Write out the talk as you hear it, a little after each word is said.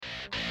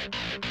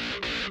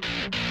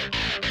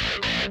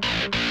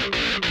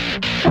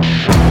Welcome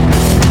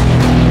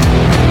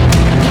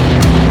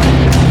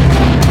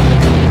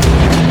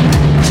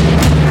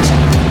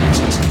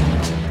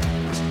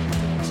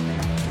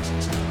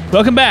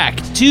back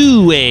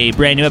to a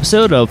brand new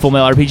episode of Full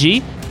Metal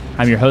RPG.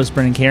 I'm your host,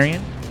 Brendan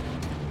Carrion.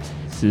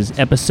 This is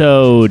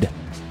episode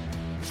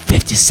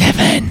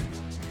 57.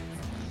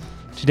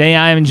 Today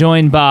I am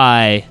joined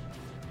by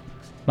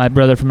my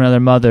brother from another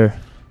mother,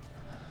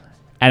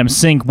 Adam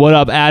Sink. What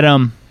up,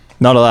 Adam?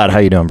 Not a lot. How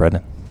you doing,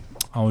 Brendan?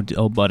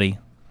 Oh, buddy.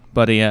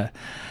 I'm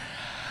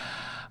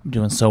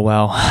doing so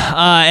well.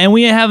 And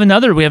we have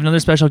another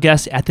special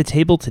guest at the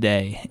table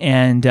today,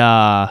 and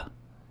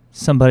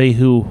somebody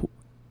who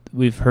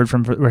we've heard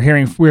from,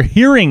 we're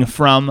hearing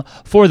from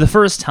for the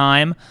first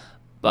time,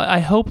 but I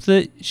hope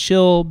that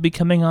she'll be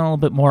coming on a little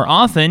bit more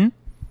often.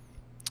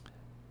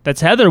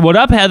 That's Heather. What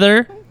up,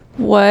 Heather?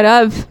 What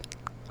up?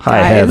 Hi,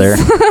 guys?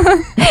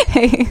 Heather.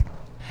 Hey.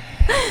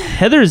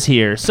 Heather's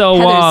here. So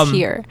Heather's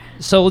here.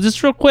 So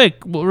just real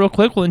quick,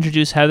 we'll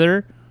introduce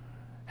Heather.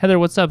 Heather,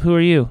 what's up? Who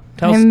are you?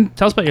 Tell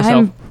us about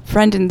yourself. I'm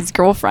Brendan's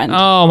girlfriend.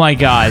 Oh my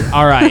God!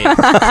 All right,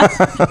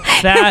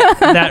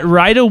 that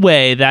right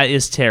away. That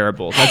is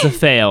terrible. That's a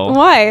fail.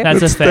 Why?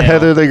 That's It's a fail. the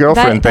Heather the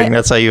girlfriend thing.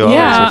 That's how you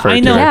always refer to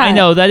it. I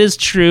know that is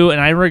true, and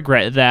I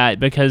regret that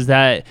because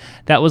that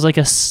was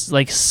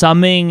like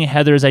summing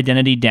Heather's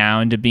identity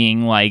down to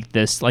being like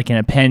this, like an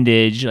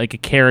appendage, like a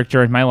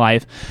character in my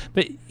life.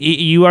 But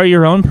you are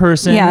your own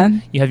person. Yeah.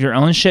 You have your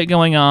own shit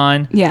going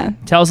on. Yeah.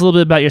 Tell us a little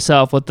bit about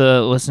yourself. Let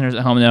the listeners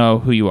at home know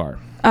who you are.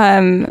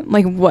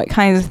 Like what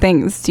kinds of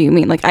things do you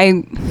mean? Like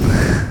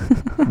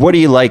What do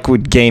you like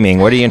with gaming?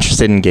 What are you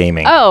interested in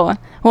gaming? Oh,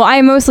 well,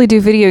 I mostly do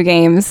video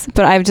games,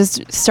 but I've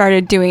just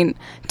started doing.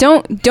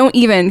 Don't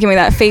even give me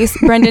that face,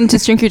 Brendan.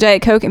 Just drink your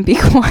Diet Coke and be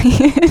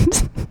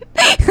quiet.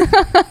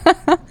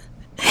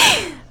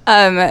 But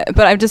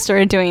I've just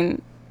started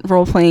doing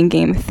role-playing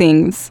game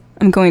things.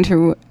 I'm going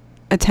to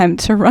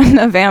attempt to run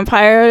a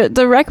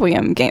the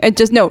Requiem game.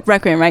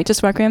 Requiem, right?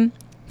 Just Requiem,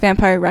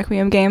 Vampire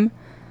Requiem game.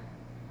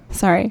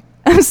 Sorry.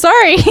 I'm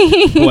sorry.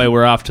 Boy,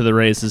 we're off to the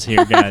races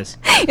here, guys.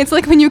 It's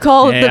like when you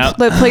call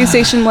the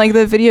PlayStation like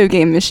the video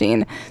game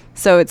machine.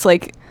 So it's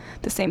like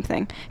the same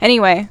thing.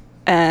 Anyway,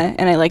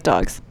 and I like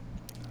dogs.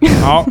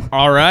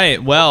 All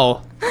right.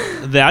 Well,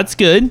 that's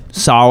good.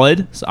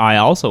 Solid. I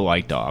also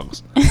like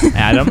dogs.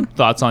 Adam,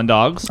 thoughts on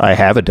dogs? I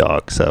have a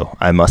dog, so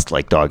I must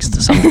like dogs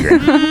to some degree.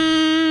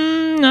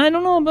 I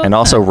don't know about and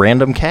also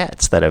random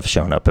cats that have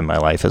shown up in my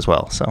life as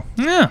well. So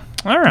yeah.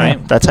 All right.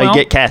 Yeah, that's how you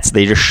get cats.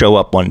 They just show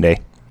up one day.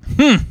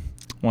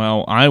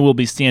 Well, I will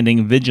be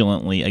standing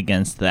vigilantly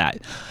against that.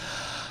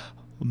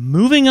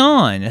 Moving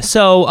on.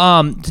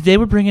 So today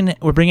we're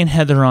bringing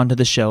Heather onto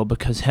the show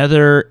because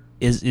Heather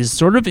is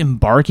sort of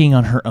embarking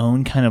on her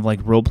own kind of like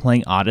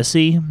role-playing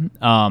odyssey.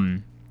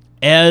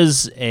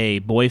 As a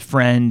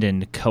boyfriend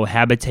and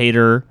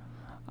cohabitator,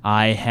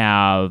 I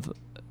have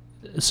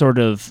sort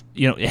of,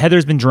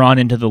 Heather's been drawn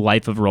into the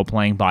life of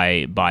role-playing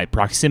by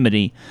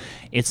proximity.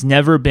 It's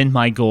never been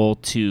my goal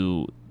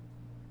to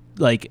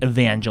like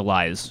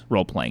evangelize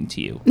role-playing to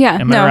you. Yeah.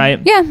 Am I right?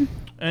 Yeah.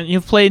 And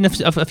you've played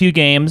a few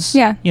games,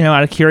 yeah.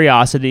 Out of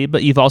curiosity,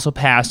 but you've also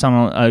passed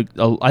on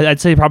I'd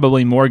say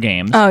probably more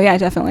games. Oh yeah,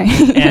 definitely.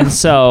 And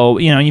so,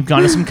 you've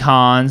gone to some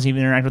cons, you've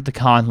interacted with the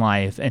con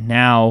life, and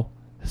now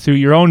through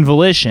your own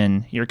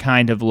volition, you're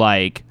kind of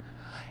like,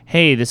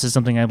 hey, this is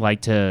something I'd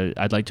like to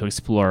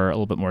explore a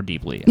little bit more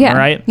deeply. Yeah. Am I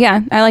right?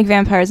 Yeah. I like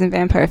vampires and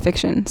vampire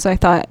fiction, so I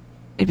thought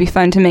it'd be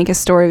fun to make a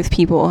story with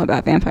people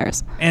about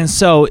vampires. And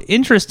so,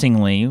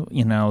 interestingly,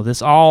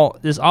 this all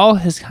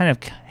has kind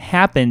of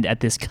happened at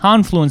this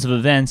confluence of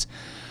events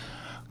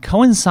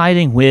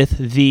coinciding with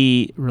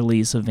the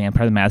release of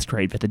Vampire the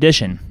Masquerade 5th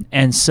edition.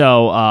 And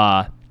so,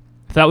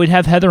 thought we'd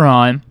have Heather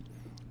on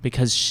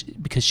because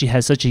she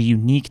has such a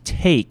unique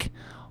take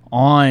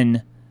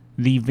on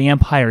the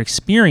vampire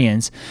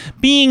experience,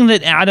 being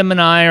that Adam and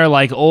I are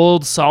like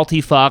old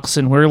salty fucks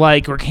and we're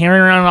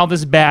carrying around all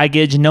this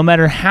baggage, and no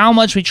matter how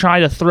much we try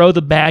to throw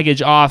the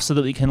baggage off so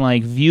that we can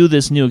like view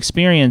this new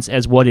experience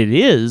as what it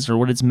is or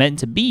what it's meant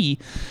to be,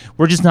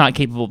 we're just not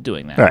capable of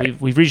doing that.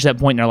 Right. We've reached that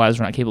point in our lives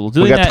we're not capable of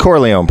doing that. We got the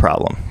Corleone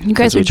problem. You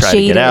guys are we try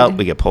jaded. to get out,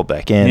 we get pulled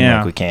back in.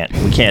 Yeah. Like we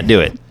can't do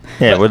it.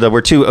 Yeah,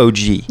 we're too OG.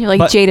 You're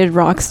like jaded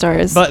rock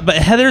stars. But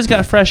Heather's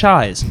got fresh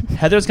eyes.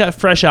 Heather's got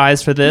fresh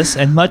eyes for this,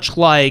 and much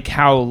like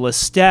how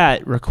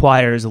Lestat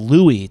requires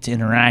Louis to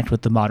interact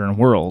with the modern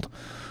world,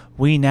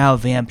 we now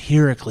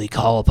vampirically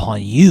call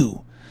upon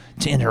you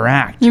to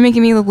interact. You're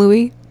making me the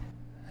Louis?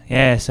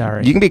 Yeah,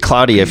 sorry. You can be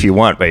cloudy if you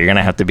want, but you're going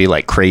to have to be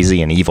like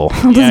crazy and evil.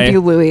 I'll just be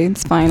Louis.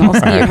 It's fine. I'll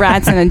eat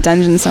rats in a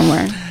dungeon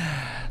somewhere.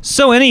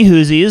 So any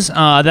whoosies,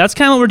 that's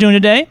kind of what we're doing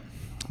today.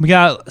 We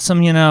got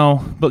some,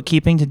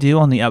 bookkeeping to do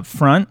on the up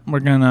front. We're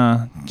going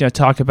to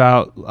talk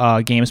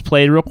about games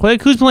played real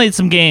quick. Who's played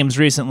some games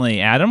recently?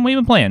 Adam, what have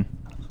you been playing?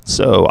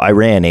 So I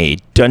ran a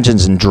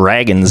Dungeons and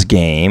Dragons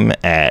game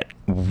at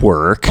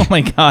work. Oh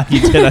my God,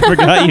 you did. I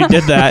forgot you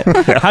did that.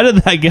 How did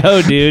that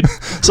go, dude?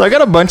 So I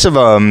got a bunch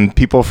of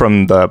people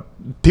from the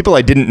people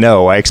I didn't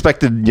know. I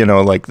expected,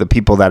 like the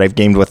people that I've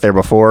gamed with there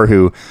before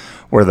who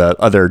were the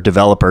other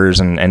developers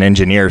and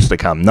engineers to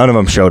come. None of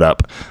them showed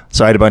up.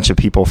 So I had a bunch of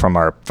people from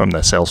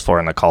the sales floor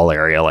and the call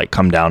area like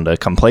come down to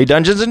come play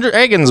Dungeons and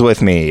Dragons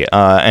with me.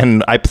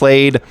 And I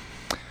played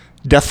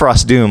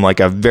Deathfrost Doom, like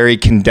a very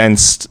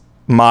condensed,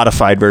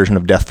 modified version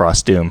of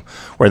Deathfrost Doom,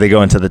 where they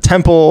go into the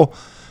temple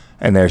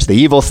and there's the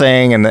evil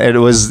thing. And it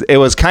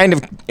was kind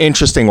of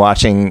interesting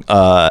watching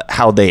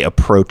how they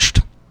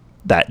approached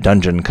that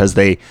dungeon, because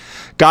they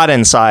got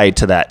inside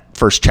to that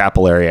first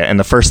chapel area, and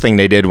the first thing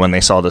they did when they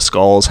saw the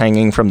skulls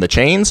hanging from the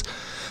chains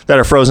that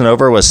are frozen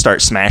over was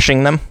start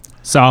smashing them.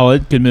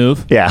 Solid, good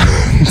move. Yeah.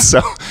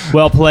 So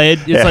well played.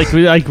 It's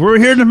like we're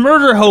here to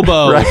murder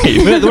hobo. Right.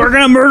 We're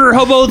gonna murder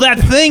hobo that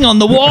thing on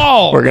the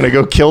wall. We're gonna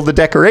go kill the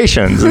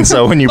decorations, and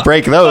so when you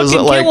break those,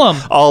 like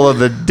all of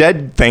the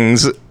dead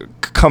things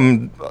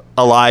come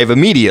alive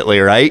immediately,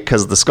 right?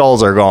 Because the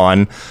skulls are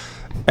gone,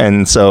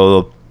 and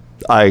so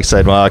I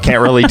said, well, I can't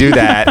really do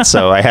that.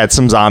 So I had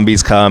some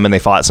zombies come, and they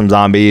fought some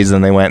zombies,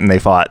 and they went and they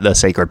fought the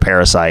sacred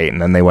parasite,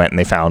 and then they went and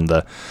they found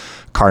the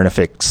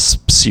Carnifex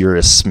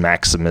Cirrus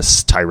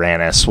Maximus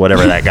Tyrannus,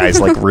 whatever that guy's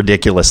like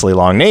ridiculously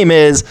long name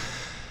is.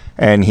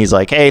 And he's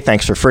like, hey,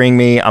 thanks for freeing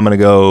me. I'm going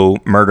to go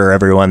murder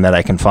everyone that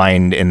I can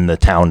find in the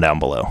town down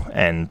below.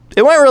 And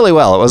it went really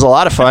well. It was a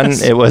lot of fun.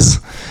 It was.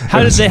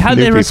 How did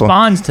they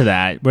respond to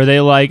that? Were they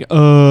like,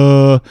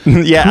 yeah,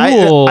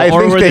 cool? I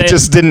think they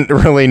just didn't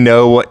really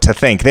know what to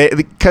think.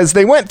 Because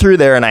they went through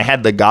there and I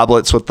had the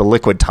goblets with the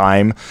liquid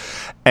time,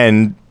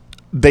 and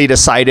they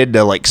decided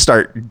to like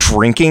start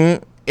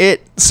drinking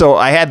it. So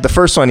I had the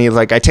first one,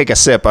 I take a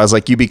sip. I was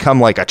like, you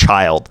become like a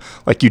child,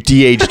 like you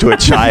de-age to a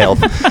child.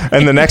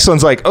 And the next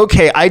one's like,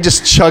 okay, I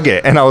just chug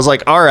it. And I was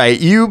like, all right,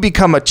 you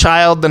become a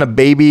child, then a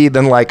baby,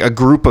 then like a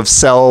group of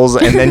cells,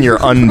 and then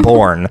you're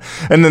unborn.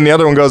 And then the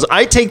other one goes,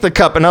 I take the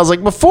cup. And I was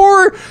like,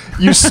 before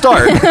you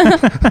start,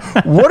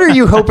 what are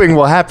you hoping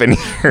will happen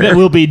here? That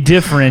will be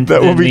different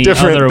than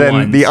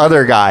ones. the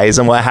other guys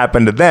and what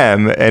happened to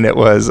them. And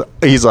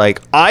he's like,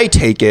 I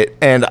take it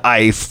and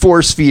I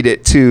force feed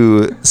it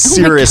to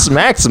Cirrus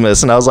Maximus.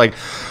 And I was like,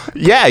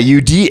 yeah,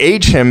 you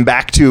de-age him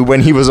back to when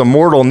he was a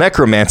mortal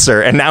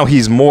necromancer, and now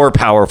he's more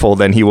powerful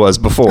than he was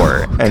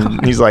before.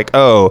 And he's like,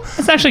 oh.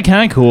 That's actually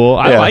kind of cool.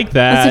 I like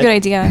that. That's a good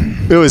idea.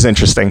 It was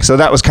interesting. So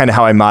that was kind of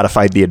how I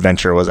modified the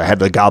adventure. Was I had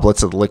the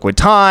goblets of the liquid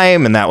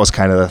time, and that was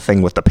kind of the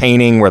thing with the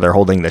painting where they're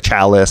holding the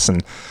chalice,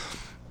 and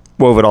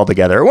wove it all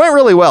together. It went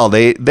really well.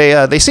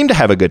 They seemed to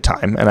have a good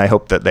time, and I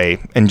hope that they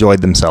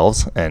enjoyed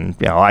themselves. And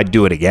I'd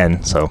do it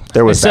again. So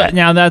there was that.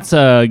 Now that's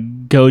a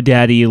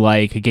GoDaddy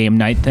like a game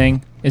night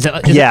thing.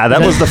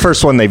 That was the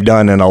first one they've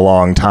done in a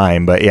long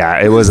time. But yeah,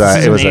 it was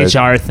an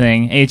HR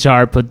thing.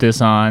 HR put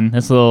this on.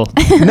 It's a little.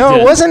 No,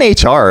 it wasn't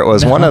HR. It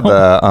was one of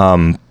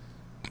the.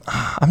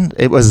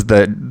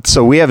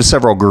 So we have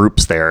several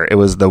groups there. It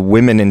was the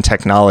Women in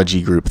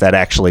Technology group that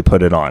actually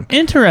put it on.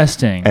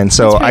 Interesting. And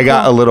so I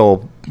got a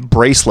little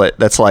bracelet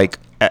that's like,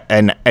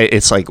 and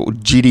it's like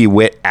GD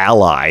Wit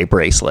ally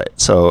bracelet.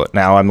 So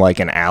now I'm like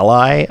an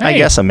ally, I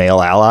guess, a male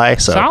ally.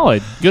 So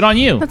solid. Good on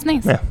you. That's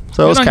nice. Yeah.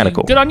 So it was kind of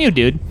cool. Good on you,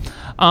 dude.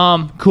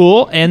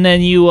 Cool. And then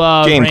you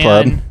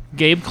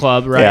Game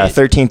Club, right? Yeah,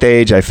 13th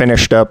Age. I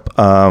finished up.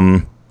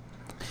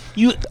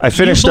 I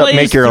finished up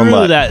Make Your Own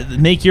Luck. That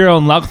Make Your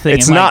Own Luck thing.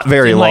 It's not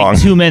very long.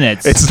 Like 2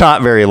 minutes. It's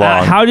not very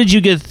long. How did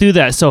you get through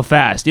that so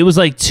fast? It was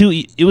like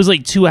 2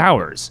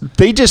 hours.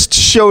 They just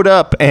showed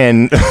up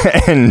and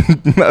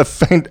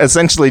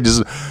essentially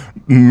just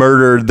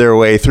murdered their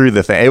way through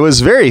the thing. It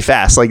was very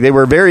fast. Like they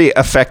were very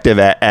effective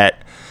at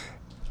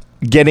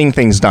getting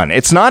things done.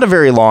 It's not a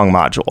very long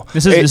module.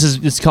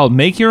 It's called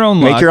Make Your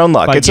Own Luck. Make Your Own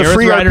Luck. It's a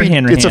free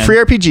RPG. It's a free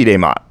RPG day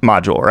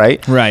module,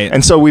 right? Right.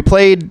 And so we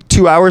played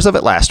 2 hours of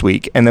it last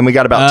week, and then we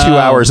got about 2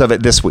 hours of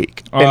it this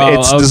week. And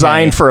it's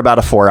designed for about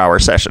a 4-hour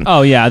session.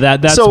 Oh yeah,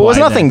 that's so it was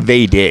nothing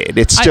they did.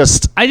 It's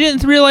I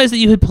didn't realize that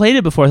you had played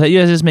it before. I thought you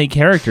guys just made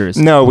characters.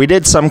 No, we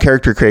did some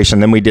character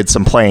creation, then we did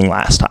some playing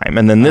last time,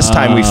 and then this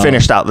time we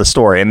finished out the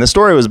story. And the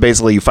story was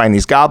basically you find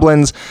these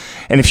goblins,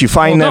 and if you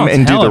find them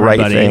and do the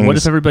right things. What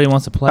if everybody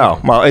wants to play? Oh,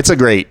 well, it's a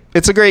great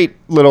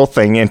little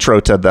thing, intro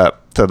to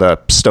the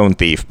Stone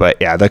Thief. But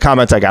yeah, the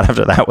comments I got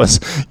after that was,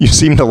 you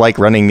seem to like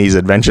running these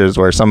adventures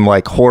where some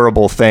like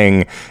horrible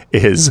thing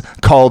is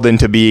called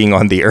into being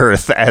on the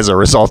earth as a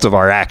result of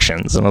our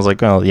actions. And I was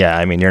like, well, yeah,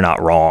 I mean, you're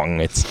not wrong.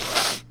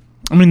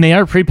 They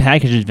are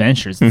prepackaged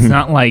adventures. It's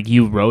not like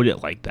you wrote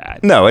it like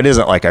that. No, it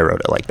isn't like I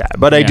wrote it like that.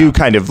 But I do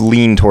kind of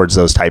lean towards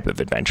those type of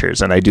adventures.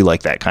 And I do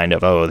like that kind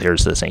of,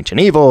 there's this ancient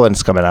evil and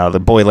it's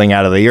boiling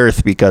out of the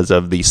earth because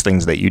of these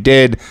things that you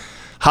did.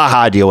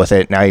 Haha, deal with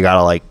it. Now you got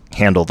to like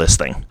handle this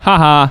thing.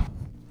 Haha.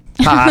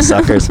 Haha,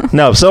 suckers.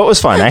 No, so it was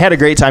fun. I had a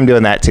great time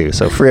doing that too.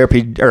 So free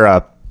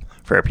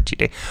RPG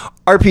day.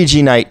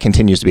 RPG night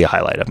continues to be a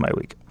highlight of my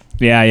week.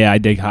 Yeah, I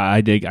dig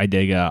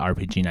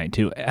RPG night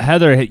too.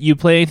 Heather, you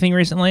play anything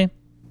recently?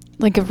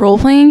 Like a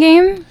role-playing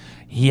game?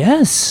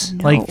 Yes,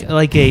 No.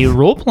 like a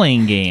role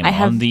playing game I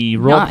have on the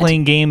not. Role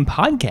Playing Game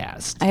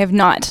podcast. I have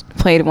not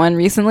played one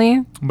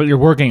recently, But you're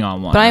working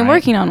on one. but I'm right?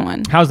 working on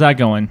one. How's that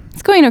going?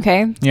 It's going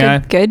okay. It's Yeah?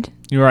 Good.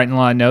 You're writing a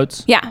lot of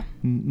notes. Yeah.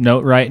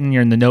 Note writing.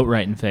 You're in the note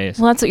writing phase.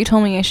 Well, that's what you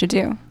told me I should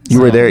do.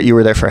 You were there. You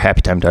were there for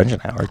Happy Time Dungeon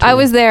Hour. Too. I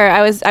was there.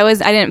 I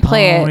didn't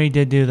play Oh, it, we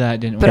did do that,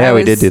 didn't we? but Yeah, I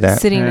we was did do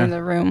that. sitting Yeah. in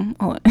the room.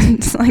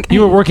 It's like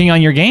You were working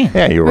on your game.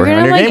 Yeah, you were Working working on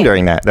on your my game game.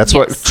 during that. That's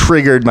what Yes.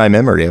 triggered my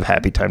memory of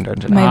Happy Time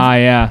Dungeon. My- Ah,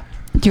 yeah.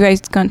 Do you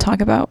guys gonna talk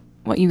about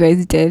what you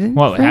guys did?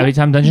 What, for Happy it?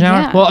 Time Dungeon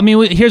Hour? Yeah. Well, I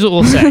mean, here's what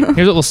we'll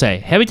say.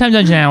 Happy Time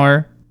Dungeon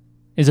Hour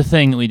is a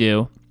thing that we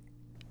do.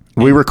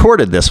 We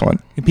recorded this one.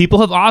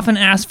 People have often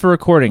asked for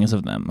recordings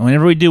of them.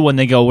 Whenever we do one,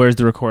 they go, "Where's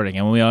the recording?"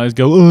 And we always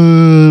go,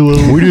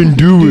 well, We didn't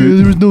do it.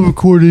 There was no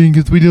recording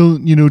because we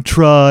don't,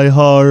 try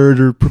hard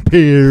or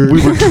prepare."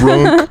 We were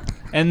drunk.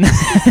 And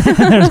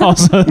there's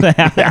also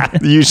that. Yeah,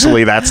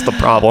 usually that's the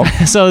problem.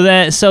 So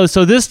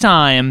this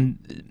time,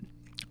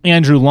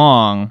 Andrew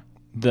Long,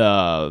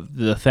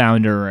 the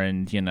founder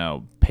and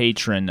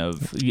patron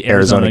of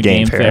Arizona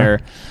Game Fair,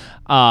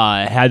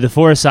 had the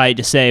foresight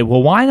to say,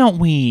 "Well, why don't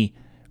we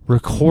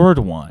record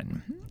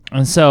one?"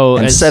 And so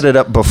And set it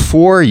up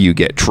before you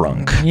get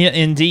drunk. Yeah,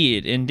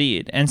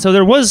 indeed. And so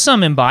there was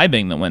some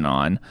imbibing that went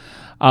on,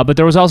 but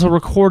there was also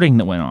recording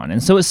that went on.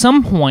 And so at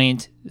some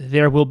point,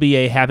 there will be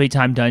a Happy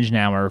Time Dungeon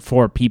Hour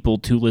for people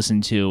to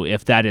listen to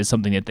if that is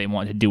something that they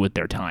want to do with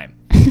their time.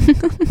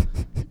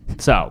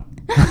 So,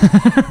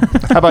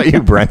 How about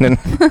you, Brendan?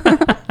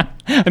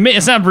 I mean,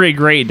 it sounds pretty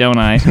great, don't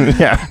I?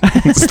 Yeah,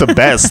 it's the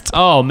best.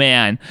 Oh,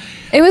 man.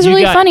 It was You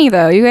really got- funny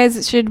though. You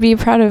guys should be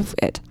proud of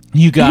it.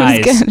 You It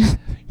guys. was good.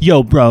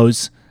 Yo,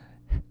 bros.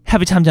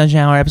 Happy Time Dungeon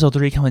Hour, episode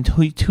 3 coming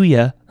to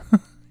ya.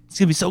 It's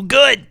going to be so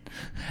good.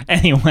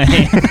 Anyway,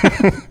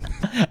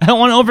 I don't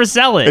want to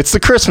oversell it. It's the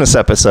Christmas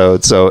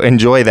episode, so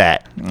enjoy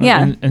that.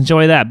 Yeah.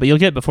 Enjoy that, but you'll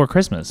get it before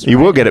Christmas. You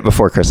will get it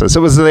before Christmas.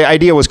 The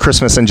idea was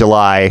Christmas in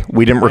July.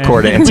 We didn't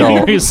record it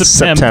until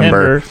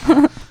September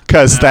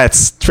because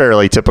that's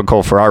fairly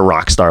typical for our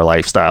rock star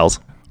lifestyles.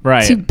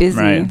 Right. Too busy.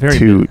 Right. Very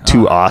Too busy.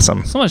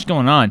 awesome. So much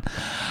going on.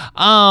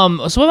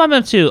 So what am I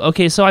up to?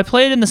 Okay, so I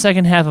played in the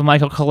second half of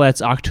Michael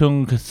Collette's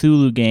Achtung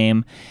Cthulhu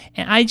game,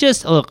 and I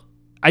just don't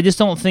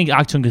think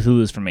Achtung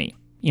Cthulhu is for me.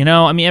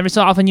 I mean, every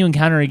so often you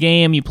encounter a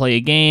game, you play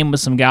a game with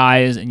some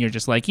guys, and you're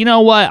just like, you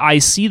know what? I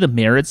see the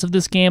merits of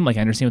this game, like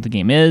I understand what the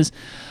game is,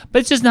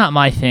 but it's just not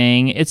my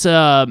thing.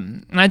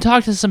 And I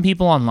talked to some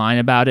people online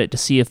about it to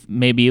see if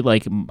maybe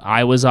like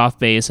I was off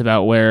base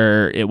about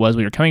where it was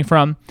we were coming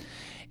from.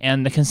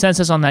 And the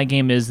consensus on that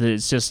game is that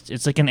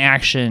it's like an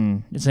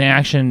action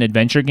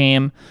adventure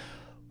game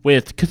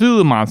with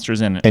Cthulhu monsters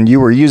in it. And you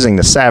were using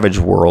the Savage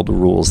World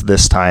rules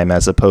this time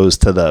as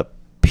opposed to the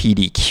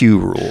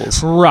PDQ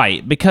rules.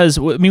 Right, because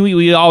I mean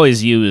we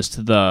always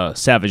used the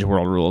Savage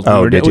World rules.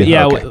 Oh, did you?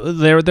 Yeah, Okay.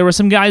 there were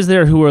some guys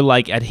there who were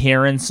like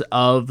adherents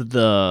of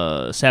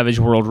the Savage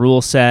World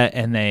rule set,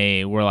 and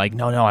they were like,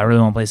 no, I really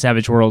want to play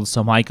Savage World.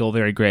 So Michael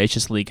very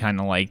graciously kind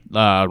of like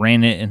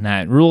ran it in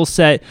that rule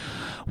set,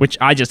 which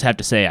I just have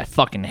to say I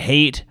fucking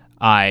hate.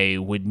 I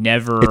would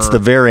never. It's the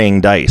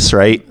varying dice,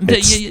 right?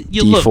 It's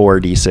look,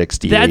 D4, D6,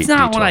 D8. That's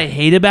not D12. what I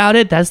hate about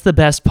it. That's the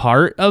best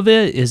part of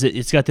it. Is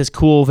it's got this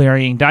cool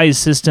varying dice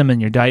system,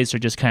 and your dice are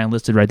just kind of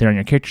listed right there on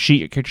your character sheet.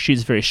 Your character sheet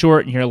is very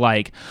short, and you're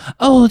like,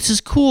 "Oh, this is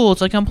cool."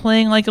 It's like I'm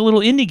playing like a little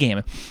indie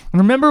game.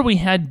 Remember, we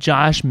had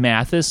Josh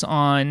Mathis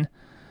on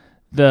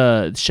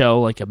the show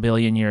like a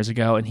billion years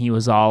ago, and he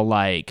was all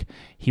like,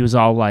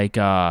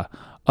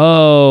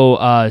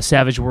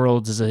 Savage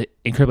Worlds is an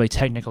incredibly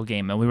technical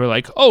game, and we were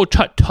like, "Oh,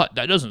 tut,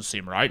 that doesn't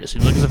seem right. It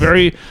seems like it's a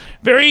very,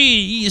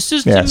 very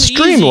system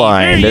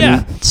streamlined easy,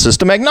 and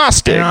system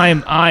agnostic."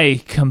 And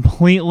I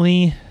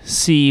completely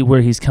see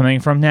where he's coming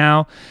from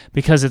now,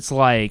 because it's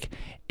like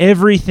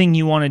everything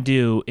you want to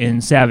do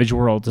in Savage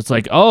Worlds, it's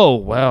like, oh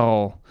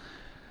well.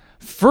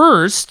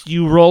 First,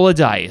 you roll a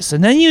dice,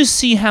 and then you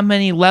see how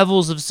many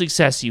levels of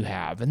success you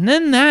have, and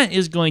then that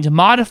is going to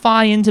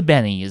modify into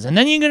bennies, and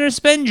then you're going to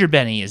spend your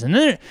bennies, and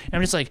then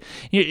I'm just like,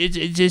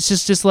 it's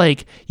just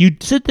like you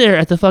sit there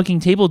at the fucking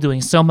table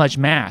doing so much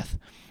math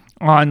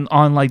on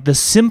like the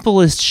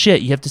simplest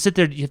shit. You have to sit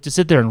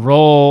there and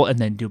roll, and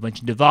then do a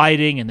bunch of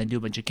dividing, and then do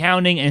a bunch of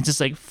counting, and it's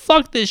just like,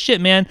 fuck this shit,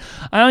 man.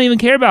 I don't even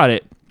care about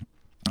it.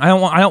 I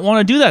don't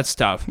want to do that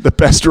stuff. The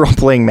best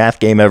role-playing math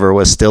game ever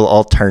was still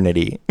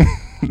Alternity.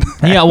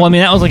 Yeah, well, I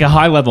mean, that was like a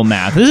high-level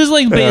math. This is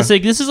like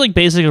basic. This is like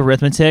basic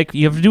arithmetic.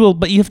 You have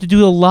to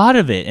do a lot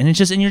of it, and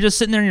you're just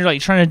sitting there and you're like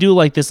trying to do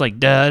like this like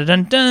da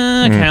dun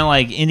da kind of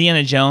like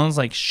Indiana Jones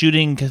like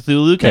shooting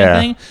Cthulhu kind of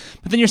thing.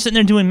 But then you're sitting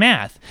there doing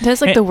math.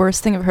 That's like the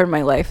worst thing I've heard in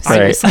my life.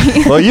 Right.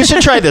 Seriously. Well, you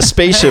should try the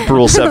spaceship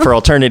rule set for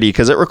Alternity,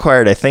 because it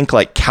required, I think,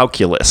 like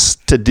calculus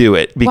to do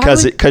it,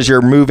 because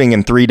you're moving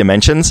in 3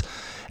 dimensions,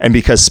 and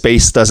because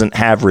space doesn't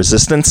have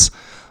resistance.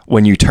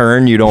 When you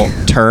turn, you don't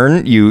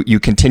turn. You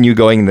continue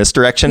going in this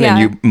direction, and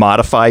you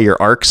modify your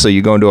arc, so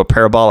you go into a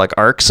parabolic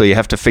arc. So you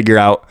have to figure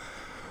out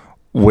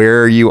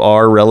where you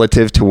are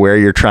relative to where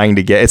you're trying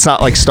to get. It's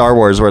not like Star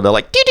Wars where they're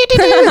like,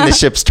 doo-doo-doo-doo, and the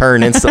ships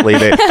turn instantly.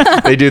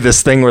 They do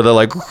this thing where they're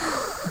like,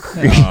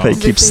 they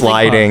keep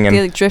sliding. They And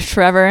like drift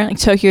forever, like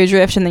Tokyo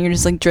Drift, and then you're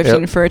just like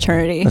drifting for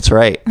eternity. that's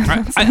right.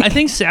 I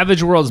think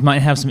Savage Worlds might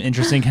have some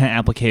interesting kind of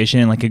application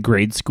in like a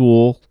grade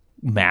school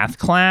math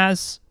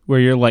class where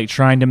you're like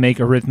trying to make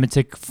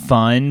arithmetic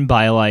fun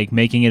by like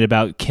making it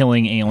about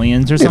killing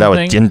aliens or Yeah, that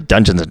something. was in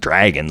Dungeons and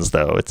Dragons,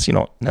 though. It's you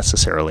don't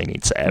necessarily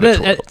need Savage But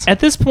Worlds. at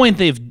this point,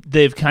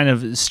 they've kind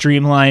of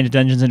streamlined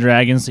Dungeons and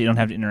Dragons, so you don't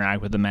have to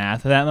interact with the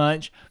math that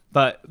much.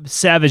 But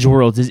Savage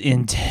Worlds is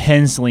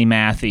intensely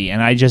mathy,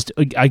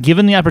 and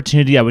given the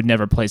opportunity, I would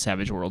never play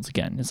Savage Worlds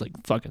again. It's like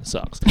fucking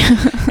sucks.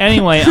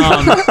 Anyway,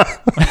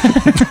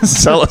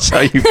 Tell us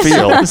how you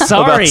feel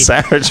Sorry. about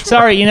Savage.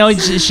 sorry,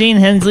 Shane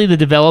Hensley, the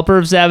developer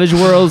of Savage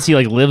Worlds, he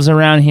like lives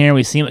around here.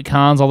 We see him at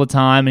cons all the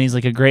time, and he's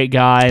like a great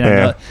guy. And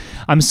Yeah.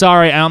 I'm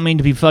sorry, I don't mean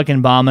to be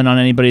fucking bombing on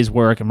anybody's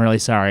work. I'm really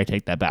sorry. I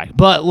take that back.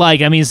 But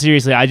like, I mean,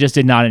 seriously, I just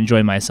did not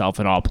enjoy myself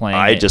at all playing.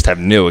 I it. just have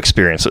no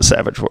experience with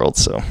Savage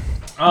Worlds, so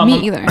Me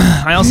either.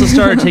 I also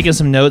started taking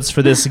some notes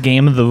for this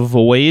game, The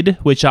Void,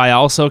 which I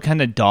also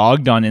kind of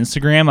dogged on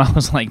Instagram. I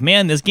was like,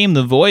 man, this game,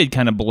 The Void,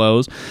 kind of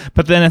blows.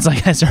 But then it's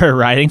like I started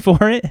writing for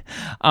it.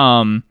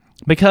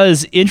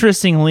 Because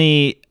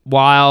interestingly,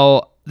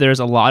 while there's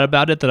a lot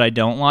about it that I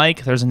don't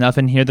like, there's enough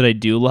in here that I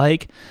do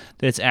like,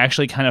 that it's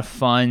actually kind of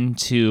fun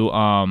to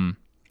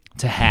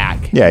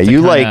hack. yeah, To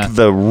you kinda- like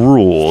the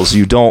rules.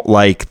 You don't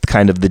like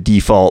kind of the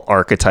default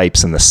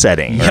archetypes in the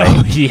setting, right?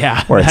 Oh,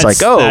 yeah. Where it's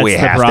that's- like, oh, that's we the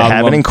have to have an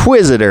problem.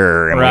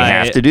 inquisitor, and we Right.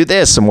 have to do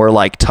this, and we're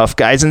like tough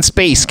guys in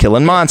space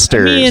killing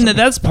monsters. I mean,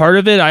 that's part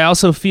of it. I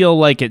also feel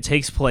like it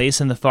takes place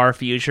in the far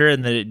future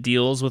and that it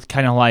deals with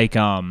kind of like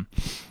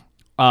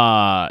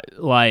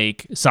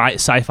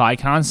sci-fi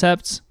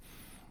concepts,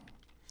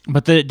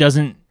 but that it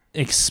doesn't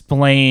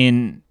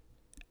explain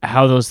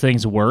how those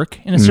things work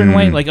in a certain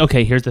way. Like,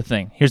 okay, here's the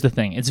thing.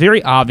 It's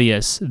very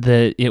obvious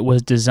that it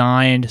was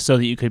designed so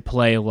that you could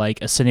play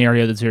like a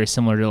scenario that's very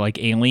similar to like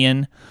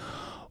Alien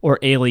or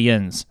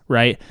Aliens,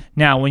 right?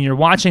 Now, when you're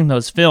watching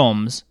those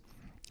films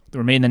that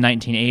were made in the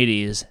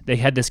 1980s, they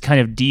had this kind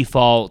of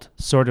default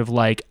sort of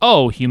like,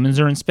 oh,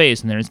 humans are in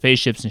space and they're in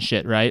spaceships and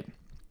shit, right?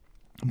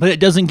 But it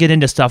doesn't get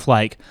into stuff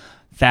like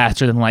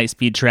faster than light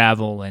speed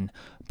travel and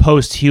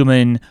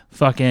post-human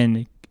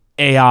fucking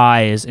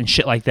AIs and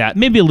shit like that.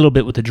 Maybe a little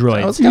bit with the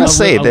droids. I was going to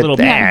say a that little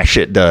bit. Dash,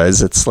 it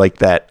does. It's like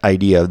that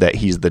idea that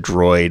he's the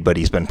droid, but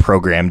he's been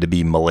programmed to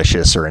be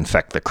malicious or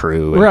infect the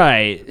crew. And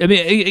Right. I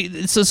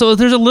mean, so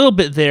there's a little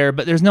bit there,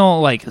 but there's no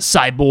like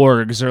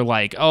cyborgs or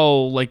like,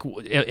 oh, like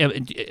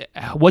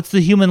what's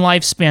the human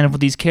lifespan of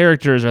these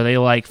characters? Are they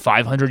like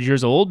 500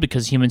 years old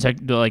because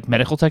like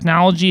medical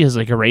technology has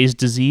like erased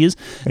disease?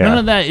 Yeah. None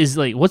of that is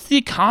like, what's the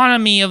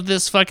economy of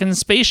this fucking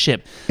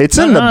spaceship? It's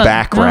in the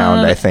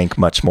background, I think,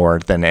 much more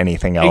than anything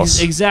else.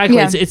 Exactly.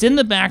 Yeah. It's in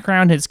the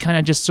background. It's kind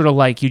of just sort of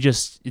like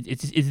it's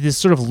this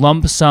sort of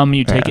lump sum.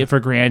 You take it for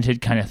granted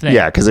kind of thing.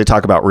 Yeah, because they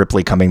talk about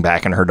Ripley coming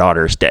back and her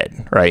daughter's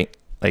dead, right?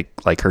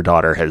 Like her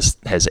daughter has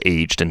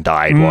aged and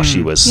died while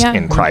she was Yeah.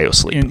 in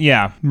cryosleep.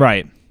 Yeah,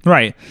 right.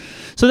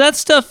 So that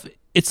stuff,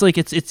 it's like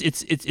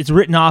it's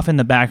written off in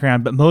the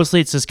background, but mostly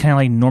it's just kind of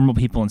like normal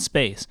people in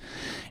space.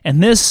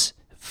 And this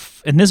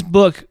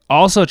book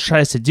also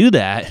tries to do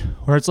that,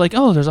 where it's like,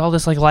 oh, there's all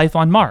this like life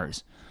on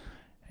Mars.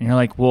 And you're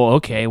like, well,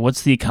 okay,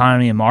 what's the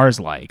economy of Mars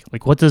like?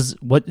 Like, what does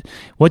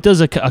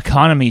a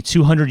economy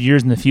 200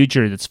 years in the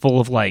future that's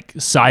full of like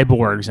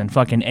cyborgs and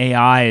fucking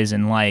AIs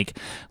and like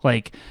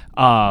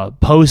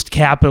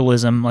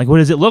post-capitalism, like what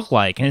does it look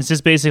like? And it's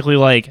just basically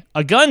like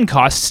a gun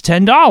costs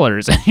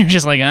 $10, and you're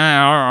just like, all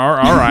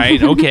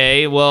right,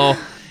 okay, well,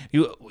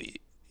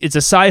 it's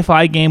a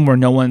sci-fi game where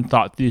no one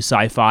thought through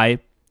sci-fi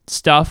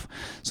stuff,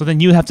 so then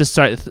you have to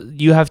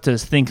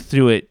think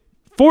through it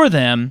for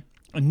them.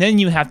 And then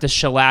you have to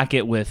shellac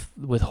it with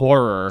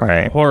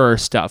horror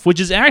stuff,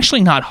 which is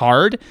actually not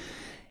hard.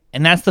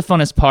 And that's the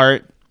funnest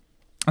part.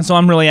 And so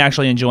I'm really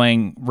actually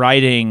enjoying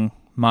writing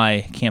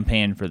my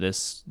campaign for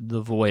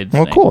The Void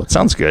Well, thing. cool. It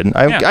sounds good.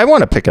 I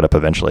want to pick it up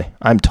eventually.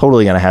 I'm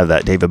totally going to have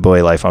that David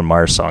Bowie Life on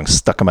Mars song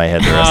stuck in my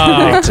head the rest of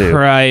the day, too.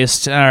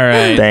 Christ. All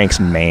right. Thanks,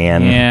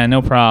 man. Yeah,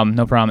 no problem.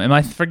 Am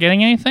I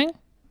forgetting anything?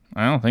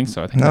 I don't think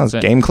so. I think That that's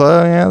was it. Game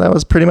Club. Yeah, that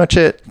was pretty much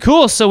it.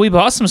 Cool. So we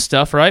bought some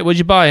stuff, right? What'd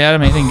you buy,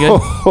 Adam? Anything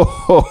good?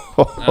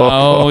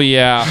 Oh,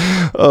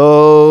 yeah.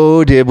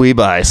 Oh, did we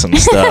buy some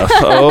stuff?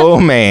 Oh,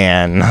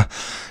 man.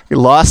 We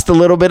lost a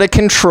little bit of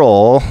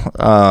control.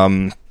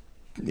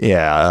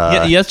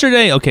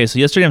 Yesterday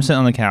I'm sitting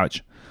on the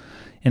couch,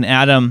 and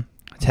Adam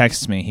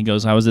texts me. He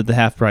goes, I was at the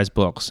Half Price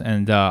Books,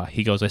 and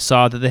he goes, I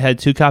saw that they had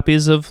 2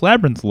 copies of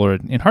Labyrinth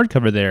Lord in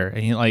hardcover there,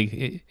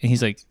 and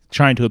he's like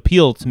trying to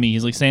appeal to me.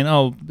 He's like saying,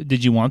 oh,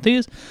 did you want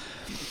these?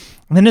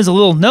 And then there's a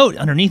little note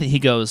underneath it. He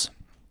goes,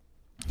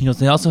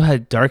 they also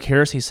had Dark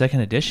Heresy 2nd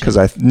edition. Because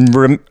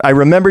I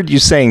remembered you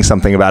saying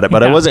something about it,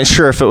 but I Yeah. wasn't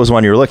sure if it was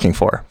one you were looking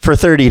for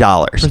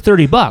 $30 for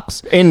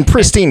 $30 in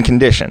pristine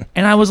condition.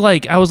 And I was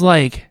like,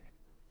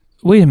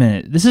 wait a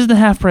minute, this is the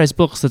half price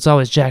books that's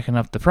always jacking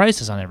up the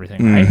prices on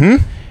everything, right?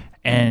 Mm-hmm.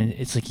 And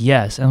it's like,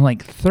 yes. And I'm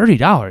like,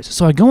 $30.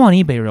 So I go on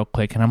eBay real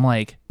quick, and I'm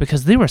like,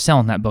 because they were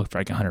selling that book for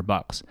like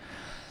 $100.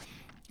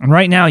 And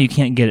right now you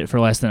can't get it for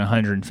less than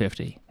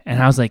 150.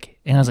 And I was like,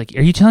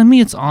 are you telling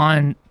me it's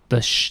on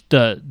the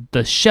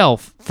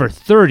shelf for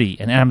 30?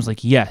 And Adam's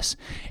like, yes.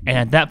 And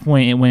at that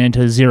point it went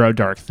into zero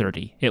dark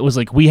 30. It was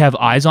like, we have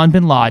eyes on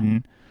bin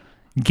Laden.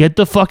 Get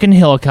the fucking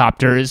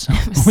helicopters.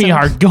 We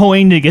are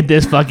going to get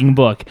this fucking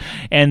book.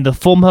 And the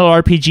Full Metal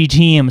RPG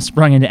team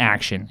sprung into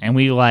action. And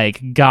we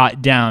like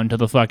got down to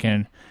the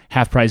fucking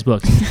half price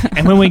books.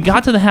 And when we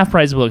got to the half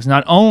price books,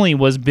 not only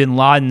was bin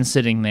Laden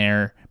sitting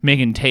there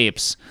making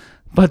tapes,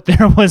 but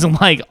there was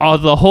like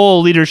the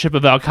whole leadership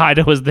of Al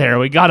Qaeda was there.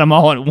 We got them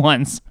all at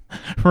once,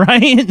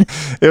 right?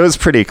 It was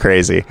pretty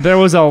crazy. There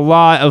was a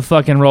lot of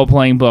fucking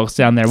role-playing books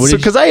down there. So,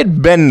 because I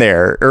had been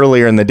there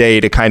earlier in the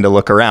day to kind of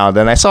look around,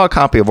 and I saw a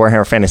copy of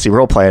Warhammer Fantasy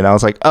Roleplay, and I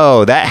was like,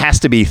 oh, that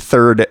has to be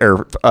third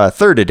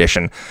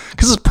edition,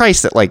 because it's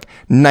priced at like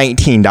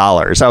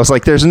 $19. I was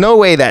like, there's no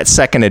way that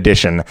second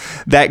edition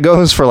that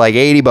goes for like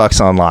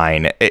 $80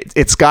 online.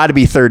 It's got to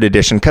be third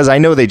edition, because I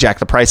know they jacked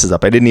the prices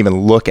up. I didn't even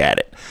look at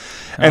it.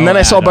 And then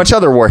I saw a bunch of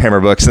other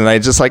Warhammer books, and I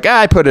just like,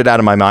 I put it out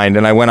of my mind,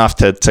 and I went off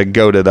to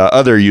go to the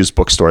other used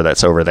bookstore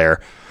that's over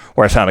there,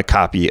 where I found a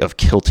copy of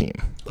Kill Team,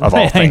 of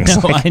all things.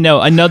 I know.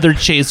 Another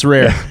Chase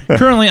Rare.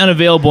 Currently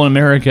unavailable in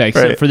America,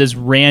 except for this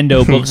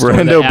rando bookstore.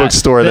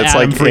 Bookstore that's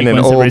like in an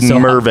old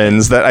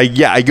Mervin's that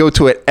I go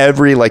to it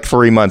every like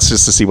 3 months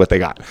just to see what they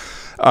got.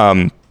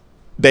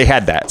 They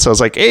had that. So I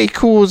was like, hey,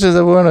 cool, just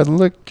I want to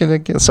look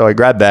at it. So I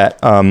grabbed that.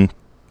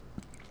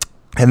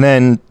 And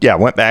then,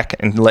 went back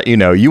and let you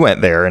know you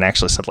went there and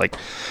actually said, like,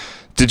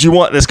 did you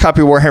want this copy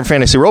of Warhammer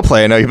Fantasy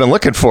Roleplay? I know you've been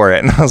looking for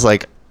it. And I was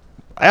like,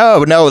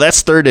 oh, no,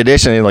 that's third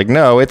edition. And you're like,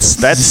 no,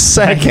 that's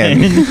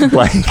second.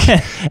 Like,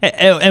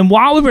 and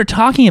while we were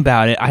talking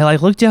about it, I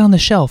like looked down on the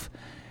shelf,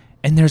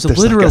 and there's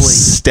literally like a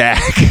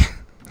stack.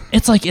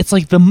 It's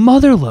like the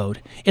mother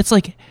load. It's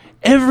like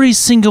every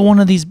single one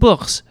of these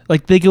books,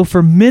 like they go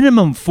for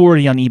minimum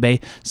 40 on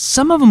eBay.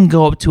 Some of them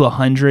go up to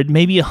 100,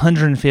 maybe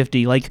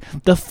 150. Like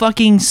the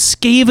fucking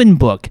Skaven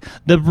book,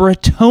 the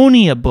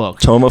Bretonia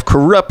book, Tome of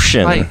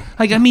Corruption.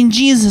 Like I mean,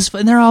 Jesus,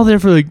 and they're all there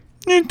for like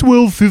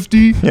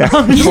 $12.50. Yeah,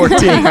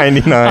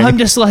 $14.99. I'm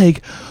just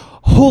like,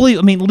 holy!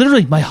 I mean,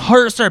 literally, my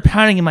heart started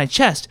pounding in my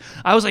chest.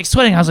 I was like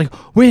sweating. I was like,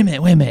 wait a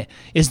minute.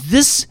 Is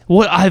this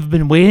what I've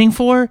been waiting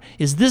for?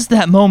 Is this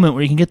that moment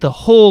where you can get the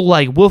whole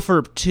like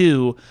Wolferp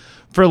 2?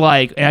 For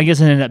like, and I guess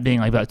it ended up being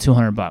like about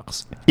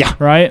 $200. Yeah.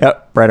 Right?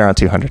 Yep, right around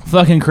 200.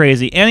 Fucking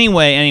crazy.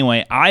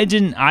 Anyway, I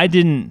didn't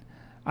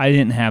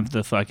have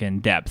the fucking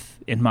depth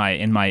in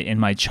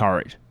my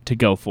chart to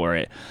go for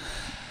it.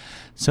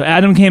 So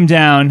Adam came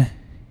down,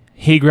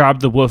 he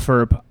grabbed the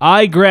Wolferp.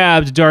 I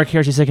grabbed Dark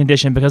Heresy 2nd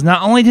Edition because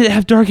not only did it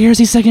have Dark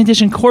Heresy 2nd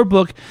Edition core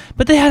book,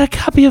 but they had a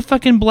copy of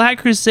fucking Black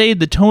Crusade,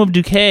 the Tome of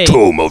Decay.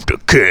 Tome of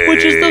Decay.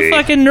 Which is the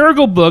fucking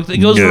Nurgle book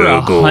that goes for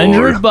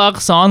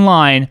 $100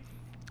 online.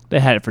 They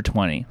had it for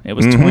 $20. It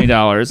was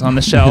 $20 on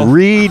the shelf.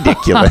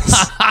 Ridiculous.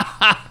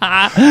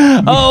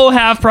 Oh,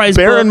 half price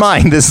Bear books. in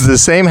mind, this is the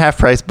same half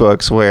price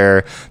books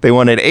where they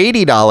wanted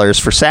 $80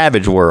 for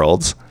Savage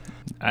Worlds.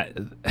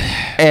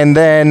 And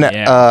then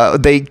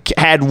they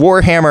had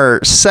Warhammer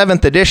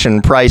 7th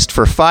edition priced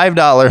for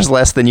 $5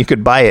 less than you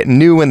could buy it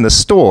new in the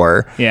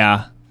store.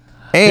 Yeah.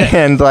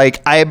 And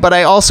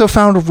I also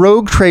found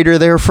Rogue Trader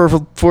there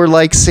for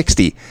like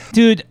 60.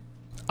 Dude,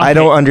 I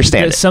don't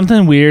understand it.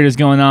 Something weird is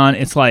going on.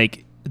 It's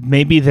like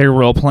maybe their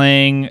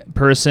role-playing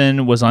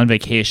person was on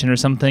vacation or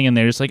something, and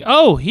they're just like,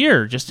 oh,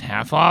 here, just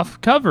half off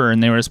cover,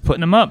 and they were just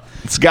putting them up.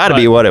 It's got to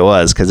be what it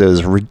was, because it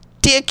was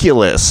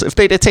ridiculous. If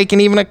they'd have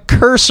taken even a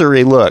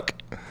cursory look,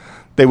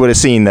 they would have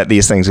seen that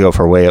these things go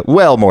for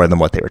well more than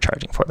what they were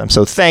charging for them.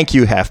 So thank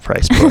you, Half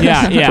Price Books,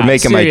 for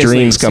making my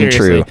dreams come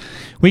true.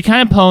 We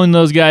kind of pwned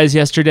those guys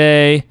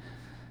yesterday.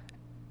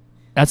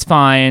 That's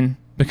fine,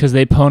 because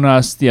they pwn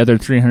us the other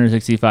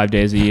 365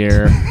 days a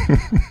year.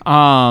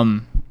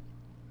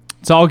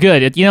 It's all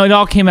good. It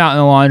all came out in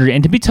the laundry.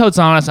 And to be totes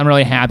honest, I'm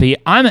really happy.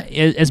 I'm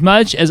as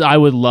much as I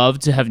would love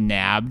to have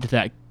nabbed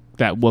that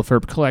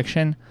Wolferp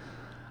collection,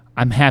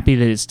 I'm happy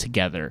that it's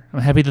together. I'm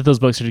happy that those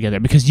books are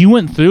together because you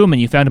went through them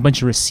and you found a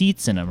bunch of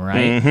receipts in them,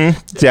 right?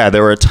 Mm-hmm. Yeah,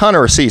 there were a ton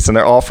of receipts, and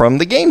they're all from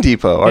the Game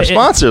Depot, our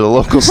sponsor, the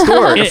local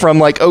store, from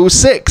like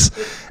 2006.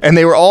 And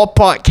they were all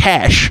bought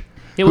cash.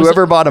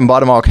 Whoever bought them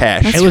all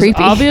cash. That's it was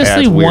creepy.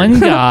 obviously one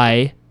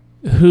guy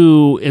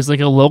who is like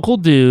a local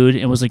dude.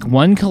 It was like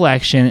one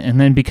collection,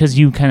 and then because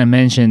you kind of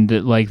mentioned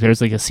that like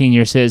there's like a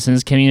senior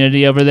citizens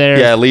community over there.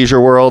 Yeah,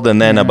 Leisure World,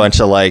 and then a bunch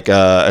of like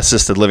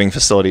assisted living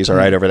facilities are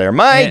right over there.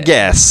 My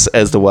guess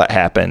as to what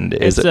happened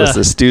is it was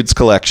this dude's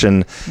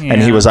collection,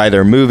 and he was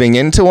either moving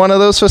into one of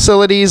those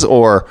facilities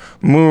or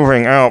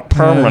moving out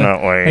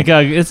permanently.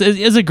 It's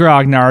a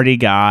grognardy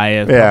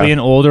guy, probably an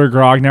older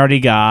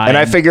grognardy guy. And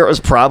I figure it was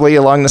probably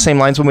along the same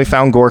lines when we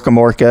found Gorka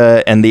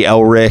Morka and the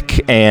Elric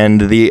and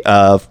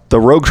the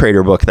Rogue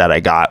Trader book that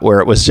I got, where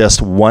it was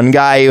just one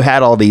guy who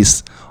had all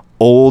these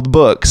old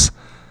books,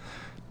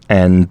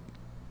 and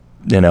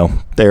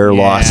their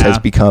loss has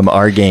become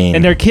our gain.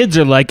 And their kids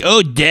are like,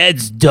 "Oh,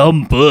 Dad's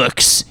dumb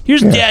books.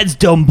 Here's Dad's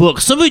dumb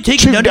books. Somebody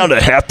take him down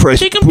to half price.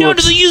 Take him down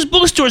to the used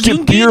bookstores.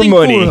 Get beer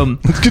money.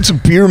 Let's get some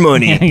beer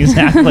money." Yeah,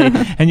 exactly.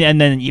 and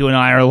then you and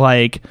I are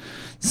like,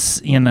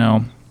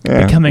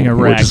 becoming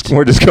erect.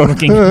 We're just going.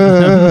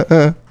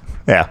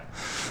 Yeah,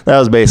 that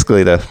was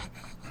basically the.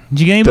 Did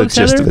you get any books,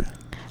 gist Heather? of it.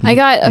 I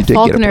got a did get a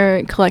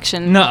Faulkner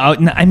collection. No,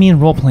 I mean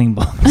role-playing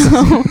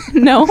books.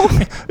 No.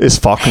 Is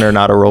Faulkner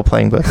not a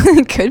role-playing book?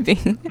 It could be.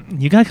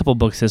 You got a couple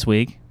books this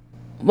week.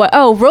 What?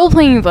 Oh,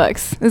 role-playing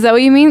books. Is that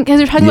what you mean? Because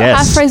you're talking about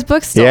half-price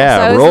books still. Yeah,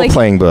 so I was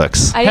role-playing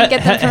books. I didn't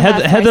get them from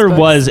half-price Heather books.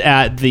 was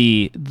at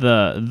the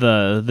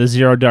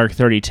Zero Dark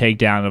 30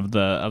 takedown of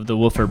the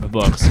Wolford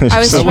books. I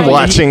was So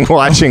trying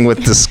watching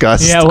with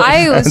disgust. Yeah,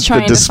 I was the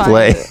trying to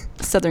display. find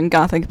Southern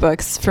Gothic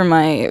books for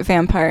my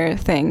vampire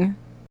thing.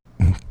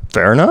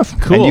 Fair enough.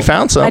 Cool. And you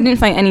found some. I didn't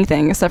find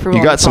anything except for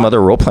You got some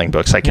other role-playing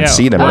books. I can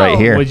see them right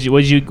here. What'd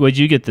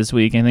you get this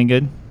week? Anything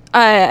good?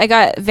 I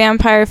got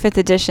Vampire 5th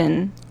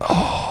edition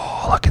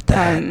Oh, look at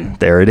that.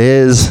 There it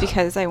is.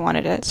 because I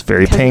wanted it. It's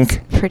very because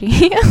pink. It's pretty.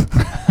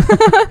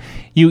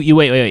 You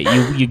wait.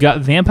 You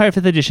got Vampire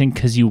 5th edition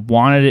because you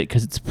wanted it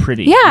because it's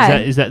pretty.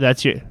 Yeah.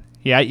 That's your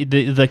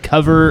the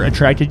cover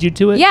attracted you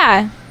to it?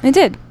 Yeah, I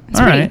did. It's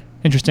All pretty. right.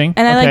 Interesting.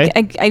 And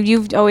okay.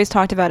 you've always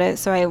talked about it,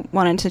 so I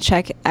wanted to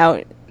check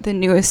out the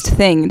newest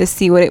thing to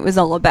see what it was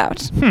all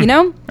about. You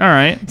know? All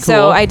right. Cool.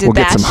 So I did We'll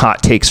that. get some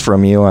hot takes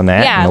from you on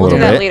that Yeah, in a we'll little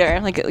do that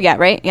bit. later.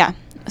 Right? Yeah.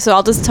 So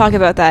I'll just talk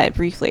about that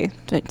briefly,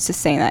 just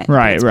saying that.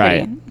 Right, it's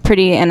right.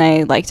 Pretty, and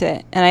I liked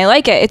it. And I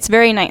like it. It's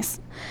very nice.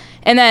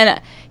 And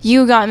then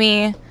you got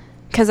me,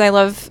 because I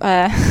love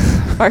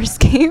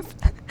Farscape.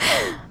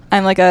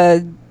 I'm like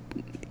a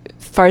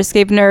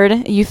Farscape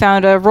nerd. You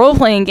found a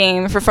role-playing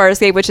game for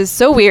Farscape, which is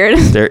so weird.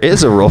 There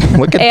is a role.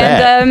 Look at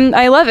that. And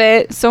I love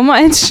it so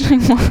much.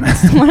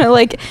 I want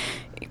to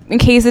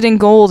encase it in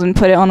gold and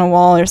put it on a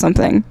wall or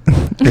something.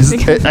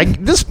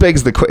 This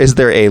begs the question: is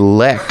there a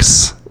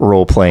Lex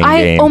role-playing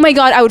game? Oh my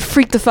god, I would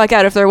freak the fuck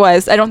out if there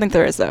was. I don't think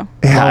there is though.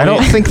 Yeah, I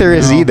don't think there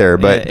is either.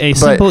 But a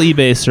simple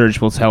eBay search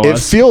will tell it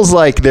us. feels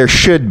like there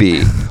should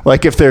be.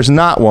 Like if there's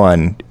not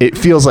one, it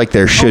feels like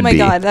there should be. Oh my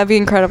god, that'd be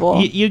incredible.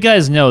 You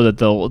guys know that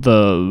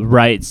the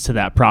rights to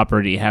that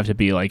property have to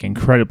be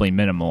incredibly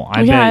minimal.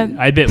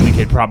 I bet we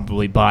could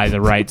probably buy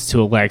the rights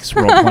to a Lex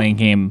role-playing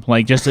game,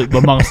 just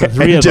amongst the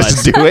three of Just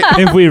us, do it.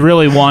 if we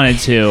really wanted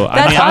to.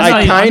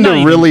 I kind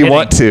of really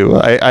want to.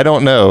 I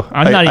don't know.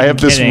 I have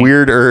this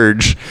weird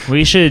urge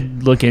We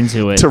should look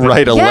into it to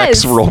write a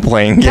Lex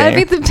role-playing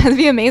game. That'd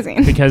be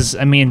amazing. because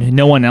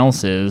no one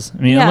else is.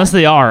 Yeah. Unless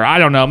they are. I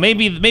don't know.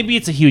 Maybe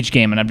it's a huge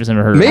game and I've just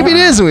never heard of it. Maybe it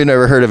is, and we've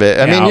never heard of it.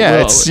 I mean,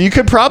 well, you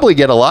could probably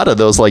get a lot of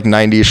those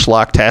 90s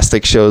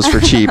schlocktastic shows for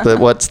cheap. But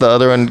what's the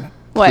other one?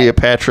 What?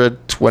 Cleopatra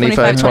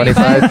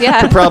 2525.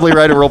 Yeah. Could probably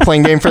write a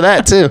role-playing game for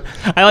that too.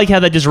 I like how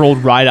that just rolled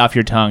right off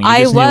your tongue.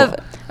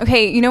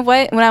 Okay, you know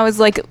what? When I was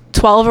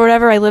 12 or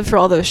whatever, I lived for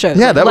all those shows.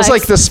 Yeah, that was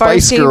Lex, the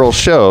Spice Farscape. Girl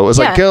show. It was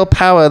Yeah. girl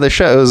power. The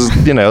show. It was,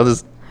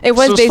 this, It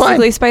was so basically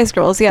fine. Spice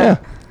Girls, yeah. Yeah.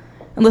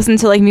 And listened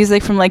to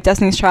Music from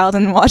Destiny's Child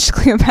and watched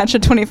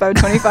Cleopatra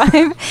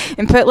 2525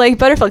 and put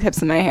butterfly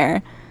clips in my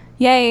hair.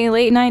 Yay,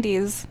 late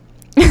 90s.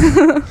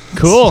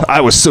 Cool.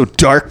 I was so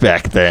dark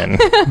back then.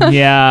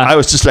 Yeah. I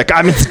was just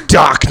I'm in the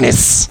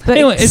darkness. But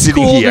Anyway, it's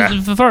Sitting cool. here.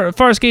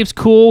 Farscape's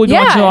cool. We've been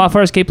Yeah. watching a lot of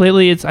Farscape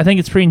lately. I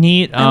think it's pretty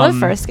neat. I love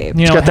Farscape.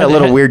 It's got that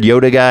little weird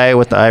Yoda guy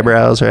with the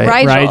eyebrows,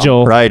 right?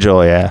 Rigel. Rigel.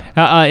 Rigel, yeah.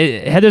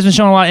 Heather's been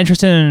showing a lot of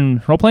interest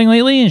in role playing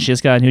lately, and she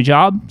just got a new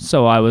job.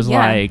 So I was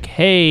Yeah. like,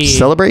 "Hey,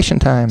 Celebration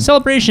time.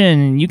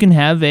 celebration! You can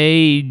have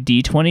a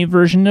D20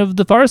 version of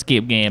the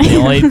Farscape game.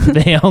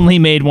 They only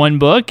made one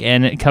book,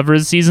 and it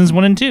covers seasons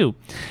 1 and 2.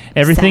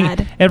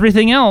 Sad.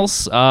 Everything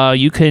else,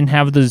 you can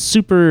have the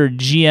super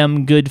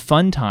GM good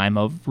fun time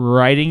of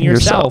writing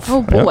yourself.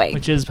 Oh boy.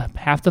 Which is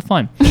half the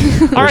fun.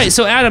 All right,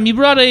 so Adam, you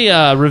brought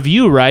a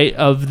review, right,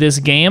 of this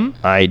game?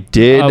 I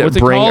did what's it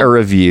bring called? a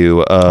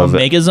review of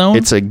Omega Zone?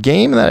 It's a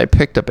game that I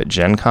picked up at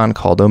Gen Con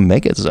called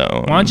Omega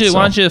Zone. Why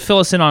don't you fill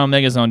us in on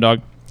Omega Zone,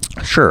 dog?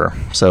 Sure.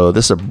 So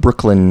this is a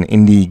Brooklyn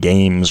Indie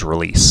Games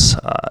release.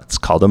 It's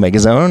called Omega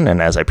Zone,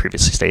 and as I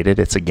previously stated,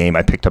 it's a game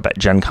I picked up at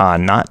Gen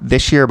Con, not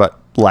this year, but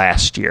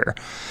last year.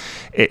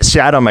 It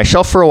sat on my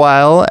shelf for a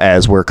while,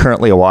 as we're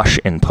currently awash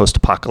in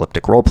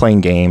post-apocalyptic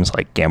role-playing games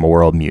like Gamma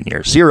World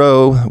Mutineer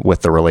Zero,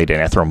 with the related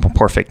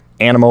anthropomorphic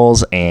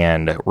animals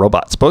and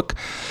robots book,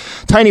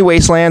 Tiny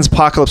Wastelands,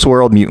 Apocalypse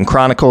World, Mutant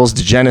Chronicles,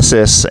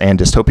 Degenesis, and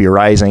Dystopia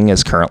Rising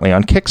is currently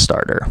on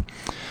Kickstarter.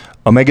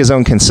 Omega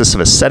Zone consists of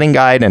a setting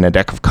guide and a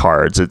deck of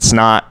cards. It's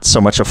not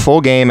so much a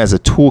full game as a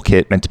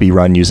toolkit meant to be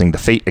run using the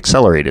Fate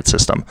Accelerated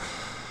system.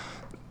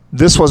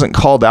 This wasn't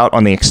called out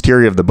on the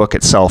exterior of the book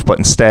itself, but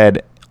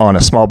instead on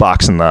a small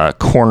box in the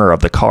corner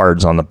of the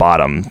cards on the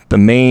bottom. The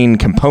main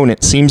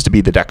component seems to be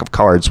the deck of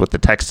cards with the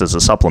text as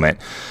a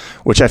supplement,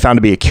 which I found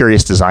to be a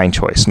curious design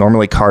choice.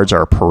 Normally, cards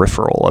are a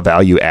peripheral, a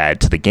value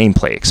add to the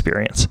gameplay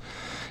experience.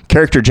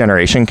 Character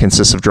generation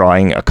consists of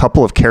drawing a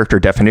couple of character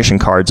definition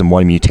cards and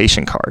one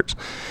mutation card.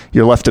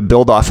 You're left to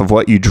build off of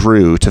what you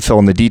drew to fill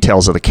in the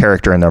details of the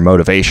character and their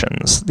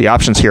motivations. The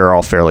options here are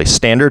all fairly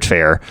standard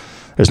fare.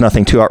 There's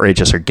nothing too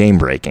outrageous or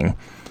game-breaking.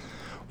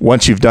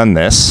 Once you've done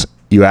this,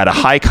 you add a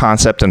high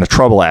concept and a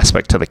trouble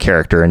aspect to the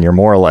character, and you're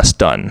more or less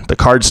done. The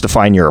cards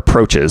define your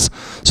approaches,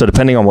 so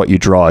depending on what you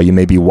draw, you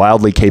may be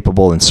wildly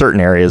capable in certain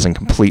areas and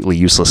completely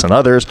useless in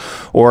others,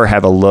 or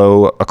have a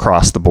low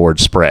across-the-board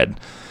spread.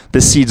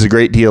 This cedes a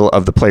great deal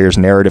of the player's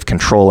narrative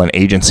control and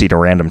agency to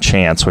random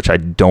chance, which I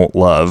don't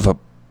love,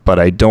 but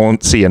I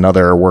don't see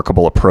another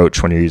workable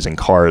approach when you're using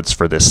cards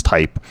for this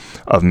type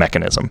of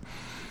mechanism.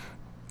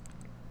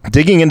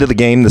 Digging into the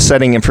game, the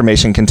setting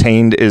information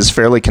contained is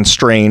fairly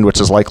constrained,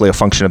 which is likely a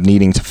function of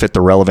needing to fit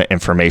the relevant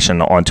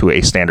information onto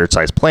a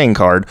standard-sized playing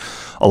card,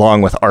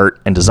 along with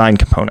art and design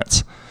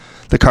components.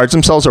 The cards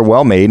themselves are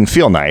well made and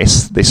feel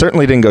nice. They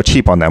certainly didn't go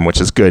cheap on them, which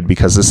is good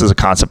because this is a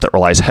concept that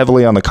relies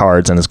heavily on the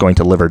cards and is going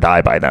to live or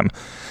die by them.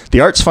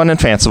 The art's fun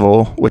and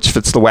fanciful, which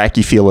fits the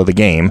wacky feel of the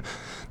game.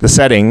 The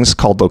settings,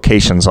 called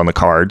locations on the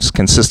cards,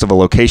 consist of a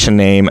location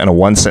name and a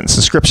one-sentence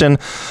description,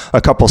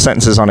 a couple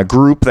sentences on a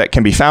group that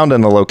can be found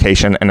in the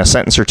location, and a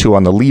sentence or two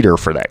on the leader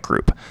for that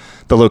group.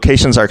 The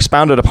locations are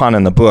expounded upon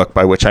in the book,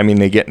 by which I mean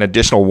they get an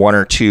additional 1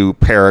 or 2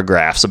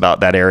 paragraphs about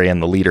that area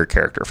and the leader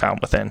character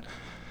found within.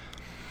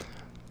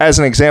 As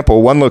an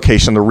example, one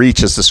location, the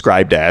Reach, is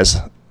described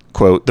as,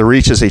 quote, the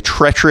Reach is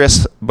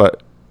treacherous,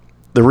 but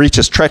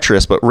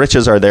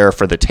riches are there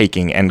for the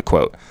taking, end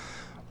quote.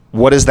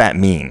 What does that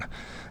mean?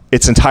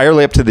 It's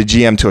entirely up to the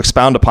GM to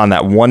expound upon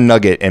that one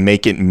nugget and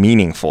make it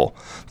meaningful.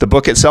 The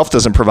book itself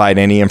doesn't provide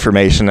any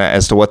information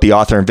as to what the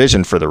author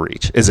envisioned for the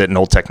Reach. Is it an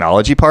old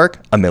technology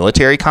park, a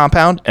military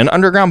compound, an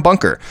underground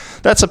bunker?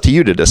 That's up to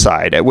you to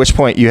decide, at which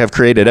point you have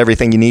created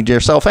everything you need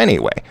yourself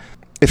anyway.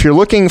 If you're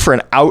looking for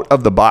an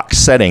out-of-the-box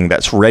setting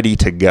that's ready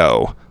to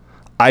go,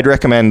 I'd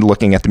recommend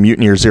looking at the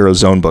Mutant Year Zero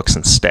Zone books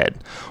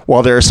instead.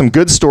 While there are some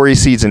good story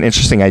seeds and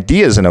interesting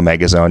ideas in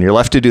Omega Zone, you're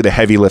left to do the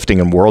heavy lifting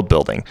and world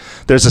building.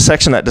 There's a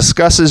section that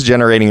discusses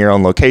generating your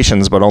own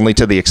locations, but only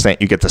to the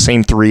extent you get the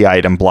same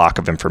 3-item block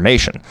of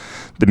information.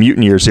 The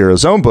Mutant Year Zero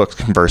Zone books,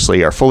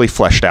 conversely, are fully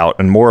fleshed out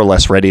and more or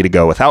less ready to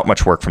go without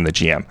much work from the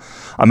GM.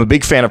 I'm a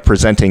big fan of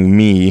presenting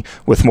me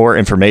with more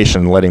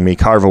information, letting me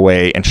carve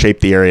away and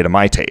shape the area to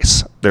my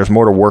tastes. There's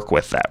more to work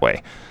with that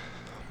way.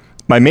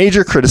 My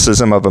major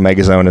criticism of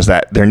Omega Zone is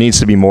that there needs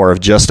to be more of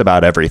just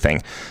about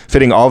everything.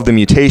 Fitting all of the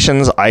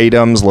mutations,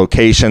 items,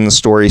 locations,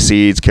 story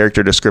seeds,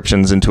 character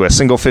descriptions into a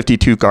single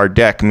 52-card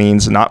deck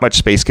means not much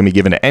space can be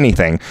given to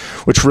anything,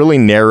 which really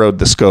narrowed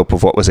the scope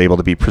of what was able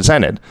to be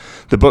presented.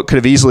 The book could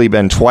have easily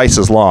been twice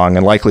as long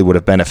and likely would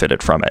have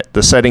benefited from it.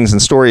 The settings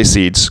and story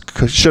seeds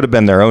should have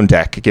been their own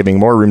deck, giving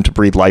more room to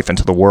breathe life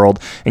into the world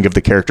and give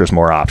the characters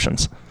more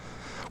options.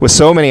 With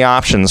so many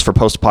options for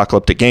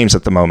post-apocalyptic games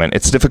at the moment,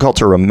 it's difficult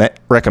to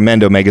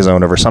recommend Omega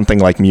Zone over something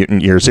like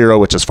Mutant Year Zero,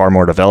 which is far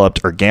more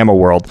developed, or Gamma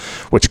World,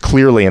 which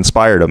clearly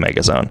inspired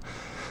Omega Zone.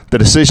 The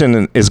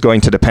decision is going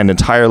to depend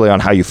entirely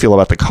on how you feel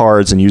about the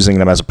cards and using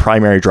them as a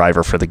primary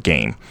driver for the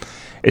game.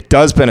 It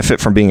does benefit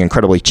from being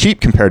incredibly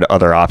cheap compared to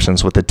other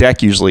options, with the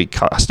deck usually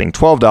costing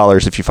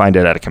 $12 if you find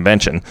it at a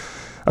convention.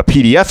 A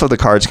PDF of the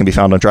cards can be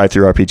found on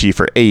DriveThruRPG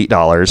for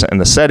 $8, and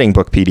the setting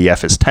book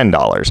PDF is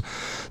 $10.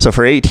 So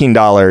for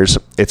 $18,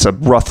 it's a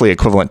roughly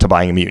equivalent to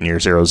buying a Mutant Year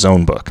Zero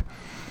Zone book.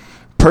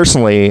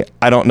 Personally,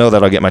 I don't know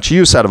that I'll get much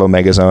use out of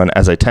Omega Zone,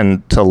 as I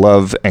tend to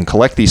love and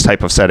collect these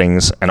type of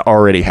settings and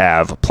already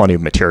have plenty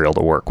of material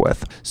to work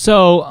with.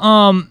 So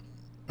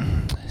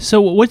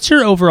what's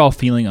your overall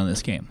feeling on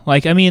this game?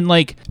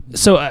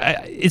 It's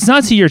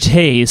not to your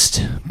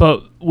taste,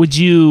 but would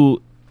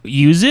you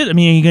use it? I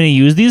mean, are you going to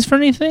use these for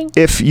anything?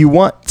 If you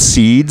want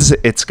seeds,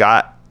 it's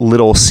got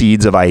little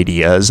seeds of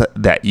ideas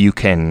that you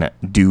can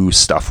do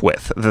stuff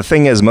with. The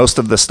thing is, most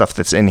of the stuff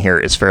that's in here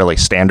is fairly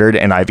standard,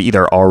 and I've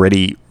either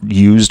already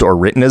used or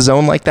written a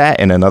zone like that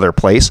in another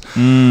place,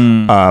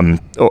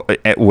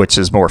 which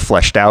is more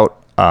fleshed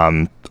out,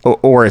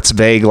 or it's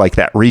vague like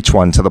that Reach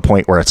one to the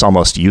point where it's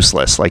almost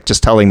useless. Like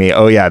just telling me,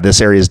 oh yeah, this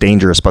area is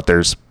dangerous, but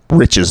there's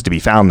riches to be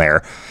found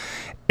there,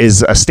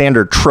 is a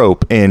standard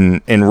trope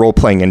in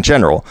role-playing in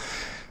general.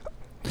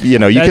 You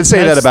know, you can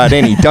say that about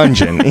any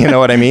dungeon. You know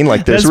what I mean?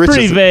 Like, there's that's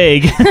riches. Pretty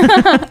vague.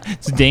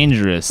 It's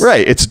dangerous.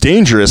 Right. It's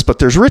dangerous, but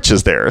there's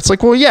riches there. It's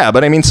like, well, yeah,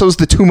 but I mean, so's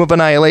the Tomb of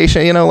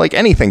Annihilation. You know, like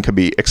anything could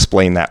be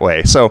explained that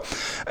way. So,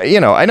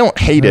 you know, I don't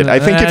hate it. I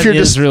think if you're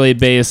just really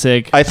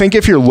basic. I think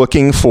if you're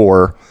looking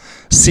for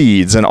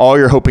seeds and all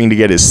you're hoping to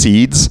get is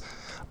seeds,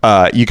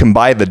 you can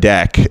buy the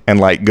deck and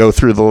like go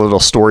through the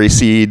little story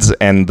seeds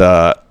and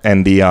the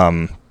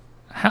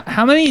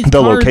How many the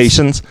cards,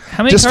 locations?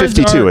 How many just cards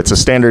 52. It's a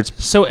standard.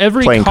 So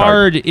every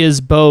card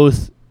is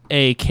both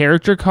a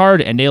character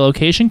card and a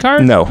location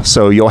card? No.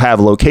 So you'll have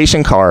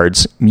location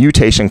cards,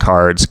 mutation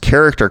cards,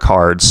 character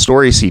cards,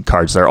 story seed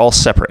cards. They're all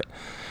separate.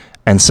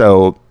 And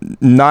so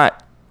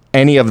not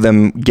any of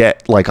them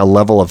get like a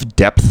level of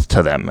depth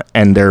to them,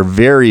 and they're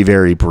very,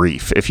 very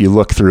brief. If you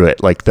look through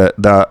it, like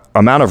the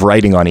amount of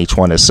writing on each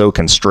one is so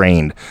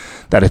constrained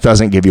that it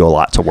doesn't give you a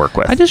lot to work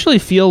with. I just really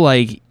feel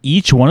like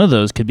each one of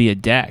those could be a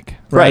deck.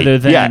 Right. Rather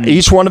than, yeah,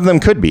 each one of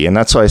them could be. And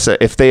that's why I said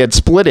if they had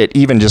split it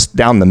even just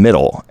down the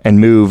middle and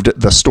moved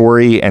the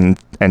story and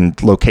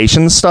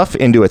location stuff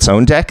into its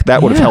own deck,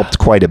 that would have helped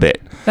quite a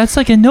bit. That's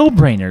like a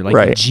no-brainer, like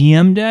Right. a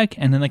GM deck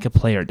and then like a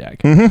player deck.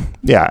 Mm-hmm.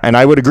 Yeah, and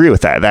I would agree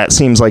with that. That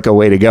seems like a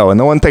way to go. And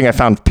the one thing I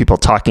found people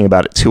talking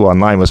about it too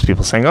online was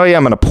people saying, oh yeah,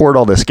 I'm going to port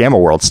all this Gamma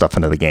World stuff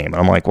into the game. And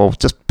I'm like, well,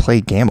 just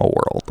play Gamma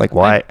World. Like,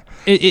 why?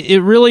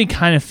 It really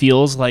kind of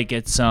feels like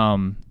it's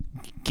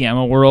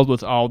Gamma World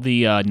with all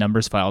the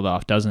numbers filed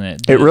off, doesn't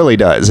it? It really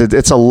does.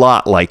 It's a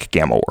lot like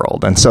Gamma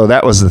World. And so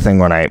that was the thing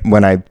when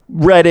I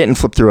read it and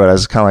flipped through it, I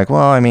was kind of like,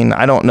 well, I mean,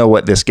 I don't know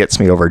what this gets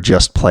me over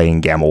just playing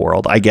Gamma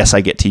World. I guess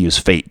I get to use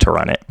Fate to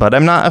run it, but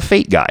I'm not a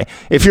Fate guy.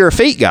 If you're a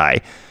Fate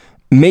guy,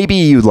 maybe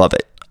you love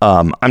it.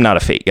 I'm not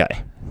a Fate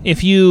guy.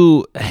 If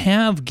you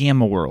have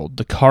Gamma World,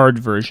 the card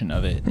version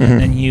of it,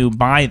 and then you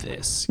buy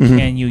this,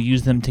 can you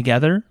use them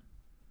together?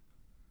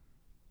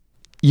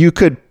 You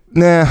could,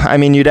 I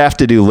mean, you'd have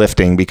to do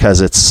lifting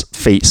because it's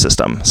Fate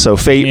system. So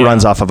Fate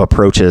runs off of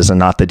approaches and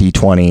not the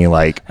D20.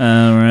 Like,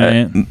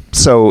 right.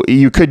 So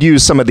you could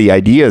use some of the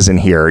ideas in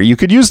here. You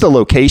could use the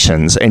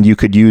locations and you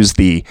could use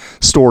the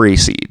story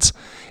seeds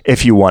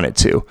if you wanted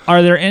to.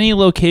 Are there any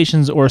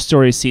locations or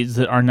story seeds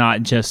that are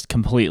not just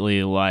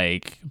completely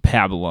like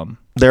Pablum?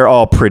 They're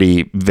all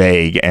pretty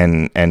vague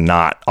and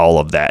not all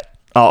of that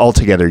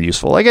altogether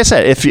useful. Like I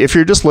said, if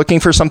you're just looking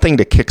for something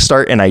to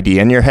kickstart an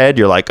idea in your head,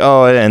 you're like,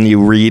 oh, and you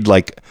read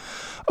like,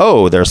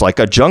 oh, there's like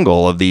a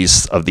jungle of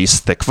these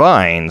thick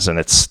vines and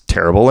it's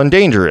terrible and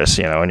dangerous,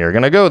 and you're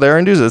going to go there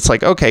and do it. It's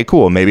like, okay,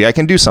 cool. Maybe I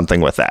can do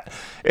something with that.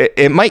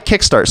 It might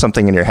kickstart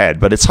something in your head,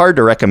 but it's hard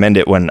to recommend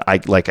it when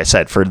like I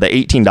said, for the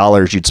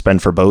 $18 you'd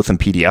spend for both in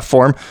PDF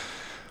form,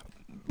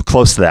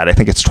 close to that. I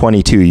think it's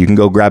 22. You can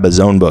go grab a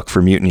zone book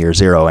for Mutant Year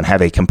Zero and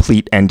have a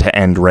complete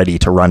end-to-end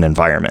ready-to-run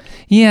environment.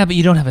 Yeah, but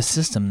you don't have a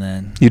system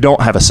then. You don't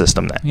have a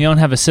system then. You don't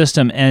have a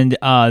system, and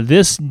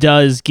this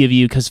does give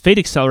you, because Fate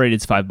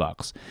Accelerated is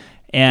 $5,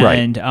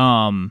 and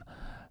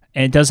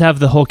and it does have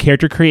the whole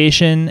character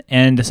creation,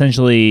 and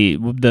essentially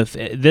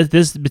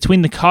this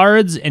between the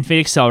cards and Fate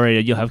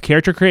Accelerated, you'll have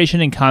character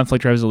creation and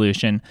conflict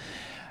resolution,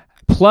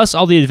 plus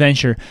all the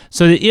adventure.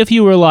 So that if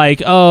you were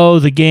like, oh,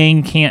 the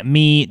gang can't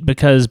meet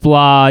because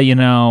blah,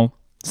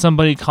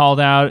 somebody called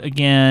out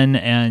again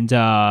and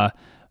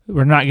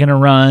we're not going to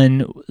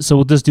run, so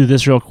we'll just do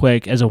this real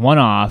quick as a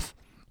one-off,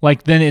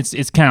 like then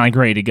it's kind of like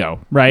ready to go,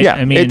 right? Yeah,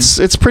 I mean,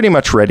 it's pretty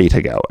much ready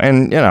to go.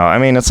 And, I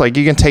mean, it's like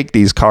you can take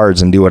these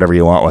cards and do whatever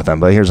you want with them,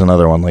 but here's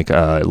another one, like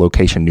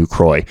location New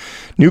Croy.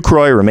 New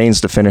Croy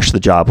remains to finish the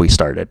job we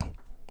started.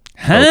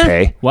 Huh?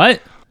 Okay. What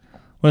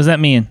does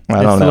that mean?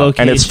 I don't know.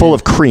 And it's full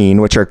of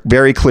Kreen, which are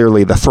very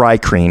clearly the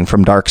Thry-Kreen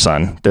from Dark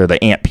Sun. They're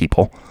the ant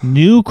people.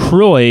 New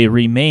Croy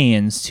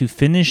remains to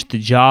finish the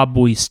job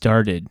we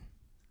started.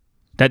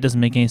 That doesn't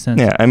make any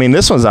sense. Yeah, I mean,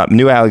 this one's not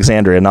New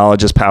Alexandria.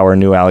 Knowledge is power.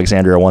 New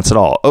Alexandria wants it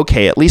all.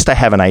 Okay, at least I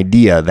have an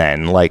idea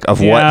then, like, of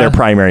what their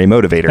primary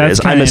motivator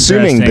is. I'm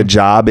assuming the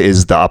job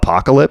is the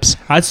apocalypse.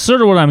 That's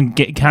sort of what I'm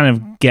kind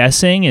of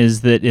guessing,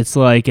 is that it's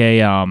like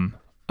a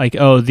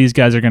oh, these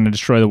guys are going to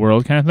destroy the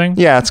world kind of thing.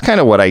 Yeah, it's kind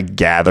of what I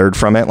gathered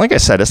from it. Like I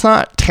said, it's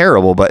not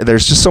terrible, but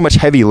there's just so much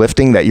heavy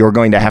lifting that you're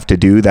going to have to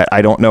do that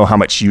I don't know how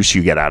much use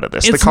you get out of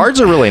this. The cards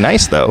are really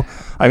nice, though.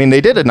 I mean,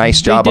 they did a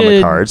nice job on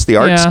the cards. The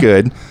art's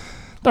good.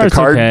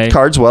 The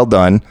card's well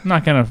done.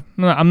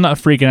 I'm not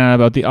freaking out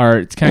about the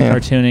art. It's kind of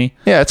cartoony.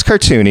 Yeah, it's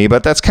cartoony,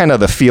 but that's kind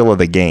of the feel of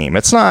the game.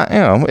 It's not,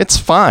 it's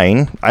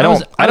fine. I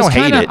don't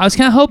hate it. I was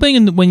kind of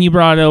hoping when you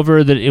brought it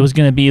over that it was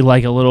going to be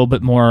like a little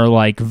bit more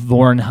like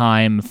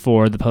Vornheim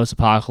for the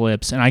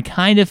post-apocalypse, and I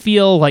kind of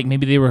feel like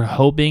maybe they were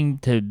hoping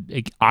to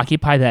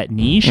occupy that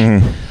niche.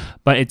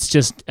 But it's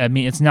just, I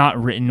mean, it's not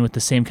written with the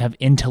same kind of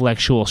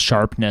intellectual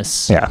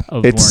sharpness of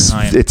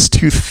Vornheim. It's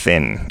too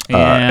thin.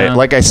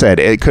 Like I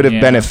said, it could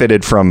have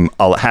benefited from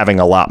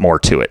having a lot more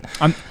to it.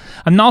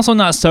 I'm also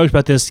not stoked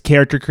about this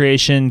character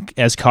creation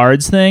as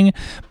cards thing,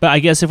 but I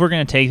guess if we're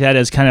going to take that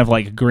as kind of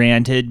like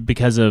granted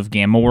because of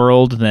Gamma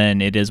World,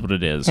 then it is what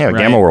it is. Yeah, right?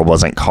 Gamma World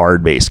wasn't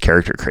card-based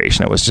character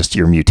creation. It was just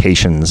your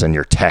mutations and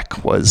your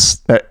tech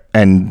was...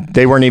 and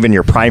they weren't even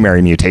your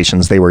primary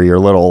mutations. They were your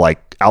little, like,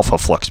 alpha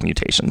flux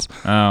mutations.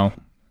 Oh.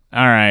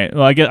 All right.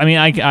 Well,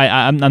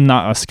 I'm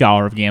not a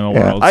scholar of Gamma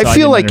World. I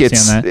feel like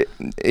it's,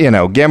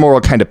 Gamma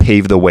World kind of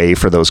paved the way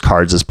for those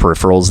cards as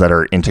peripherals that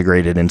are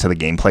integrated into the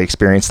gameplay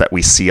experience that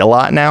we see a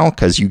lot now,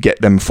 because you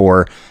get them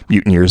for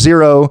Mutant Year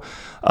Zero.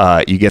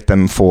 You get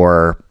them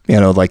for,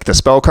 like the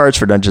spell cards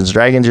for Dungeons &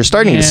 Dragons. You're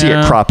starting to see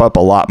it crop up a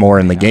lot more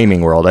in the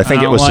gaming world. I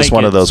think it was just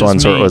one of those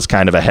ones where it was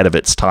kind of ahead of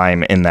its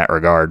time in that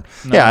regard.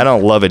 No. Yeah, I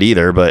don't love it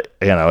either, but,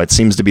 it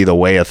seems to be the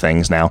way of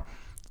things now.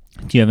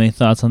 Do you have any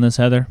thoughts on this,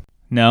 Heather?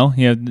 No?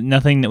 You have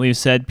nothing that we've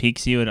said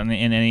piques you on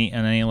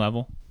any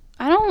level?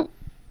 I don't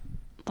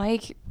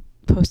like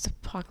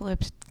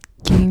post-apocalypse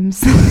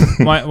games.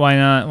 Why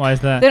not? Why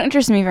is that? They don't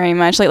interest me very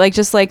much. Like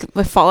just like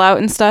with Fallout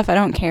and stuff, I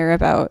don't care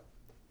about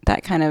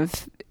that kind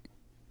of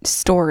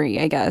story,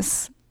 I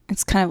guess.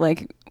 It's kind of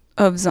like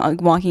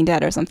like Walking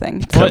Dead or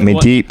something. Cut me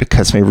deep. It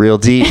cuts me real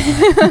deep.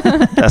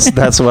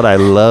 That's what I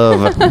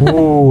love.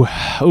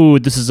 Ooh,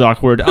 this is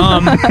awkward.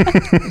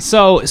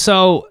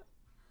 So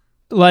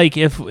like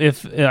if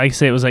like I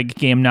say it was like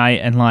game night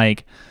and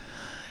like,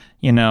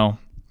 you know,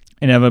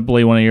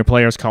 inevitably one of your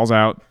players calls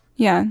out.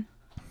 Yeah.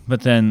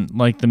 But then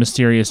like the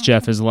mysterious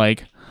Jeff is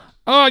like,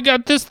 "Oh, I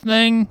got this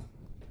thing."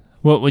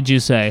 What would you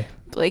say?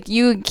 Like,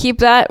 you keep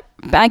that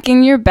back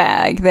in your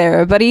bag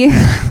there, buddy. All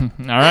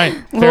right.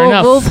 Fair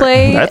enough. We'll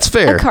play That's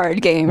fair. a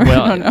card game.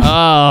 Well, I don't know.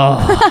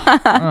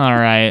 all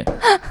right.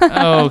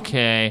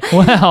 Okay.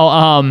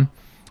 Well,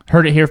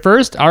 heard it here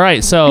first. All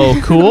right. So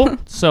cool.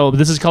 So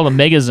this is called a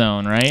Mega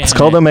Zone, right? It's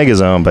called Omega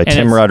Zone by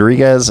Tim it's-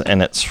 Rodriguez,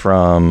 and it's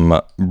from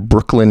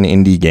Brooklyn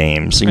Indie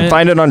Games. You can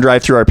find it on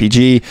Drive-Thru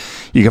RPG.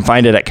 You can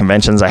find it at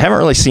conventions. I haven't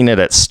really seen it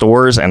at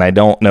stores, and I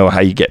don't know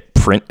how you get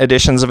print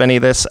editions of any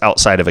of this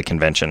outside of a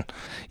convention.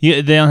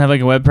 They don't have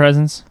like a web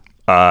presence?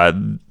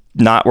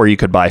 Not where you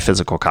could buy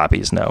physical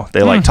copies. No,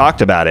 they like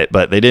talked about it,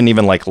 but they didn't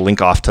even like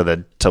link off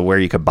to where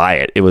you could buy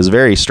it. It was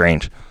very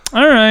strange.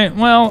 All right.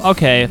 Well,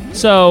 okay.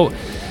 So,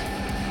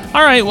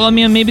 all right. Well, I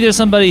mean, maybe there's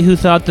somebody who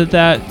thought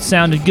that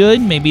sounded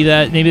good. Maybe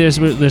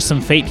there's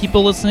some Fate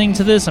people listening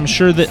to this. I'm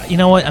sure that, you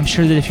know what? I'm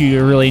sure that if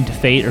you're really into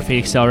Fate or Fate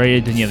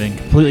Accelerated, then you have a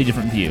completely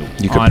different view.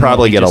 You could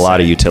probably get a lot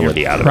of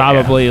utility out of it.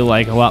 Probably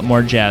like a lot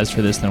more jazz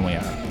for this than we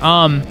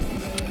are.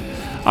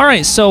 All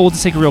right. So we'll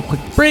just take a real quick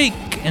break,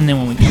 and then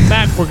when we come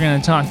back, we're going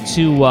to talk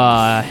to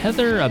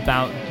Heather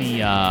about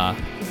Vampire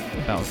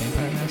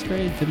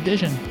Masquerade 5th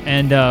Edition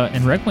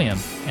and Requiem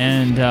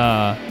and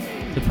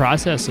the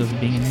process of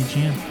being an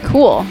EGM.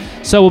 Cool.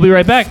 So we'll be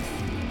right back.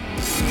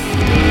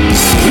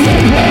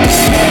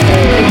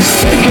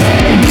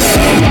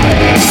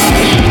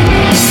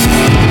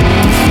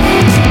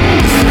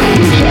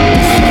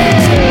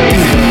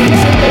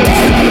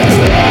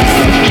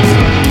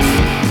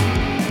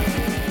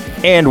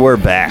 And we're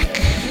back.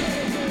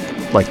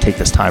 I'd like to take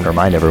this time to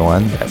remind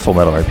everyone that Full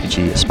Metal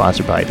RPG is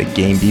sponsored by the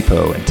Game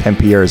Depot in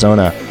Tempe,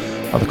 Arizona,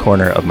 on the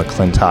corner of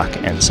McClintock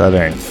and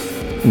Southern.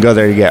 You can go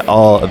there to get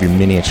all of your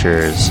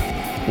miniatures,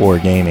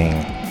 wargaming,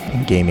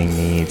 and gaming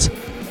needs.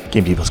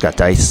 Game Depot's got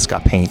dice, it's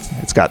got paint,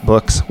 it's got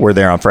books. We're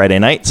there on Friday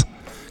nights.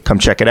 Come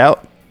check it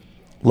out.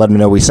 Let them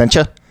know we sent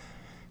you.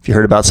 If you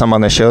heard about some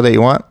on the show that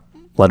you want,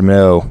 let them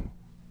know.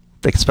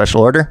 Take a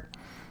special order.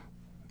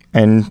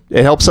 And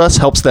it helps us,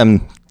 helps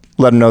them.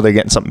 Let them know they're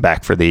getting something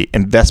back for the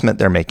investment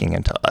they're making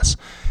into us.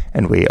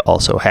 And we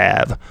also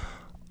have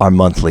our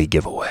monthly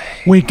giveaway.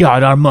 We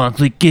got our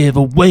monthly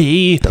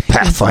giveaway. The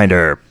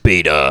Pathfinder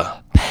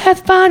Beta.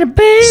 Pathfinder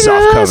Beta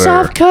Softcover.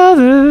 soft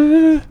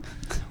cover.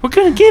 We're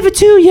going to give it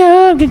to you.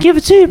 I'm going to give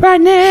it to you right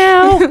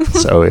now.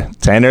 So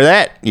to enter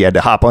that, you had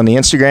to hop on the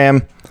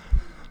Instagram,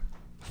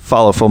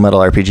 follow Full Metal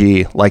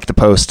RPG, like the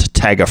post,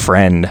 tag a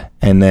friend,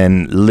 and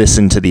then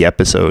listen to the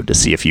episode to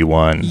see if you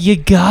won. You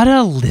got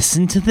to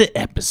listen to the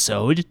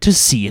episode to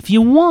see if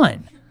you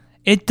won.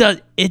 It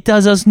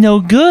does us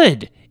no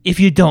good if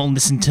you don't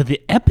listen to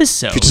the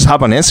episode. If you just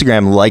hop on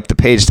Instagram, like the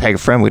page, tag a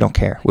friend, we don't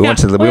care. We want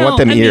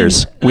them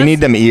ears. We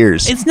need them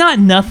ears. It's not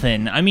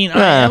nothing. I mean,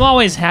 I'm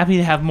always happy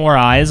to have more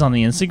eyes on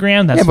the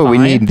Instagram. That's but fine. we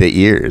need the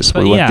ears.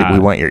 But we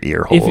want your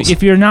ear holes.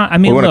 If you're not, I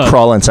mean, we want to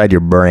crawl inside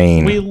your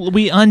brain.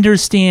 We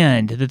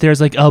understand that there's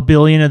like a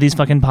billion of these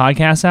fucking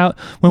podcasts out.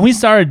 When we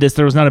started this,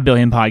 there was not a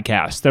billion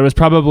podcasts. There was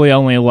probably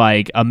only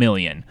like a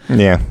million.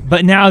 Yeah.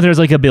 But now there's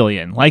like a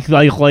billion. Like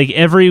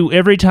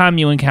every time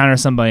you encounter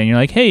somebody and you're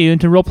like, "Hey, you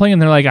into role playing?"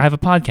 and they're like, "I have a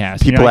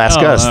podcast." People ask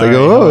us. They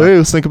go, "Hey,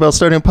 let's think about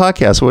starting a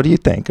podcast. What do you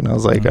think?" And I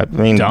was like, "I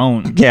mean,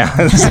 don't." Yeah,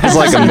 it's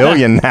like a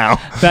million now.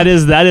 That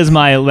is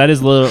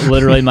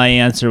literally my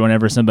answer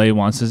whenever somebody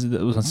wants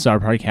to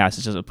start a podcast.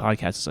 It's just a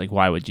podcast. It's like,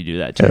 why would you do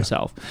that to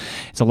yourself?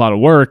 It's a lot of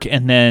work,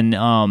 and then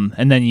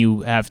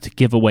you have to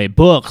give away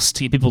books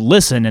to get people to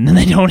listen, and then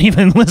they don't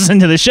even listen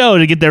to the show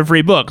to get their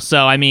free books.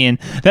 So I mean,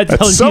 that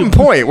tells at some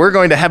point we're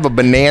going to have a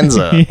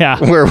bonanza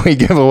where we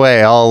give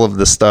away all of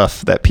the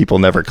stuff that people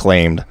never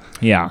claimed.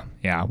 Yeah.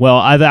 Well,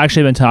 I've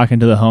actually been talking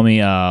to the homie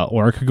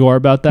Orkagor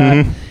about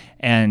that,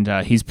 and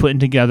he's putting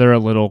together a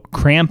little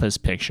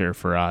Krampus picture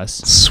for us.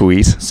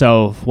 Sweet.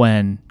 So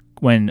when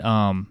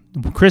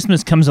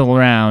Christmas comes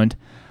around,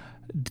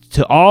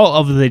 to all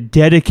of the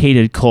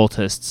dedicated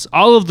cultists,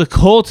 all of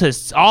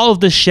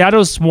the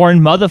Shadow Sworn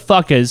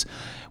motherfuckers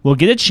will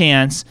get a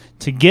chance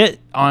to get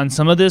on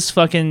some of this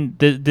fucking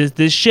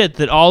this shit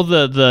that all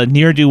the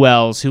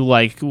ne'er-do-wells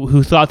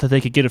who thought that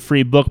they could get a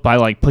free book by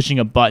like pushing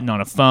a button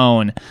on a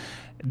phone.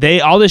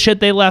 All the shit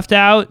they left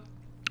out,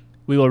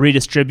 we will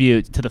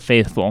redistribute to the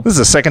faithful. This is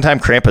the second time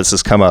Krampus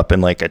has come up in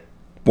like a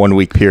 1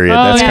 week period.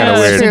 That's kind of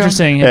weird.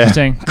 Interesting.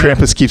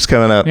 Krampus keeps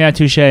coming up. Yeah,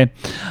 touche.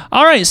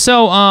 All right,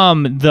 so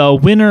the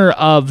winner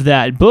of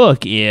that book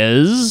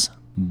is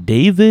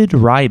David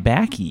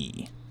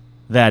Rybacki.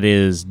 That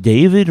is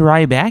David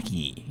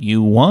Rybacki.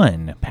 You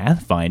won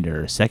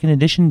Pathfinder 2nd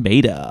Edition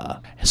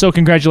Beta. So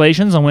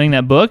congratulations on winning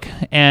that book,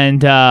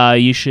 and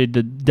you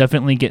should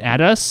definitely get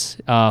at us.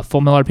 Full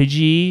Metal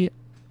RPG.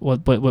 Where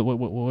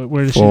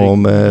does Full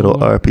Metal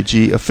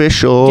RPG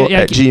official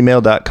at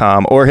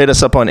gmail.com, or hit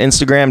us up on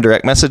Instagram,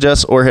 direct message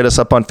us, or hit us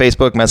up on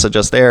Facebook, message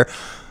us there.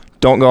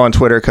 Don't go on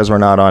Twitter because we're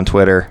not on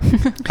Twitter.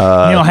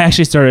 I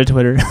actually started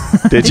Twitter.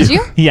 Did you?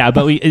 Yeah,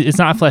 but it's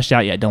not fleshed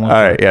out yet. Don't look.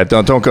 All right, yeah,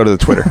 don't go to the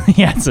Twitter.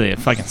 Yeah, it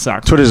fucking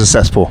sucks. Twitter's a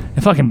cesspool.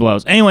 It fucking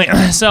blows. Anyway,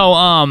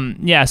 so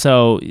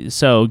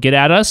get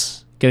at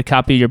us. Get a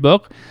copy of your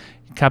book,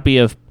 copy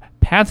of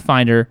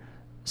Pathfinder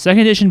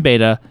 2nd Edition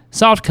Beta,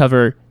 soft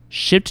cover,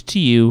 shipped to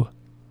you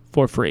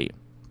for free.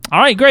 All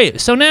right, great.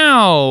 So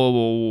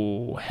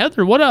now,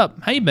 Heather, what up?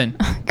 How you been?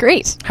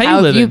 Great. How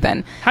have living? you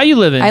been? How you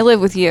living? I live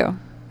with you,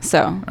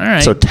 so. All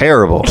right. So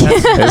terrible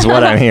is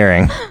what I'm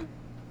hearing.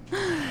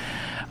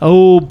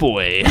 Oh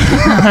boy.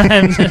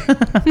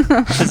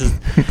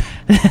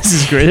 This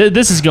is great.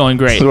 This is going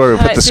great. This is where we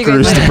put the so you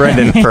guys screws to win.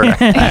 Brendan for a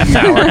half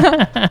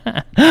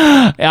hour.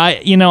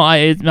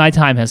 My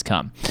time has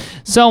come.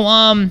 So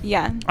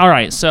Yeah. all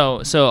right.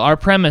 So our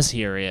premise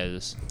here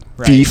is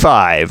right,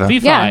 V5.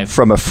 V5. Yeah.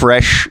 From a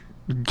fresh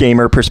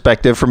gamer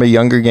perspective, from a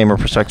younger gamer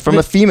perspective, from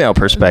a female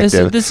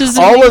perspective. this is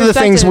all the of the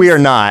things we are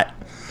not.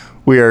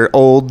 We are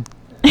old,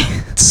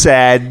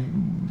 sad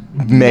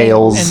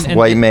males, And-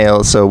 white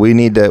males. So we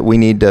need to You've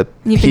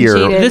been hear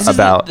cheated. This is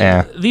about.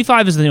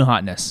 V5 is the new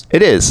hotness,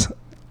 It is,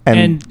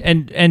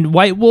 and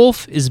White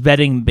Wolf is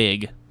betting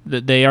big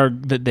that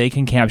they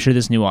can capture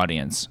this new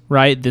audience,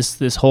 right?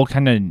 This whole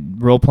kind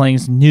of role playing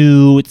is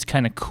new. It's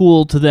kind of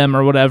cool to them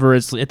or whatever.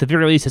 It's at the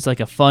very least, it's like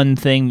a fun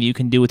thing that you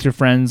can do with your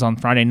friends on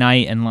Friday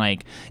night and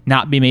like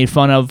not be made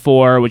fun of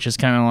for, which is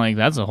kind of like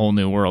that's a whole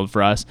new world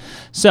for us.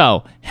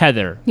 So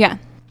Heather, Yeah.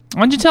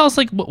 why don't you tell us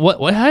like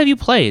what have you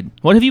played?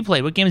 What have you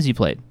played? What games have you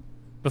played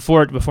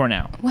before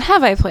now? What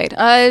have I played?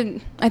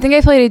 I think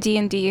I played a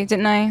D&D,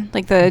 didn't I?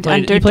 Like the You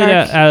played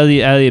Underdark. out of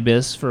the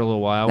Abyss for a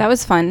little while. That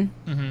was fun.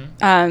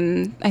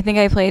 Mm-hmm. I think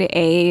I played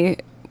a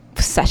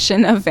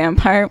session of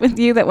Vampire with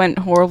you that went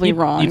horribly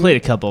wrong. You played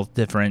a couple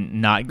different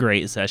not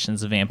great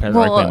sessions of Vampire the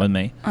Well, Requiem with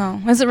me.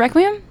 Oh, was it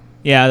Requiem?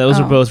 Yeah, those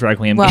were Oh. both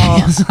Requiem Well,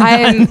 games.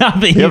 I'm- Not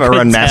that you haven't could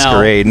run tell.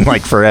 Masquerade in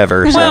like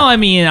forever. So. Well, I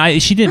mean,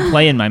 she didn't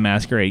play in my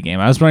Masquerade game.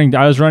 I was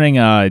running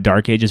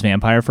Dark Ages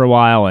Vampire for a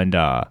while,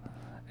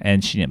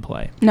 and she didn't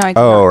play. No, I did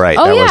oh, not. right.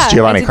 Oh, That yeah, was I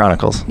Giovanni did-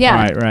 Chronicles.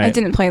 Yeah, Right. I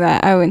didn't play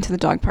that. I went to the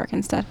dog park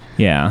instead.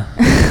 Yeah.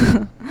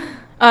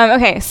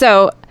 Okay,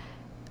 so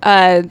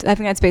I think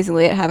that's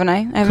basically it, haven't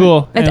I? haven't-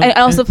 Cool. I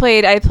also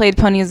played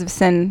Ponies of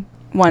Sin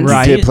once.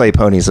 Right. You did play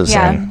Ponies of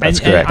Yeah. Sin. That's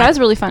And- correct. That was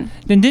really fun.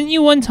 Then didn't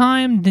you one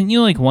time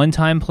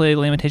play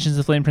Lamentations of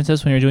the Flame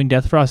Princess when you were doing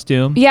Death Frost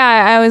Doom?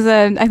 Yeah,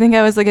 I think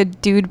I was like a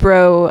dude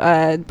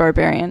bro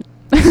barbarian.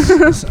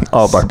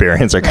 All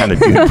barbarians are kind of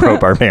dude pro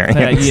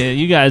barbarians. Yeah,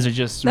 you guys are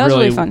just That was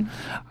really really fun.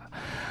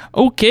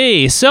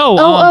 Okay,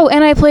 so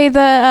And I played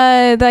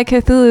the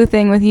Cthulhu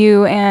thing with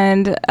you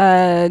and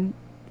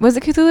was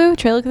it Cthulhu?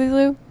 Trail of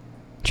Cthulhu?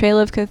 Trail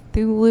of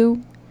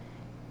Cthulhu?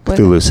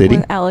 Cthulhu City?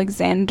 With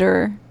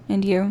Alexander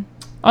and you.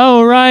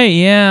 Oh right,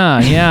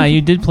 yeah,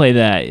 you did play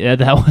that. Yeah,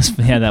 that was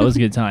a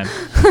good time.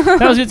 That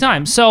was a good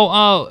time.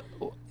 So,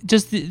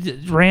 just the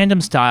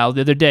random style.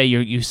 The other day,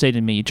 you say to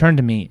me, you turn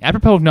to me,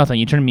 apropos of nothing.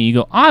 You turn to me, you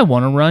go, "I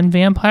want to run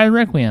Vampire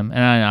Requiem,"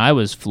 and I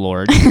was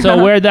floored.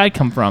 So where'd that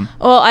come from?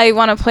 Well, I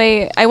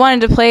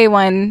wanted to play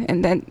one,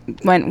 and then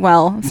went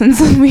well since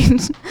we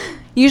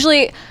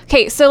usually.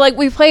 Okay, so like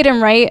we played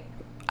them right.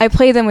 I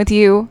played them with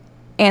you,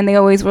 and they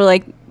always were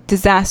like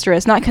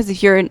disastrous. Not because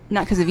of you,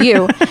 not because of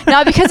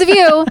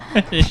you.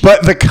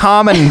 But the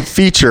common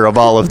feature of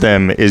all of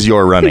them is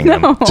you're running No.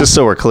 them. Just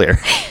so we're clear.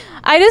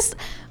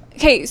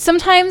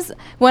 Sometimes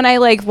when I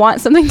like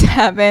want something to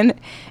happen,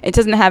 it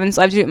doesn't happen,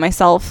 so I have to do it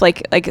myself.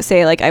 Like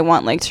say I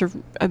want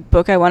a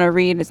book I want to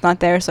read, it's not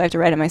there, so I have to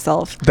write it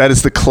myself. That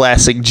is the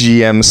classic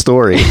GM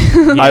story.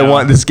 I Yeah.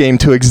 want this game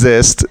to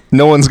exist.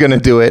 No one's going to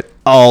do it.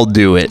 I'll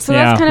do it. So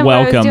that's kind of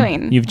welcome. what I was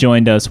doing. You've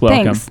joined us.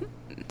 Welcome. Thanks.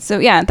 So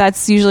yeah,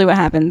 that's usually what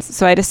happens.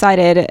 So I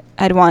decided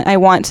I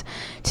want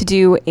to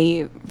do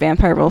a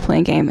vampire role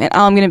playing game, and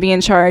I'm going to be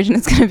in charge, and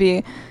it's going to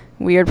be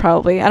weird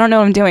probably. I don't know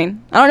what I'm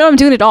doing. I don't know what I'm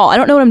doing at all. I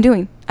don't know what I'm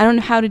doing. I don't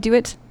know how to do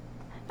it.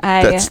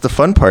 That's the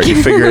fun part.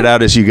 You figure it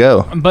out as you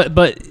go.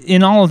 But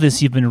in all of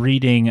this, you've been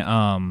reading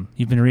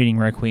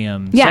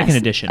Requiem Yes. Second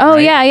Edition. Oh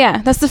right?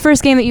 yeah. That's the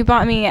first game that you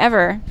bought me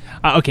ever.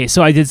 Okay,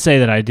 so I did say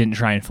that I didn't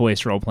try and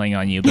voice role playing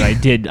on you, but I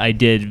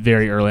did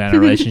very early on in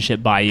our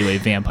relationship buy you a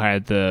Vampire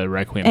the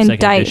Requiem And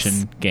Second dice.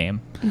 Edition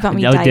game. You bought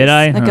me Oh, dice. did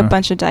I? Like Huh. a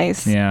bunch of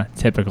dice. Yeah,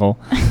 typical.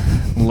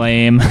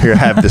 Lame. Here,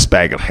 have this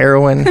bag of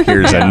heroin.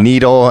 Here's Yeah. a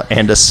needle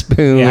and a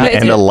spoon Yeah. But it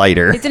and a didn't-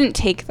 lighter. It didn't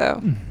take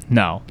though,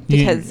 No.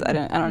 because I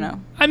don't know.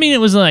 I mean, it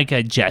was like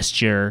a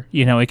gesture,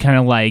 it kind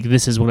of like,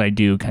 this is what I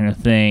do kind of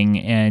thing.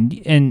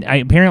 And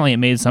apparently it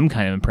made some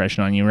kind of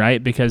impression on you,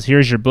 right? Because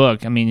here's your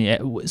book. I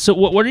mean, so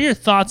what are your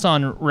thoughts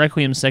on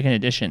Requiem Second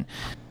Edition?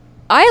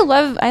 I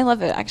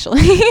love it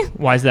actually.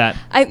 Why is that?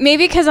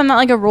 Maybe because I'm not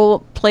like a role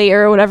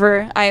player or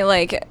whatever. I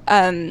like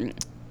kind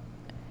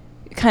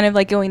of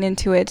like going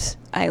into it.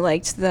 I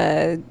liked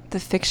the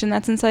fiction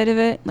that's inside of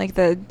it. Like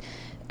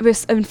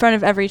in front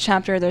of every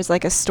chapter, there's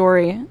like a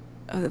story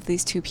of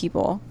these two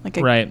people. Like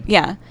right.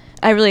 Yeah,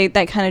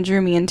 that kind of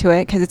drew me into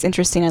it because it's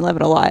interesting. I love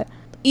it a lot.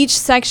 Each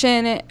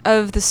section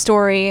of the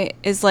story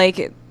is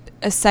like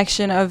a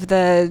section of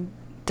the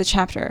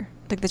chapter,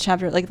 like the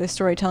chapter, like the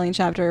storytelling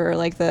chapter or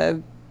like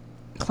the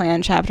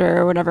clan chapter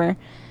or whatever.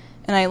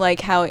 And I like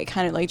how it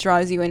kind of like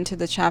draws you into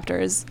the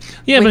chapters.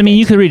 Yeah, but I mean,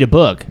 you could read a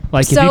book.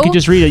 Like if you could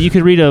just read it, you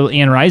could read a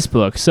Anne Rice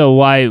book. So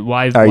why?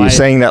 Are you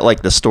saying that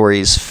like the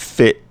stories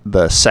fit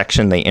the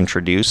section they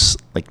introduce?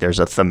 Like there's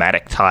a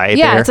thematic tie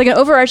Yeah, there? it's like an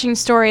overarching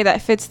story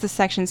that fits the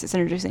sections it's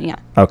introducing. Yeah.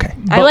 Okay.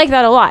 I like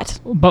that a lot.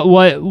 But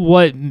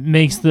what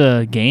makes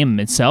the game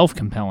itself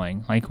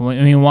compelling? Like,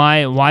 I mean,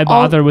 why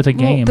bother with a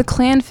game? Well, the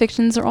clan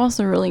fictions are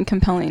also really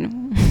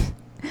compelling.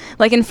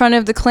 Like in front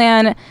of the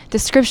clan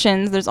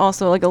descriptions, there's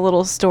also like a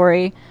little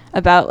story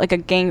about like a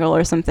gangrel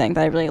or something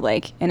that I really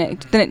like, and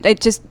it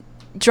just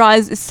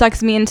it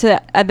sucks me into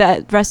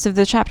the rest of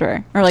the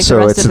chapter or like the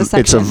rest of the section.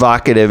 It's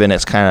evocative and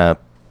it's kind of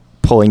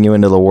pulling you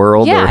into the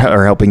world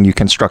or helping you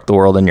construct the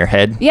world in your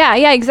head. Yeah,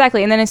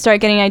 exactly. And then I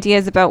start getting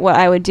ideas about what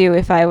I would do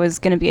if I was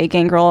going to be a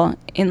gangrel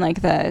in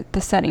like the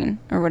setting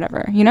or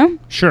whatever, you know?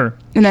 Sure.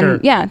 And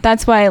then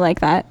that's why I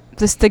like that.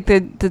 Just like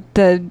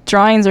the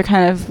drawings are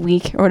kind of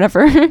weak or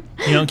whatever. You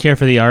don't care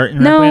for the art in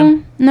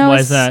Requiem? No. Why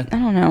is that? I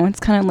don't know. It's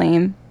kind of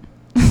lame.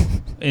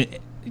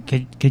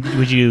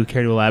 Would you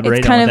care to elaborate?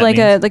 It's kind on of what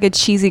that like a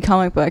cheesy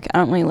comic book. I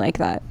don't really like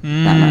that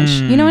much.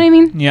 You know what I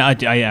mean? Yeah,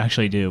 I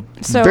actually do.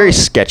 So very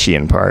sketchy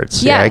in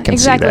parts. Yeah, I can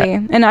see that.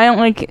 And I don't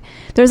like.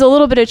 There's a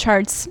little bit of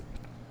charts.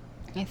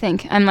 I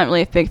think I'm not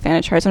really a big fan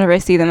of charts. Whenever I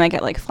see them, I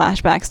get like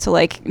flashbacks to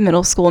like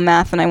middle school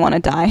math, and I want to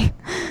die.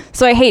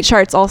 So I hate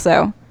charts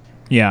also.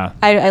 Yeah.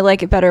 I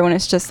like it better when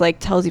it's just like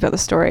tells you about the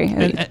story.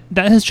 And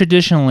that has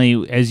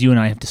traditionally, as you and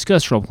I have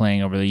discussed role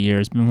playing over the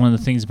years, been one of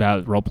the things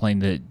about role playing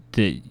that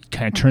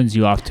kind of turns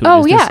you off to it.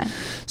 Oh, yeah.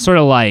 Sort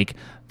of like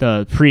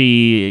the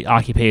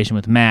preoccupation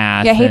with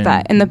math. Yeah, I hate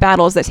that. And the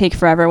battles that take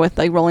forever with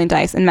like rolling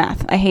dice and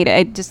math. I hate it.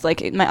 I just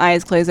like my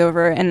eyes glaze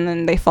over and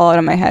then they fall out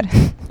of my head.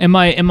 Am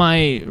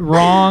I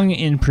wrong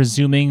in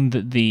presuming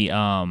that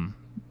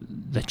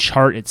the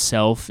chart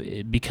itself,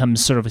 it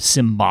becomes sort of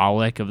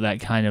symbolic of that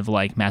kind of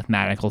like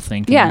mathematical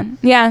thinking?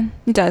 Yeah,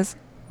 it does.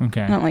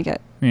 Okay. I don't like it.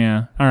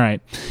 Yeah. All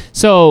right.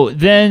 So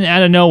then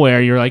out of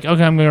nowhere, you're like,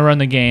 okay, I'm going to run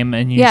the game.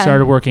 And you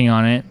started working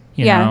on it,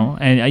 you know,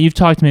 and you've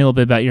talked to me a little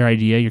bit about your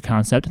idea, your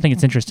concept. I think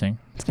it's interesting.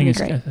 I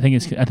think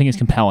it's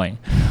compelling.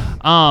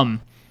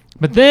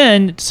 But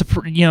then,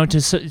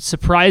 to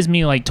surprise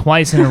me like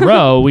twice in a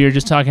row, we were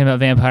just talking about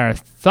Vampire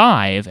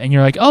 5 and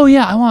you're like, oh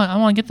yeah, I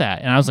want to get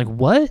that. And I was like,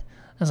 what?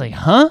 I was like,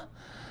 huh?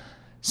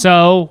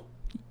 So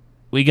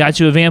we got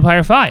you a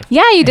Vampire 5.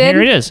 Yeah, you did.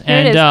 Here it is. Here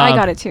it is. I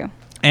got it too.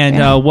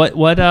 And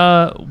what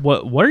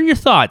are your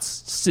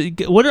thoughts?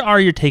 What are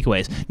your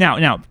takeaways?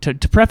 Now to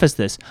preface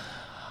this,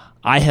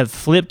 I have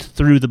flipped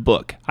through the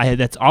book.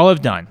 That's all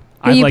I've done.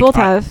 Yeah, both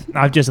have.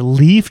 I've just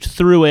leafed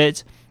through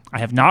it. I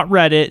have not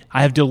read it.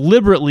 I have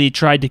deliberately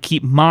tried to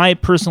keep my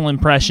personal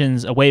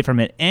impressions away from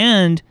it,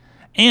 and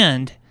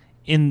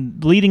in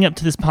leading up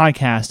to this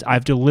podcast,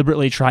 I've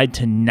deliberately tried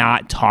to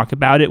not talk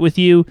about it with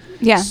you.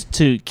 Yeah.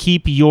 To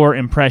keep your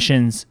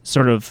impressions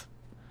sort of,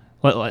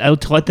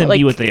 to let them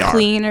be what they are.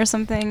 Clean or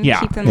something. Yeah.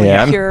 Keep them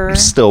pure. I'm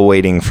still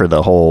waiting for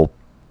the whole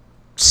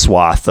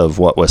swath of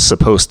what was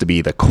supposed to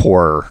be the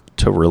core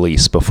to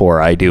release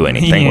before I do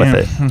anything with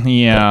it.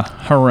 Yeah.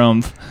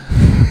 Harumph.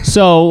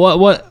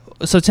 So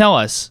so tell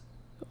us.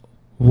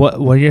 What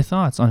are your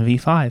thoughts on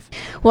V5?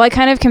 Well, I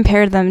kind of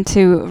compared them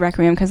to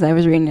Requiem because I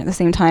was reading it at the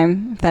same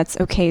time. If that's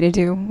okay to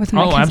do with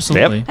my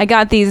absolutely. I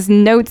got these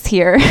notes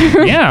here.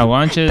 Yeah,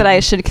 why don't you? that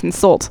I should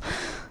consult.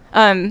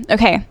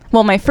 Okay.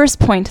 Well, my first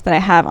point that I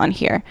have on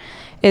here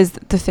is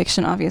the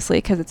fiction, obviously,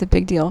 because it's a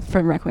big deal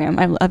for Requiem.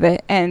 I love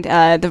it. And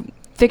the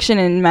fiction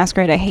in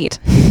Masquerade I hate.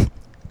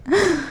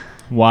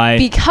 Why?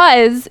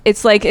 Because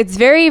it's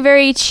very,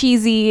 very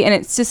cheesy, and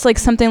it's just like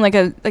something like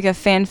a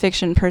fan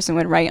fiction person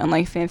would write on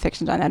like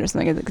fanfiction.net or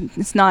something.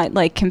 It's not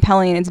like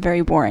compelling. It's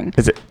very boring.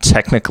 Is it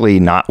technically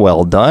not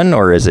well done,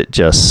 or is it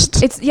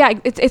just? It's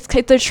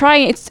they're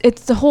trying.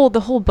 It's the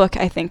whole book.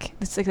 I think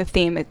it's like the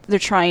theme. They're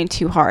trying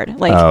too hard.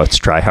 Like it's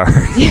try hard.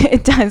 Yeah,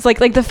 it does.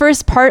 Like the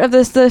first part of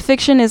the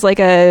fiction is like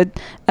a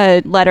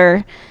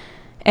letter,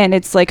 and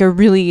it's like a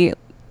really.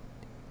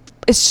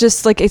 It's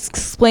just like it's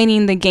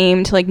explaining the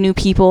game to like new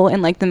people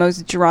in like the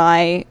most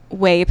dry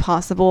way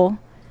possible.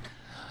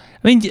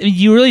 I mean,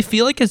 you really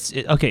feel like it's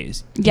okay.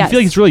 Yes. You feel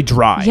like it's really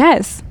dry.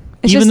 Yes.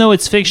 Even though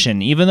it's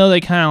fiction, even though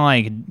they kind of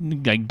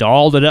like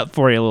dolled it up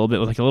for you a little bit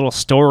with like a little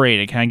story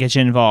to kind of get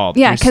you involved.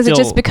 Yeah, because it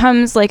just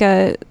becomes like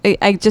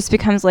it just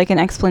becomes like an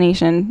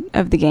explanation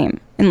of the game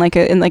in like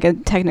a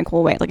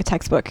technical way, like a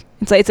textbook.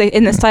 It's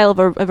in the style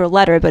of a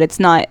letter, but it's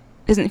not.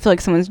 It doesn't feel like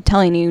someone's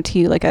telling you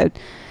to like a.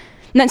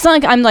 And it's not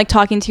like I'm like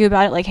talking to you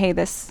about it like, hey,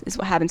 this is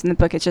what happens in the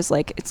book. It's just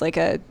like it's like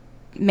a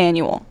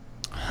manual.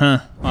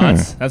 Well,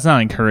 that's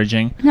not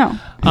encouraging. No.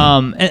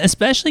 And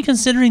especially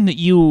considering that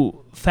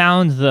you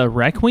found the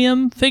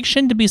Requiem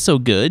fiction to be so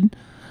good.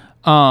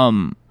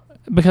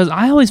 Because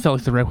I always felt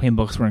like the Requiem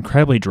books were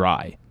incredibly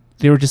dry.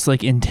 They were just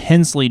like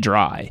intensely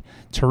dry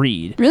to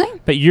read. Really?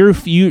 But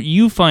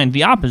you find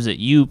the opposite.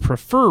 You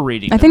prefer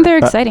reading. I think they're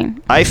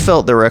exciting. I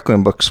felt the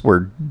Requiem books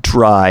were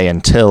dry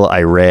until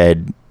I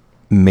read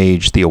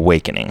Mage the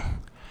Awakening.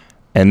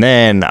 And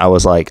then I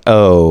was like,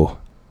 oh,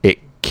 it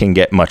can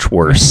get much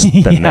worse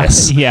than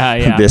this.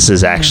 Yeah. This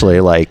is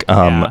actually like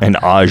an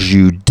au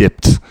jus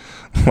dipped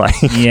like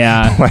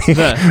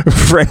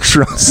French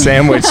roast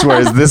sandwich,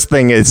 whereas this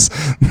thing is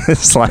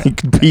this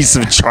like piece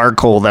of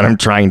charcoal that I'm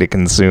trying to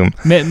consume.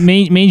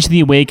 Mage the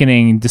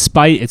Awakening,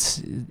 despite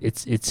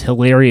its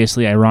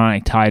hilariously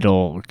ironic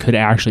title, could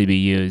actually be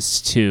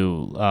used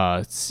to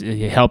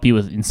help you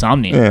with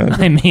insomnia. Yeah.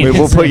 I mean,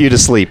 we'll put you to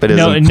sleep. It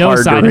isn't no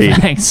hard side to read.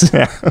 effects.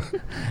 Yeah.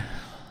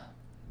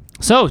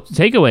 So,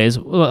 takeaways.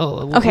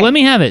 Okay. Let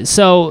me have it.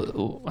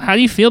 So, how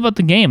do you feel about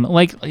the game?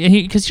 Like,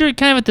 because you're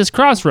kind of at this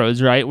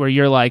crossroads, right? Where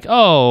you're like,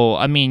 oh,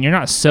 I mean, you're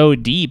not so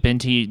deep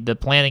into the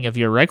planning of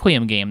your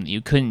Requiem game that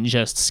you couldn't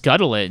just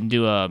scuttle it and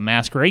do a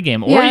Masquerade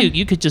game. Or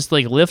you could just,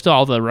 like, lift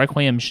all the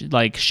Requiem,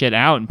 shit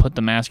out and put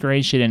the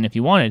Masquerade shit in if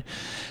you wanted.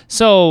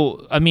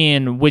 So, I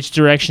mean, which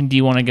direction do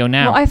you want to go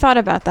now? Well, I thought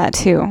about that,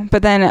 too.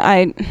 But then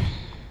I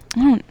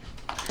don't...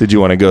 Did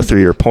you want to go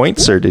through your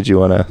points, or did you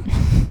want to...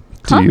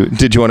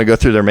 Did you want to go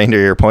through the remainder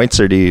of your points,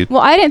 or do you?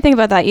 Well, I didn't think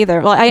about that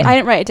either. Well, I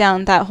didn't write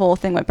down that whole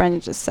thing what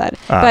Brendan just said.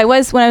 But when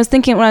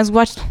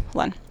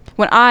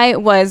I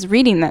was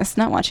reading this,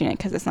 not watching it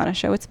because it's not a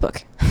show, it's a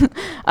book.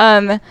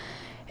 I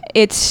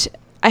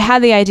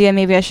had the idea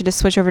maybe I should just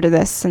switch over to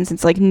this since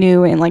it's like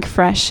new and like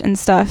fresh and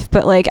stuff.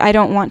 But like I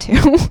don't want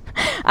to.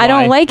 I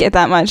don't like it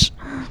that much.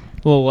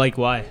 Well, like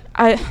why?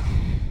 I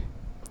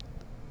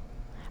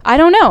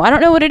don't know. I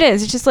don't know what it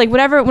is. It's just like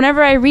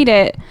whenever I read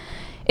it.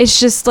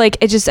 It's just like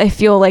I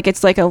feel like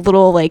it's like a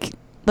little like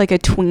a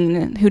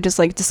tween who just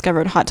like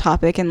discovered Hot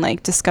Topic and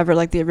like discovered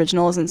like the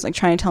originals and is like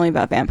trying to tell me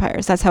about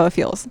vampires. That's how it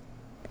feels.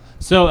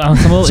 So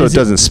it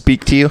doesn't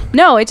speak to you?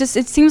 No, it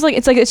seems like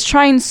it's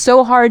trying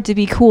so hard to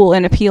be cool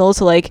and appeal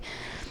to like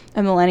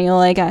a millennial,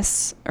 I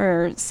guess,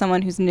 or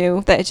someone who's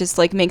new, that it just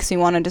like makes me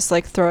want to just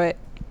like throw it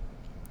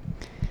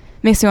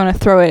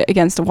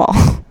against a wall.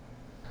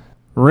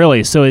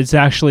 Really? So it's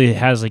actually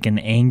has like an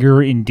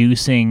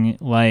anger-inducing,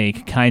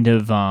 like kind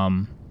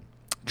of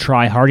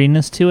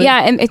try-hardiness to it. Yeah,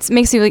 and it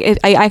makes me like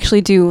I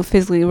actually do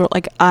physically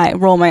I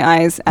roll my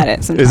eyes at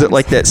it sometimes. Is it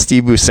like that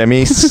Steve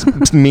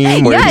Buscemi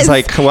meme where he's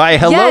like, "Why,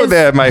 hello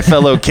there, my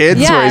fellow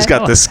kids," where he's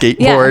got the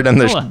skateboard and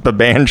the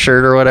band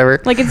shirt or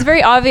whatever? Like it's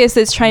very obvious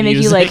that it's trying to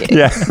make you like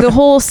the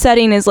whole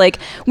setting is like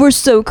we're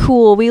so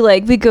cool. We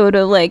go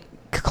to like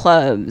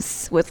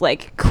clubs with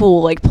like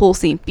cool like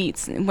pulsing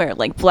beats and wear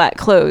like black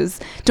clothes.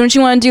 Don't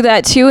you want to do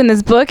that too in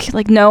this book?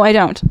 Like, no, I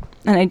don't,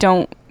 and I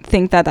don't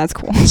think that that's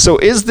cool. So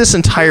is this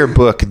entire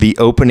book the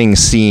opening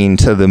scene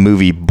to the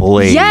movie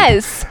Blade?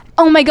 Yes.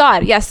 Oh my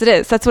god, yes it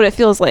is. That's what it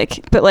feels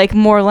like, but like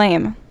more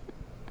lame.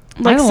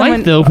 Like I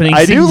like the opening.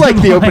 I do like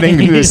the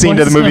opening scene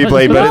to the movie so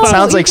Blade, but no, it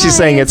sounds like she's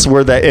saying it's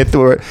we're at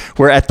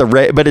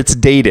the but it's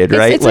dated,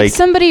 right? It's like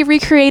somebody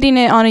recreating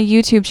it on a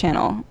YouTube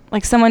channel.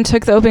 Like someone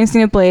took the opening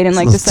scene of Blade and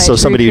like decided. So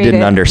somebody who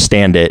didn't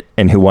understand it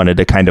and who wanted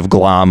to kind of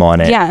glom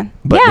on it. Yeah,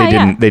 but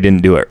they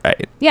didn't do it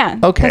right. Yeah.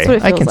 Okay, that's what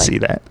it feels I can like. see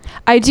that.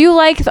 I do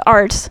like the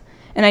art,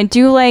 and I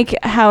do like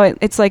how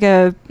it's like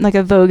a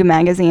Vogue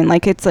magazine.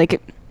 Like it's like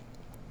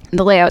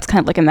the layout's kind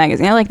of like a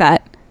magazine. I like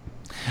that.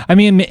 I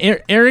mean,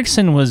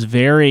 Erickson was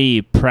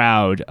very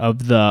proud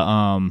of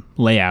the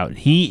layout.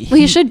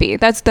 He should be.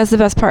 That's the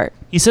best part.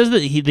 He says that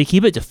they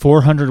keep it to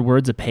 400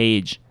 words a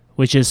page,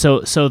 which is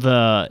so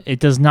it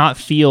does not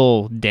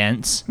feel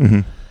dense. Mm-hmm.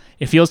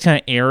 It feels kind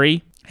of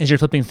airy as you're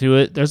flipping through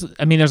it. There's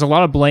a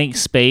lot of blank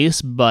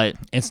space, but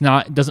it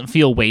doesn't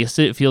feel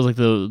wasted. It feels like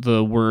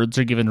the words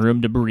are given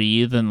room to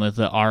breathe, and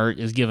the art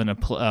is given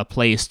a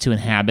place to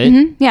inhabit.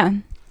 Mm-hmm. Yeah.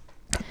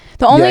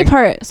 The only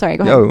part... Sorry,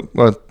 go ahead. Oh,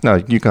 well,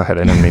 no, you go ahead.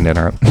 I didn't mean to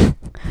interrupt.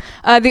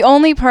 The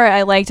only part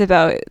I liked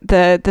about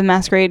the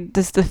Masquerade,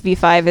 the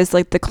V5, is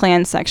like the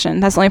clan section.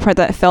 That's the only part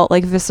that felt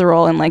like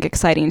visceral and like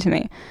exciting to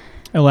me.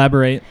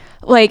 Elaborate.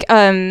 Like,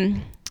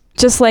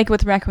 just like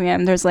with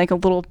Requiem, there's like a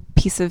little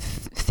piece of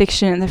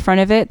fiction in the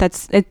front of it.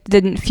 It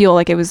didn't feel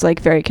like it was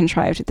like very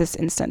contrived at this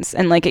instance.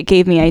 And like it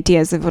gave me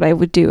ideas of what I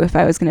would do if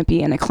I was going to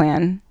be in a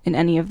clan, in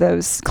any of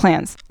those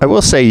clans. I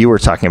will say you were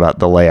talking about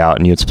the layout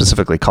and you had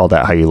specifically called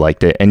out how you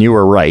liked it. And you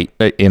were right.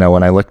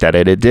 When I looked at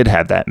it, it did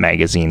have that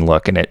magazine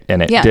look and it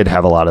did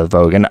have a lot of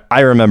Vogue. And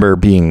I remember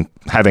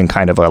having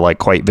kind of a like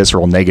quite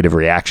visceral negative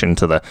reaction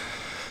to the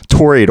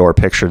Toreador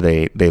picture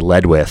they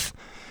led with.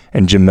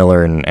 And Jim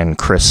Miller and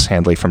Chris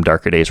Handley from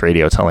Darker Days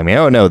Radio telling me,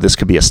 oh no, this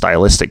could be a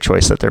stylistic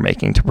choice that they're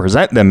making to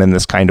present them in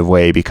this kind of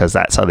way because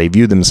that's how they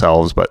view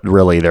themselves. But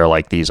really they're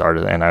like these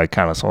artists. And I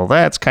kind of said, well,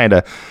 that's kind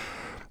of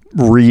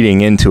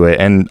reading into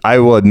it. And I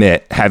will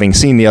admit, having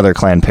seen the other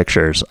clan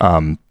pictures,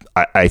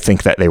 I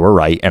think that they were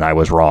right and I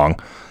was wrong.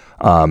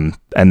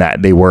 and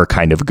that they were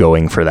kind of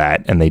going for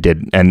that, and they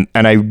did. And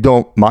I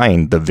don't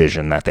mind the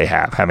vision that they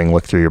have. Having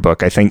looked through your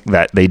book, I think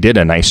that they did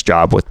a nice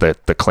job with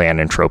the clan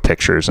intro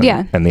pictures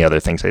and the other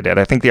things they did.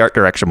 I think the art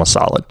direction was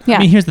solid. Yeah. I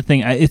mean, here's the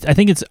thing. I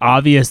think it's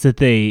obvious that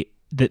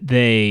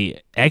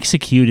they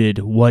executed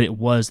what it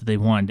was that they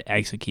wanted to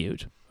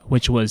execute,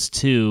 which was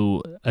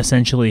to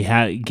essentially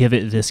give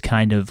it this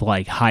kind of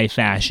like high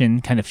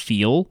fashion kind of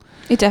feel.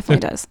 It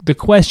definitely does. The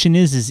question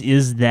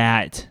is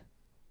that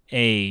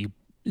a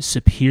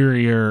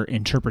superior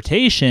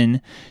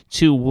interpretation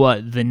to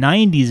what the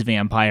 90s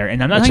vampire,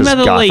 and I'm not talking about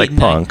the gothic late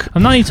punk.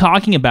 I'm not even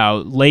talking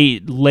about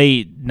late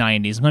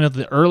 90s. I'm talking about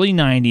the early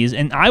 90s,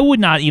 and I would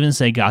not even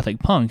say gothic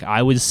punk.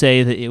 I would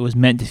say that it was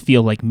meant to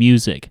feel like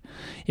music.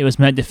 It was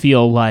meant to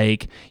feel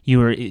like you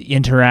were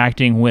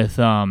interacting with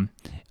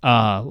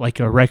like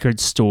a record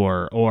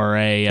store or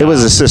a It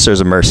was a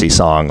Sisters of Mercy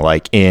song,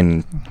 like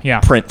in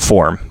print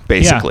form,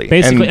 basically. Yeah,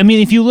 basically. And I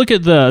mean, if you look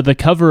at the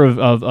cover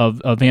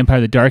of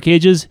Vampire the Dark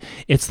Ages,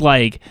 it's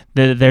like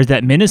there's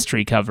that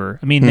Ministry cover.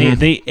 I mean,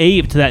 they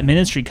aped that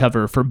Ministry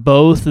cover for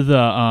both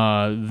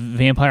the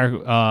Vampire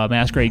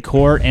Masquerade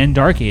Court and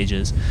Dark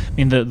Ages. I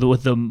mean,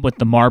 with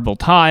the marble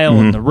tile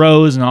and the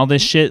rose and all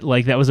this shit,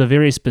 like that was a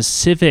very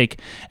specific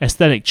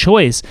aesthetic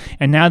choice.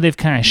 And now they've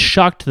kind of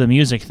shucked the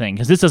music thing,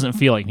 because this doesn't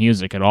feel like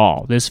music at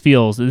all. This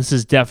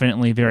is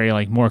definitely very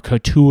like more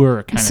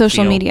couture kind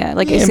social of feel. media,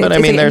 like yeah, but I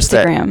mean, there's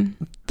Instagram.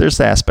 There's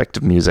the aspect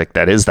of music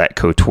that is that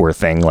couture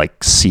thing,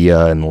 like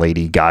Sia and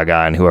Lady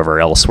Gaga and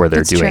whoever else, where they're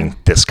That's doing true.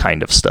 this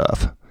kind of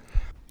stuff.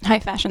 High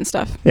fashion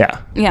stuff.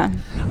 Yeah. Yeah.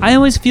 I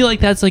always feel like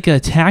that's like a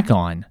tack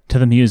on to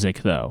the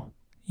music, though.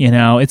 You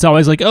know, it's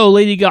always like, oh,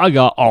 Lady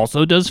Gaga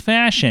also does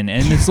fashion,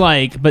 and it's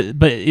like,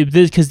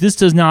 because this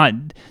does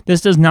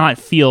not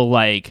feel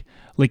like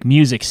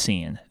music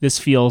scene. This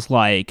feels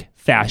like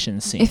fashion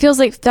scene. It feels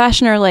like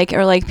fashion or like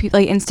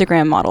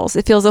Instagram models.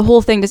 It feels the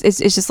whole thing it's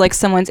just like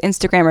someone's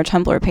Instagram or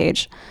Tumblr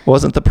page.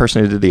 Wasn't the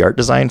person who did the art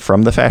design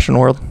from the fashion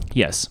world?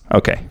 Yes.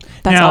 Okay.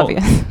 That's now,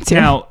 obvious. Too.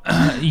 Now,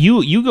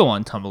 you go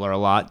on Tumblr a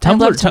lot. I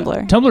love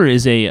Tumblr. Tumblr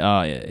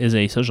is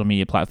a social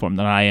media platform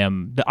that I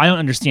don't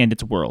understand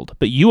its world,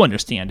 but you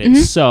understand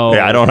it. So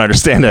Yeah, I don't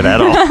understand it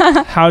at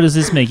all. how does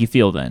this make you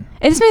feel then?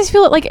 It just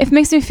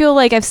makes me feel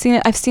like I've seen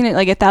it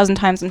like 1,000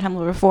 times on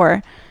Tumblr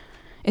before.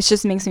 It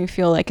just makes me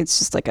feel like it's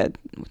just like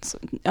it's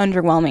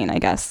underwhelming, I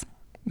guess.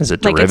 Is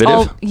it Like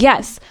derivative?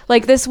 yes.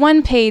 Like this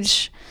one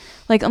page,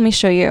 like let me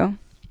show you.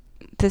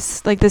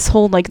 This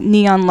whole like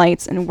neon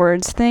lights and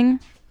words thing.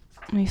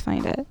 Let me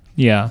find it.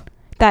 Yeah.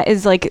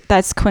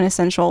 That's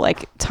quintessential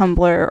like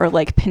Tumblr or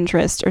like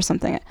Pinterest or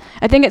something.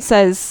 I think it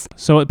says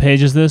So what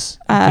page is this?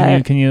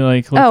 Can you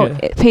like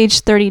look at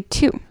page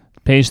 32.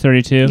 page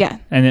 32? Yeah.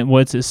 And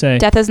what's it say?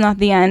 Death is not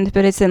the end,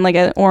 but it's in like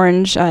an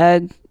orange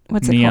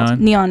what's it Neon. called?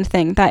 Neon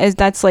thing.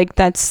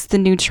 That's the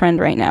new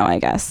trend right now, I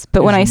guess.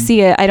 But when I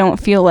see it, I don't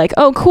feel like,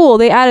 oh cool,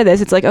 they added this.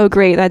 It's like, oh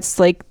great, that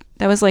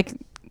was like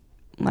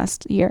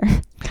last year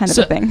kind of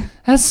a thing.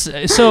 That's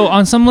so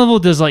on some level,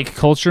 does like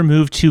culture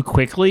move too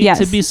quickly Yes.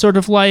 to be sort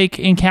of like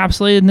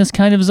encapsulated in this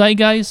kind of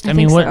zeitgeist? I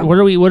mean, think so. what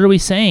are we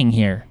saying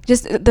here?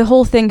 Just the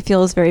whole thing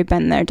feels very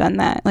been there, done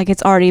that. Like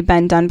it's already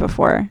been done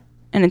before,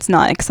 and it's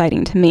not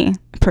exciting to me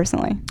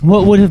personally.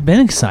 What would have been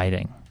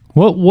exciting?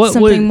 What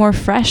Something would more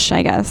fresh,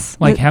 I guess.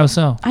 like how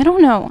so? I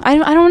don't know. I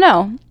don't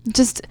know.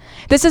 Just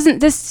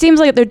this seems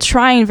like they're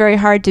trying very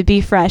hard to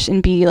be fresh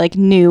and be like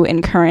new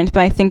and current,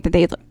 but I think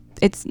that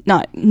it's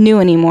not new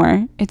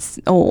anymore. It's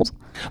old.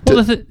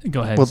 Well, go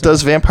ahead. Well,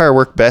 does Vampire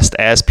work best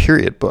as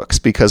period books?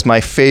 Because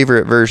my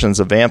favorite versions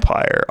of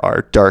Vampire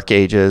are Dark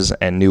Ages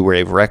and New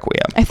Wave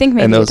Requiem. I think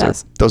maybe and those it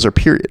does. those are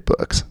period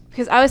books.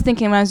 Because I was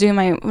thinking when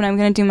I'm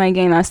going to do my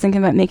game, I was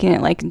thinking about making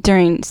it like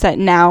during set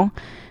now,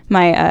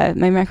 my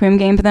Requiem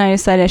game, but then I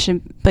decided I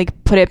should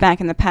like put it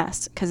back in the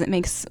past because it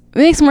makes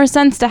more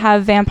sense to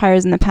have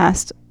vampires in the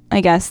past,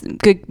 I guess,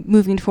 good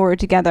moving forward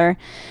together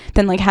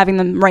than like having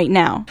them right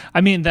now.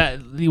 I mean, that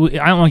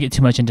I don't want to get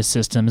too much into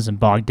systems and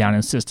bogged down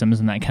in systems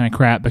and that kind of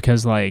crap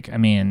because, like, I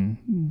mean,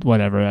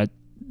 whatever,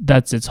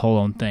 that's its whole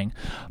own thing.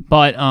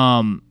 But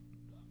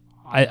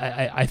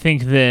I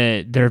think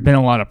that there have been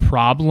a lot of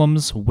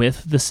problems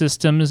with the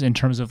systems in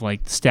terms of like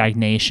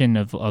stagnation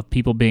of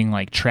people being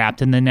like trapped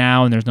in the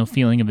now and there's no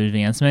feeling of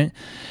advancement.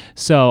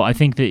 So I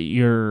think that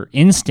your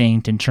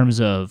instinct in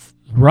terms of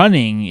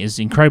running is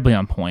incredibly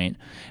on point,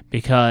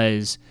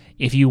 because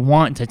if you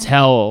want to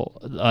tell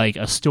like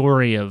a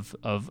story of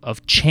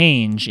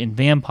change in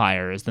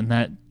vampires, then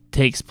that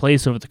takes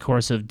place over the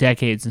course of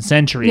decades and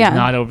centuries,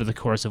 not over the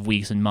course of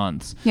weeks and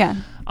months. Yeah.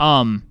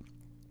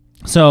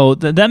 So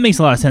that makes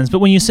a lot of sense. But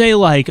when you say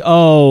like,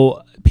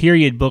 oh,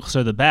 period books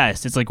are the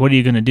best, it's like, what are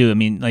you going to do? I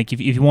mean, like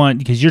if you want,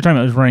 because you're talking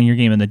about running your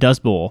game in the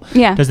Dust Bowl.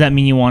 Yeah. Does that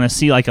mean you want to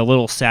see like a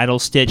little saddle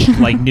stitched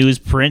like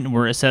newsprint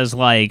where it says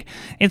like,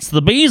 it's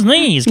the bee's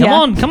knees. Come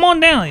on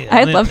down.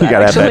 I'd love that. You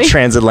gotta have that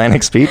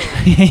transatlantic speech.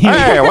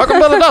 Hey,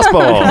 welcome to the Dust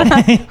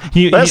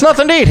Bowl. There's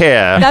nothing to eat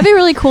here. That'd be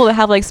really cool to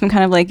have like some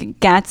kind of like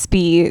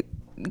Gatsby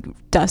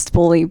Dust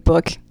Bowl-y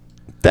book.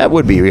 That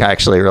would be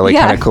actually really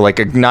Yeah. kind of cool, like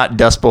a not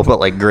Dust Bowl, but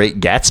like Great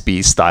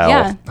Gatsby style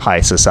Yeah.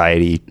 high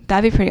society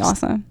That'd be pretty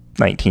awesome.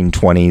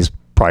 1920s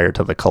prior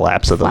to the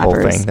collapse of the whole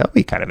Flappers. thing. That would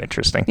be kind of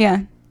interesting. Yeah.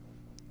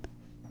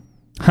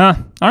 Huh.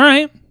 All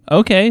right.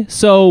 Okay.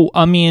 So,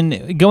 I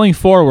mean, going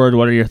forward,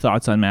 what are your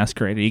thoughts on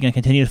Masquerade? Are you going to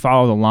continue to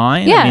follow the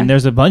line? Yeah. I mean,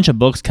 there's a bunch of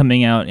books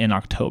coming out in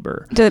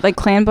October. Do like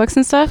clan books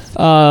and stuff?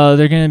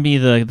 They're going to be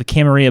the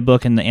Camarilla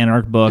book and the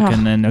Anarch book, Ugh.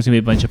 and then there's going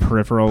to be a bunch of I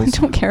peripherals.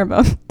 don't care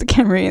about the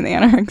Camry and the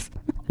Anarchs.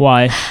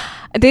 Why?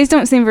 These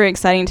don't seem very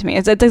exciting to me.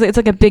 It's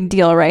like a big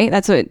deal, right?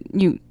 That's what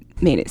you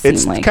made it seem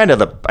It's like. kind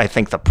of I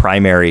think the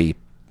primary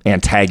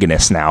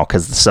antagonist now,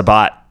 because the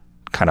Sabbat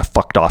kind of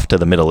fucked off to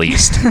the Middle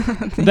East.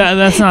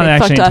 That's not They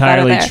actually fucked off out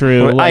of entirely there.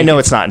 true. I Like, know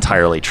it's not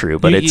entirely true,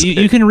 but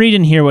you can read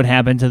and hear what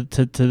happened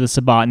to the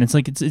Sabbat, and it's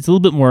like it's a little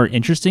bit more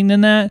interesting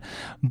than that.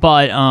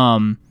 But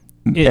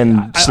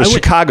so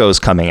Chicago's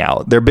coming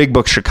out. Their big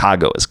book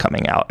Chicago is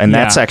coming out, and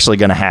that's Yeah. actually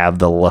going to have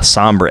the La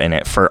Sombra in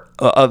it for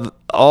of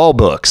all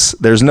books.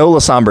 There's no La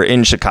Sombra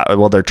in Chicago.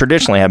 Well, there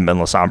traditionally haven't been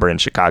La Sombra in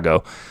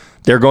Chicago.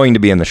 They're going to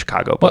be in the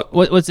Chicago book.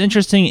 What's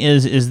interesting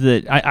is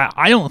that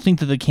I don't think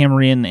that the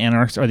Camarilla and the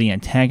Anarchs are the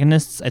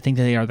antagonists. I think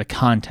that they are the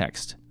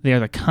context. They are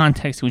the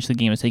context in which the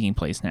game is taking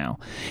place now.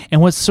 And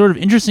what's sort of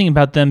interesting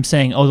about them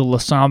saying, oh, the La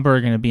Sombra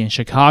are going to be in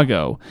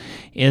Chicago,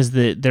 is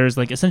that there's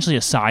like essentially a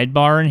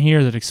sidebar in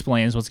here that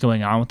explains what's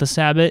going on with the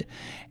Sabbat.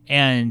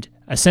 And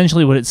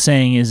essentially what it's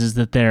saying is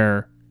that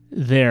their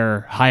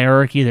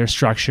hierarchy, their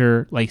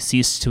structure, like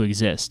ceased to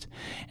exist.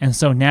 And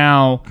so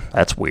now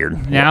That's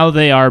weird. Now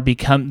they are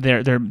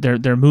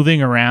they're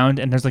moving around,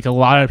 and there's like a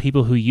lot of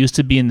people who used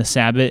to be in the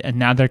Sabbat, and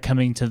now they're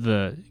coming to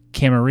the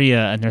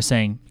Camarilla, and they're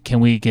saying, "Can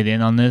we get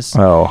in on this?"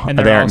 Oh, and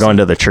they aren't going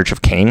to the Church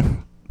of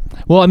Cain?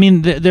 Well, I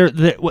mean,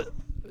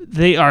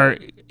 they are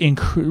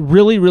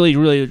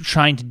really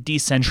trying to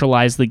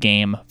decentralize the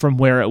game from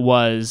where it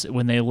was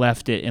when they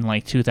left it in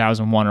like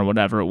 2001 or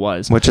whatever it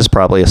was. Which is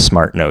probably a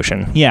smart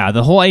notion. Yeah,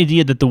 the whole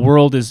idea that the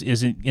world is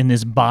in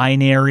this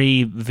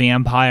binary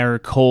vampire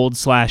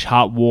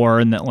cold/hot war,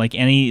 and that like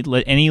any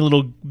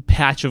little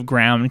patch of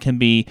ground can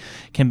be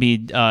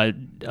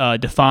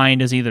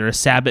defined as either a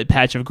Sabbat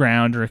patch of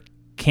ground or a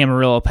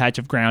Camarilla patch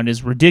of ground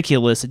is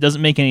ridiculous. It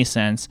doesn't make any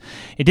sense.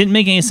 It didn't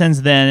make any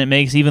sense then. It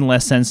makes even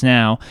less sense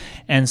now.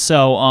 And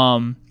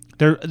so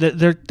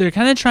they're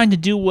kind of trying to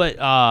do what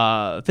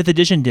 5th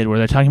edition did, where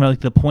they're talking about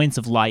like the points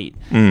of light.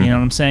 You know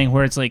what I'm saying?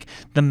 Where it's like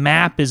the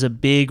map is a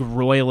big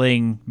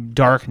roiling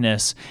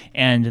darkness,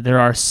 and there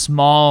are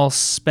small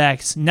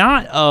specks,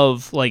 not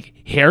of like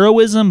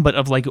heroism, but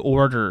of like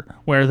order,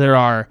 where there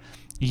are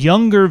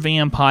younger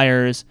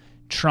vampires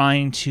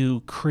trying to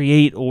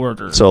create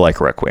order. So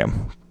like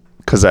Requiem.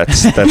 Because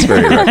that's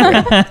very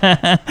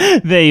Requiem.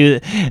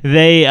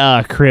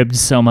 they cribbed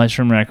so much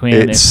from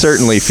Requiem. It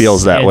certainly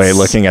feels that way, it's-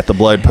 looking at the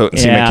blood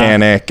potency Yeah.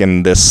 mechanic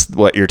and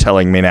what you're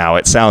telling me now.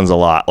 It sounds a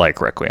lot like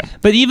Requiem.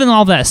 But even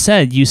all that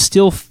said, you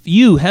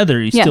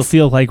Heather, still Yes.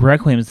 feel like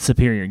Requiem is the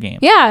superior game.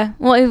 Yeah.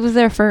 Well, it was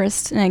there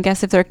first, and I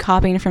guess if they're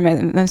copying from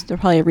it, that's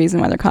probably a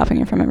reason why they're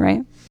copying from it,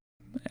 right?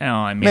 Oh,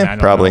 I mean, Yeah, I don't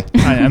probably.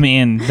 know. I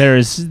mean,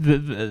 there's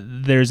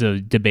a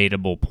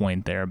debatable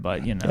point there,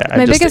 but you know. Yeah, My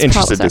I'm just biggest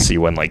interested problem- to see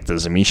when like the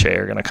Zemishe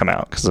are going to come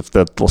out. Because if the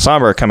La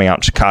Sombra are coming out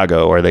in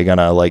Chicago, are they going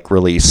to like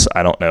release,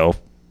 I don't know,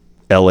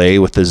 LA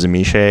with the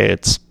Zemishe?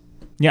 It's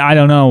Yeah, I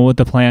don't know what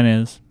the plan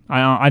is.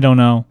 I don't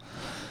know.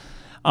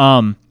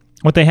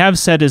 What they have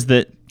said is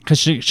that because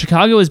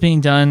Chicago is being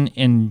done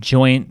in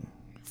joint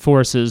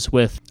forces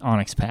with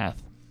Onyx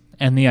Path,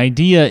 and the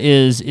idea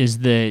is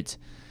that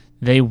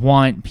they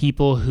want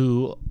people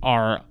who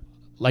are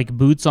like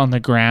boots on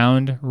the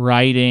ground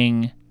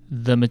writing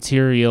the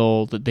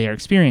material that they are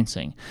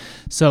experiencing.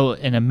 So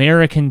an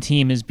American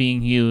team is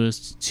being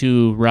used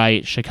to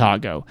write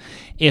Chicago.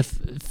 If,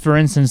 for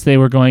instance, they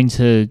were going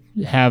to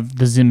have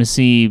the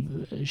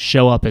Zimisi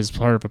show up as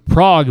part of a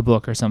Prague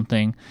book or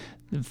something,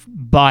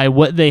 by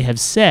what they have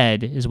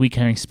said is we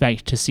can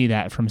expect to see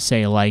that from,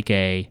 say, like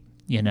a,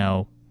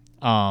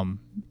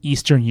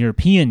 Eastern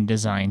European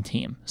design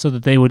team, so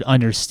that they would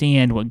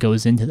understand what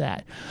goes into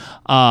that.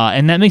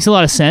 And that makes a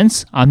lot of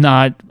sense. I'm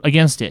not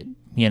against it.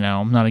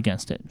 I'm not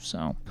against it.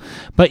 So,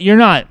 but you're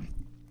not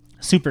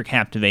super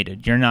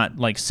captivated. You're not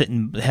like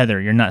Heather,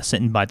 you're not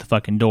sitting by the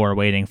fucking door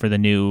waiting for the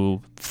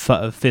new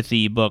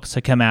 50 books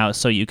to come out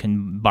so you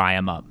can buy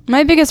them up.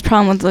 My biggest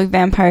problem with like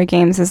vampire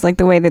games is like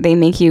the way that they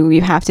make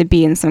you have to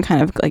be in some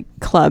kind of like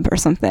club or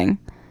something.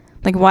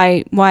 Like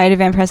why do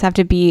vampires have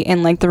to be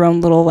in like their own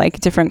little like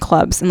different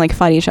clubs and like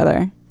fight each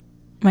other?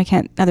 Why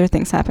can't other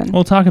things happen?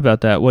 We'll talk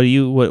about that. What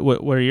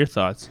are your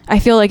thoughts? I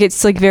feel like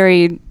it's like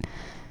very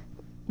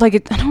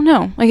like I don't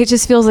know. Like it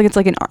just feels like it's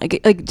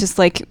like just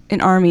like an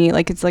army.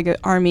 Like it's like an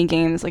army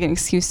game. It's like an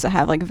excuse to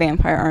have like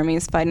vampire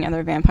armies fighting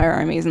other vampire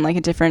armies in like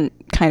a different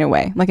kind of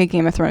way, like a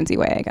Game of Thronesy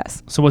way, I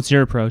guess. So what's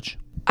your approach?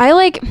 I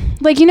like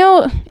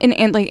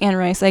in like Anne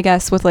Rice, I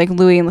guess, with like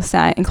Louis and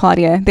Lestat and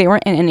Claudia, they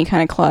weren't in any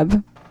kind of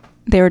club.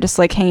 They were just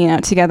like hanging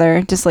out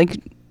together, just like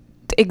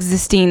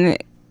existing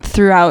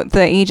throughout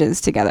the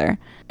ages together.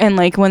 And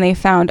like when they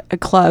found a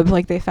club,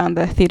 like they found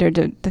the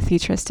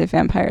Theatrus de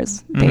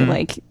Vampires, they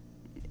like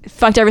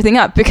fucked everything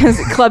up because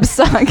clubs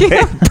suck.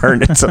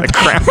 Burned it to the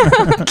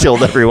ground,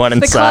 killed everyone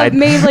inside. The club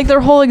made like their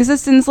whole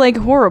existence like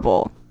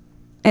horrible,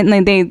 and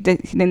like they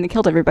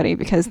killed everybody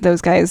because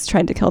those guys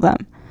tried to kill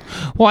them.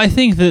 Well, I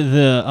think that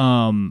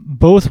the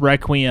both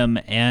Requiem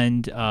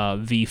and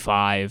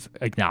V5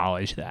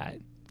 acknowledge that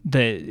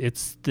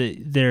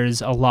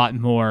there's a lot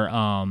more.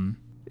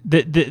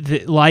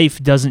 The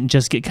life doesn't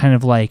just get kind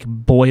of like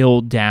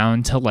boiled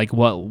down to like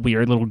what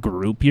weird little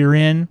group you're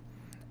in.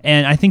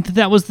 And I think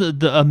that was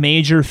a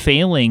major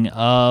failing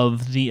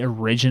of the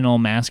original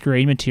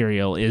Masquerade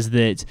material, is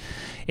that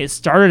it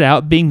started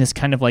out being this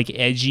kind of like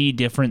edgy,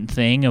 different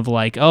thing of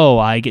like, oh,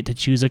 I get to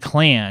choose a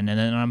clan, and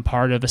then I'm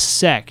part of a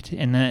sect,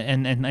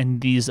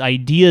 and these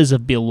ideas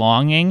of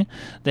belonging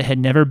that had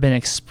never been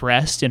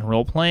expressed in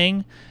role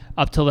playing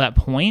up till that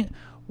point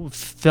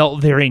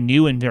felt very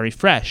new and very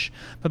fresh.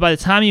 But by the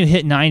time you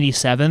hit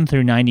 97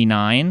 through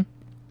 99,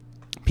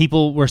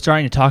 people were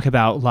starting to talk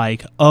about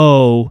like,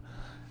 oh,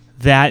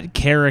 that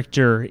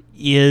character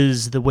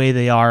is the way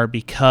they are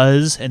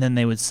because, and then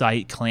they would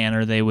cite clan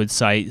or they would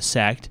cite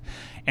sect.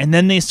 And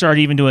then they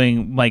started even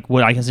doing like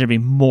what I consider to be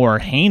more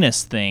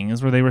heinous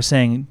things, where they were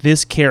saying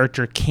this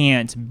character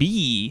can't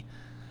be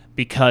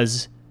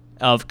because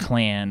of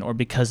clan or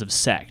because of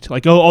sect.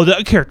 Like, oh,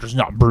 that character's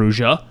not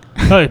Bruja.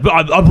 A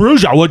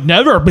Bruja would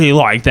never be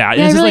like that.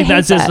 Yeah, It's just really like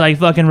that's hate just that. like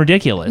fucking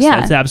ridiculous. Yeah.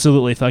 That's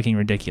absolutely fucking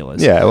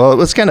ridiculous. Yeah, well, it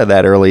was kind of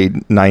that early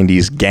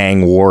 90s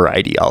gang war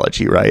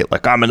ideology, right?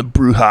 Like, I'm in the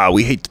Bruja,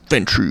 we hate the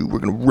Ventru, we're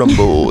going to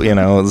rumble, you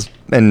know?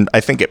 And I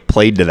think it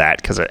played to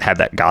that because it had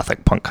that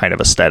gothic punk kind of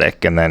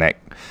aesthetic, and then it,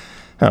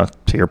 to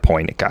your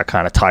point, it got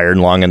kind of tired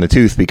and long in the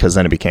tooth because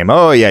then it became,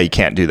 oh, yeah, you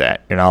can't do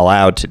that. You're not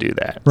allowed to do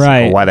that.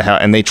 Right. So why the hell?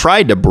 And they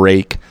tried to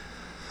break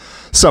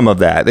some of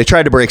that. They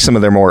tried to break some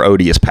of their more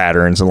odious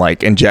patterns and,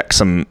 like, inject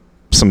some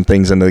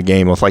things into the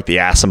game with like the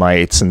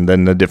Assamites and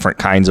then the different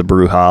kinds of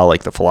Bruja,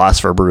 like the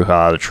Philosopher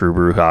Bruja, the True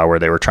Bruja, where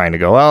they were trying to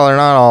go, well, they're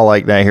not all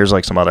like that. Here's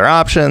like some other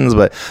options.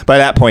 But by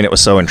that point, it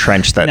was so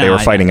entrenched that they were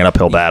fighting an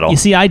uphill battle. You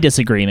see, I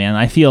disagree, man.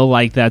 I feel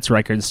like that's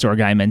record store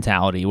guy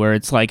mentality, where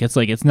it's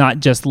not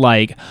just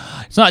like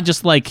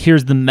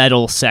here's the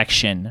metal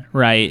section,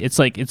 right? It's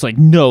like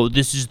no,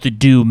 this is the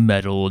doom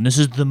metal, and this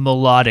is the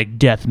melodic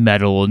death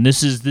metal, and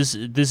this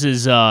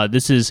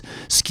is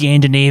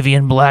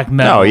Scandinavian black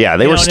metal. Oh yeah,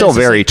 they were still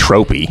very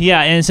tropey.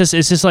 Yeah, and it's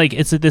just like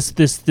it's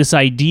this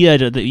idea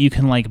that you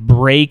can like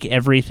break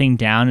everything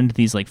down into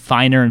these like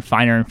finer and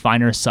finer and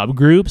finer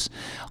subgroups,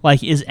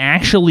 like is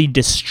actually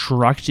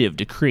destructive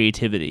to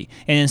creativity,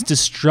 and it's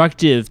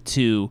destructive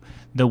to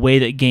the way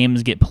that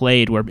games get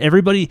played, where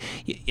everybody's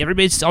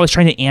always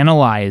trying to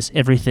analyze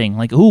everything.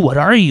 Like, ooh, what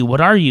are you?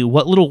 What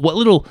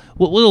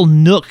little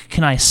nook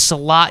can I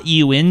slot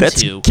you into?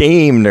 That's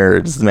game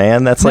nerds,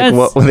 man. That's like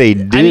what they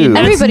do. I mean,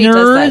 Everybody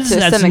does that to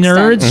that's some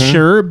nerds, extent.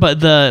 sure, but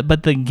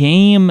the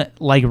game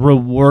like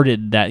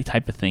rewarded that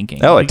type of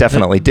thinking. Oh, Like, it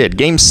definitely did.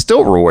 Games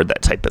still reward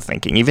that type of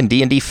thinking. Even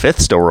D&D 5th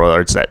still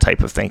rewards that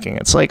type of thinking.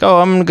 It's like,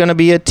 oh, I'm going to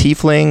be a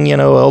tiefling,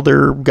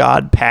 elder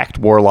god pact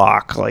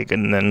warlock, like,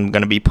 and then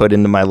going to be put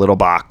into my little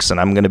box, and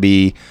I'm going to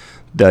be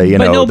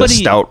the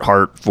stout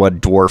heart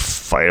dwarf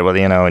fighter,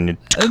 and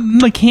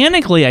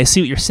mechanically I see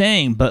what you're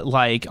saying, but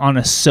like on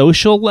a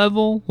social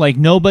level, like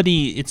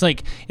nobody, it's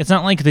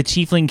not like the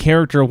tiefling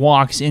character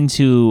walks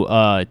into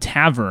a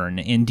tavern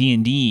in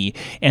D&D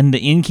and the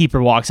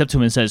innkeeper walks up to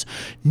him and says,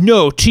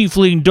 no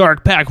tiefling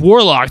dark pack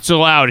warlocks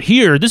allowed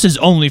here, this is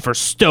only for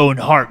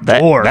Stoneheart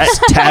dwarves.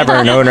 That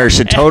tavern owner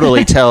should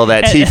totally tell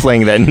that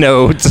tiefling that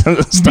no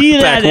Be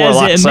dark pack that as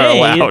warlocks it are may,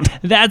 allowed.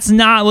 that's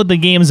not what the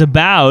game's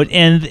about,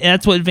 and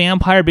that's what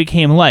Vampire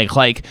became like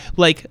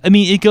I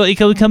mean,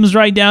 it comes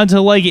right down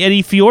to like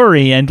Eddie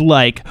Fiore and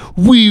like,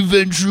 we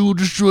eventually will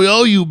destroy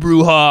all you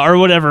Bruja or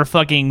whatever,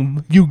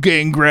 fucking you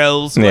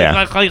gangrels,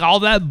 like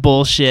all that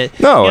bullshit.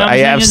 No, You know what I'm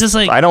saying? It's just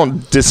like, I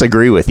don't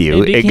disagree with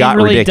you. It became got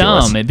really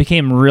ridiculous. dumb. It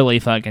became really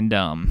fucking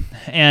dumb,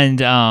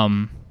 and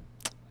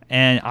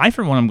I,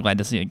 for one, I'm glad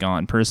to see it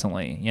gone.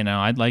 Personally,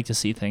 I'd like to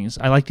see things.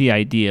 I like the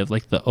idea of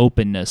like the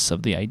openness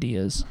of the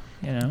ideas.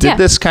 Did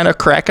this kind of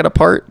crack it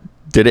apart?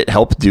 Did it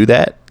help do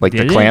that? Like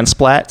Did the clan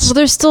splats? Well,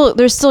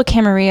 there's still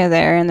Camarilla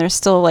there, and there's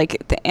still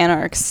like the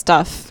Anarch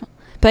stuff.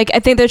 But like, I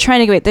think they're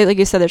trying to like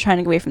you said, they're trying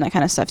to get away from that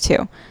kind of stuff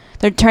too.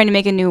 They're trying to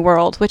make a new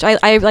world, which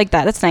I like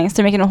that. That's nice.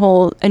 They're making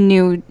a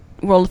new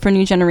world for a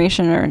new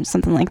generation or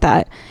something like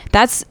that.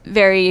 That's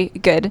very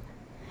good.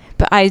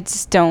 But I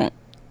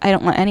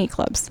don't want any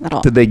clubs at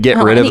all. Did they get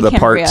rid of the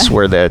Camarilla. parts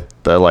where the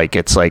like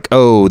it's like,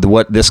 oh,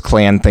 what this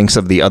clan thinks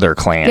of the other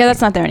clan? Yeah,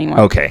 that's not there anymore.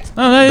 Okay.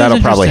 Oh, that is That'll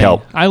probably interesting.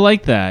 help. I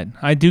like that.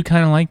 I do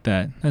kind of like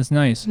that. That's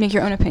nice. Make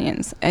your own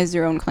opinions as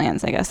your own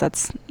clans. I guess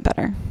that's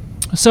better.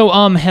 So,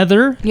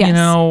 Heather, Yes.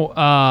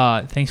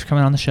 thanks for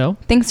coming on the show.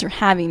 Thanks for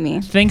having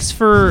me. Thanks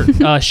for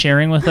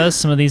sharing with us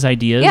some of these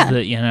ideas Yeah.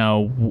 that,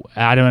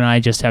 Adam and I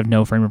just have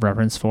no frame of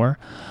reference for.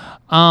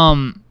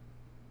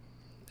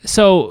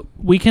 So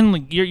we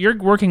can. You're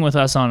working with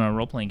us on a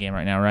role playing game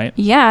right now, right?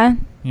 Yeah.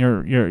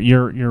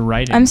 You're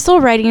writing. I'm still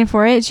writing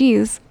for it.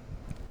 Jeez.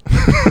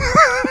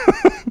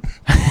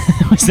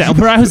 Is that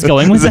where I was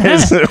going with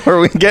that?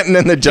 Were we getting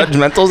in the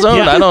judgmental zone?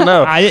 Yeah. I don't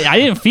know. I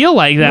didn't feel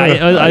like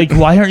that. Like,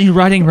 why aren't you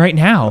writing right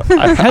now,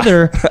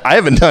 Heather? I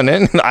haven't done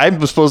it. I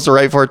was supposed to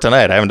write for it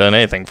tonight. I haven't done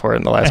anything for it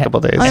in the last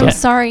couple of days. I'm So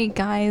sorry,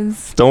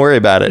 guys. don't worry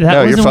about it. That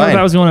No, you're wasn't where fine.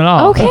 I was going at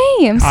all.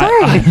 Okay, I'm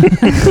sorry.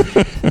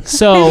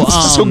 So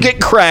So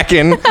get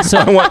cracking.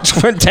 I want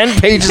 10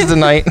 pages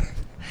tonight.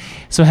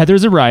 So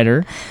Heather's a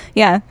writer.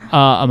 Yeah.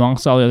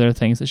 Amongst all the other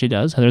things that she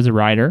does, Heather's a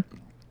writer.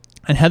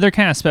 And Heather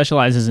kind of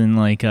specializes in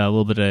like a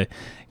little bit of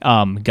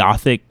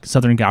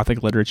Southern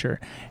Gothic literature,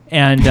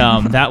 and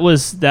that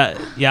was that.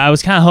 Yeah, I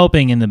was kind of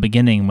hoping in the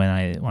beginning when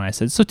I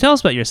said, "So tell us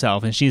about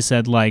yourself," and she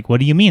said, "Like,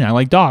 what do you mean? I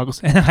like dogs."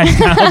 And I was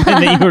kind of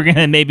hoping that you were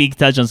gonna maybe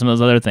touch on some of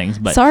those other things,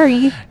 but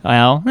Sorry.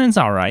 well, it's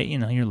all right. You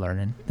know, you're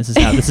learning. This is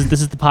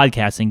the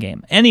podcasting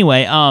game.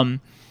 Anyway,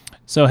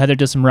 so Heather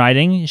does some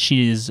writing.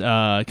 She's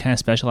kind of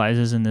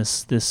specializes in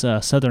this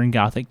Southern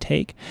Gothic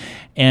take,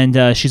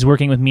 and she's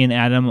working with me and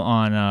Adam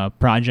on a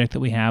project that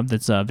we have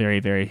that's very,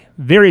 very,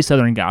 very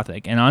Southern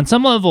Gothic. And on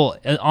some level,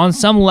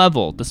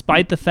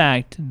 despite the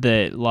fact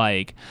that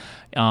like,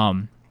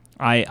 I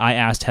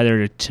asked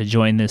Heather to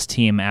join this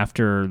team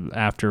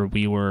after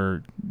we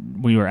were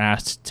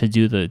asked to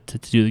do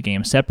the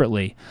game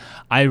separately.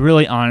 I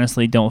really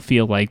honestly don't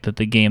feel like that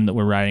the game that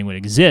we're writing would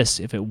exist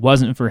if it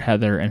wasn't for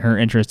Heather and her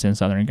interest in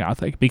Southern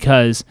Gothic,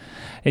 because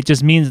it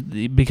just means,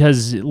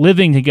 because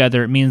living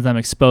together, it means I'm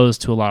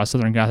exposed to a lot of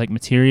Southern Gothic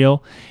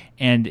material.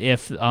 And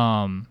if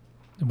when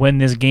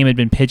this game had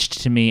been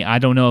pitched to me, I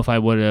don't know if I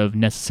would have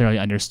necessarily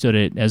understood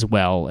it as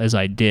well as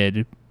I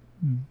did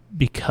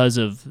because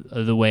of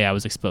the way I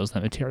was exposed to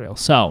that material.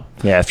 So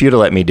Yeah, if you'd have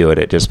let me do it,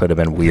 it just would have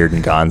been weird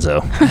and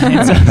gonzo.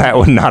 That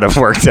would not have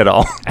worked at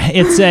all.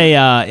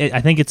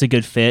 I think it's a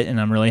good fit, and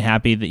I'm really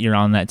happy that you're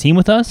on that team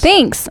with us.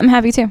 Thanks. I'm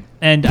happy too.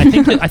 And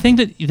I think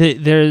that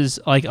there's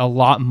like a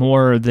lot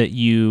more that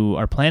you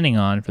are planning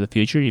on for the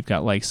future. You've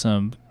got like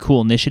some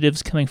cool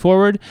initiatives coming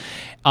forward.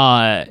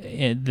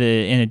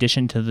 In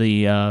addition to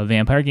the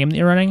vampire game that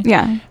you're running.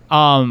 Yeah.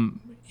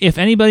 If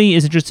anybody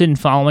is interested in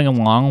following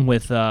along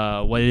with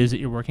what it is that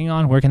you're working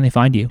on, where can they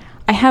find you?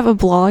 I have a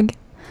blog.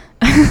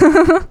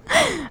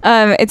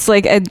 It's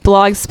like a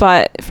blog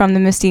spot from the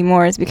Misty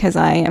Moors because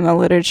I am a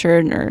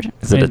literature nerd.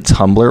 Is it a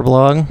Tumblr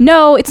blog?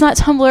 No, it's not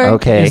Tumblr.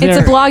 Okay. It's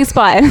a blog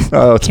spot.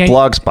 Oh, it's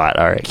Blogspot.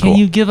 All right, Can cool.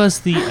 you give us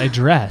the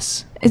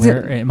address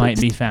where it might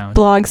be found?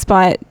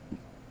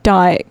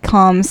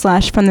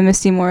 Blogspot.com/from the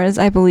Misty Moors.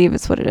 I believe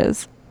it's what it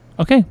is.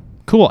 Okay,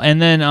 cool.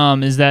 And then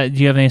do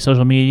you have any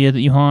social media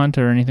that you haunt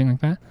or anything like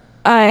that?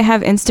 I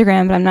have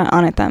Instagram, but I'm not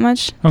on it that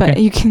much. Okay. But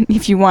you can,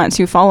 if you want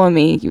to follow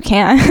me, you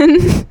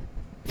can.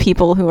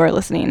 People who are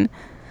listening,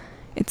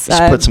 it's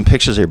Just put some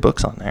pictures of your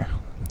books on there.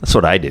 That's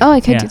what I do. Oh, I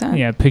could do that.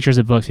 Yeah, pictures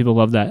of books. People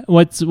love that.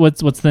 What's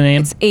the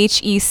name?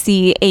 It's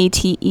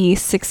HECATE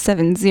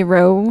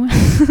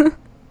 670.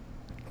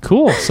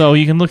 Cool. So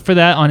you can look for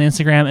that on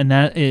Instagram, and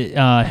that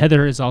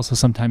Heather is also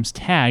sometimes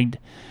tagged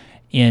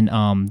in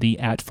the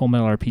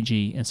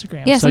 @FullMetalRPG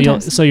Instagram. Yeah, so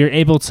sometimes. you'll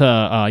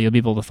be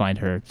able to find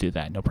her through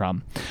that. No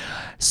problem.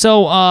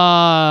 So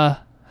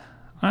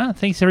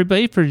thanks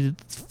everybody for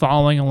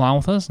following along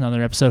with us.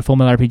 Another episode of Full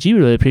Metal RPG. We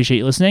really appreciate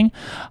you listening.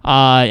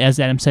 As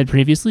Adam said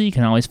previously, you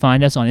can always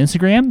find us on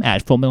Instagram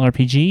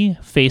 @FullMetalRPG,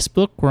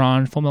 Facebook. We're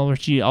on Full Metal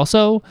RPG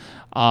also.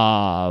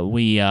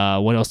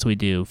 What else do we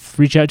do?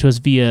 Reach out to us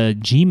via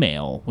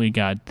Gmail. We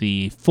got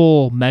the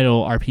Full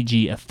Metal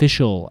RPG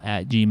official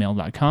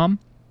 @gmail.com.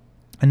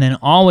 And then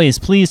always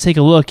please take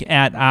a look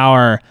at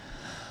our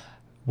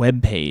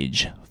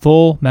webpage,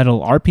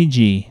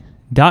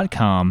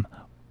 fullmetalrpg.com,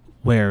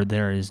 where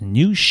there is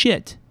new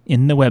shit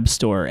in the web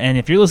store. And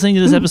if you're listening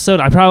to this episode,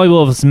 I probably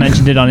will have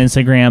mentioned it on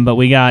Instagram, but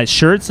we got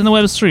shirts in the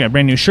web store. We got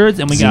brand new shirts,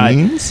 and we got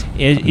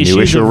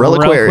issues of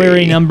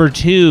Reliquary number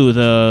 2.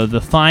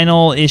 The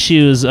final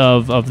issues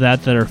of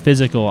that are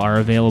physical are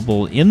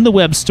available in the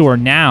web store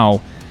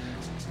now.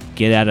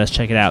 Get at us,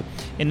 check it out.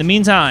 In the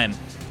meantime,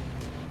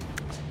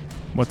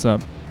 what's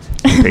up?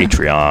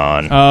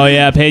 Patreon. Oh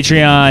yeah,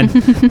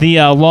 Patreon.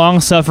 The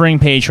long-suffering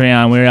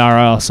Patreon. We are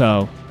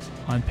also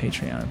on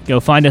Patreon. Go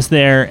find us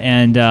there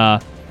and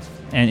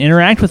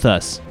interact with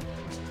us.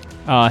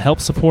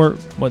 Help support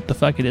what the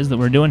fuck it is that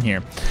we're doing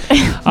here.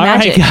 All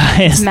right,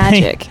 guys. It's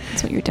magic.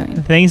 That's what you're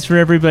doing. Thanks for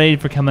everybody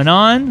for coming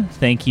on.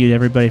 Thank you to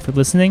everybody for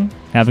listening.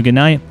 Have a good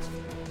night.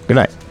 Good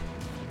night.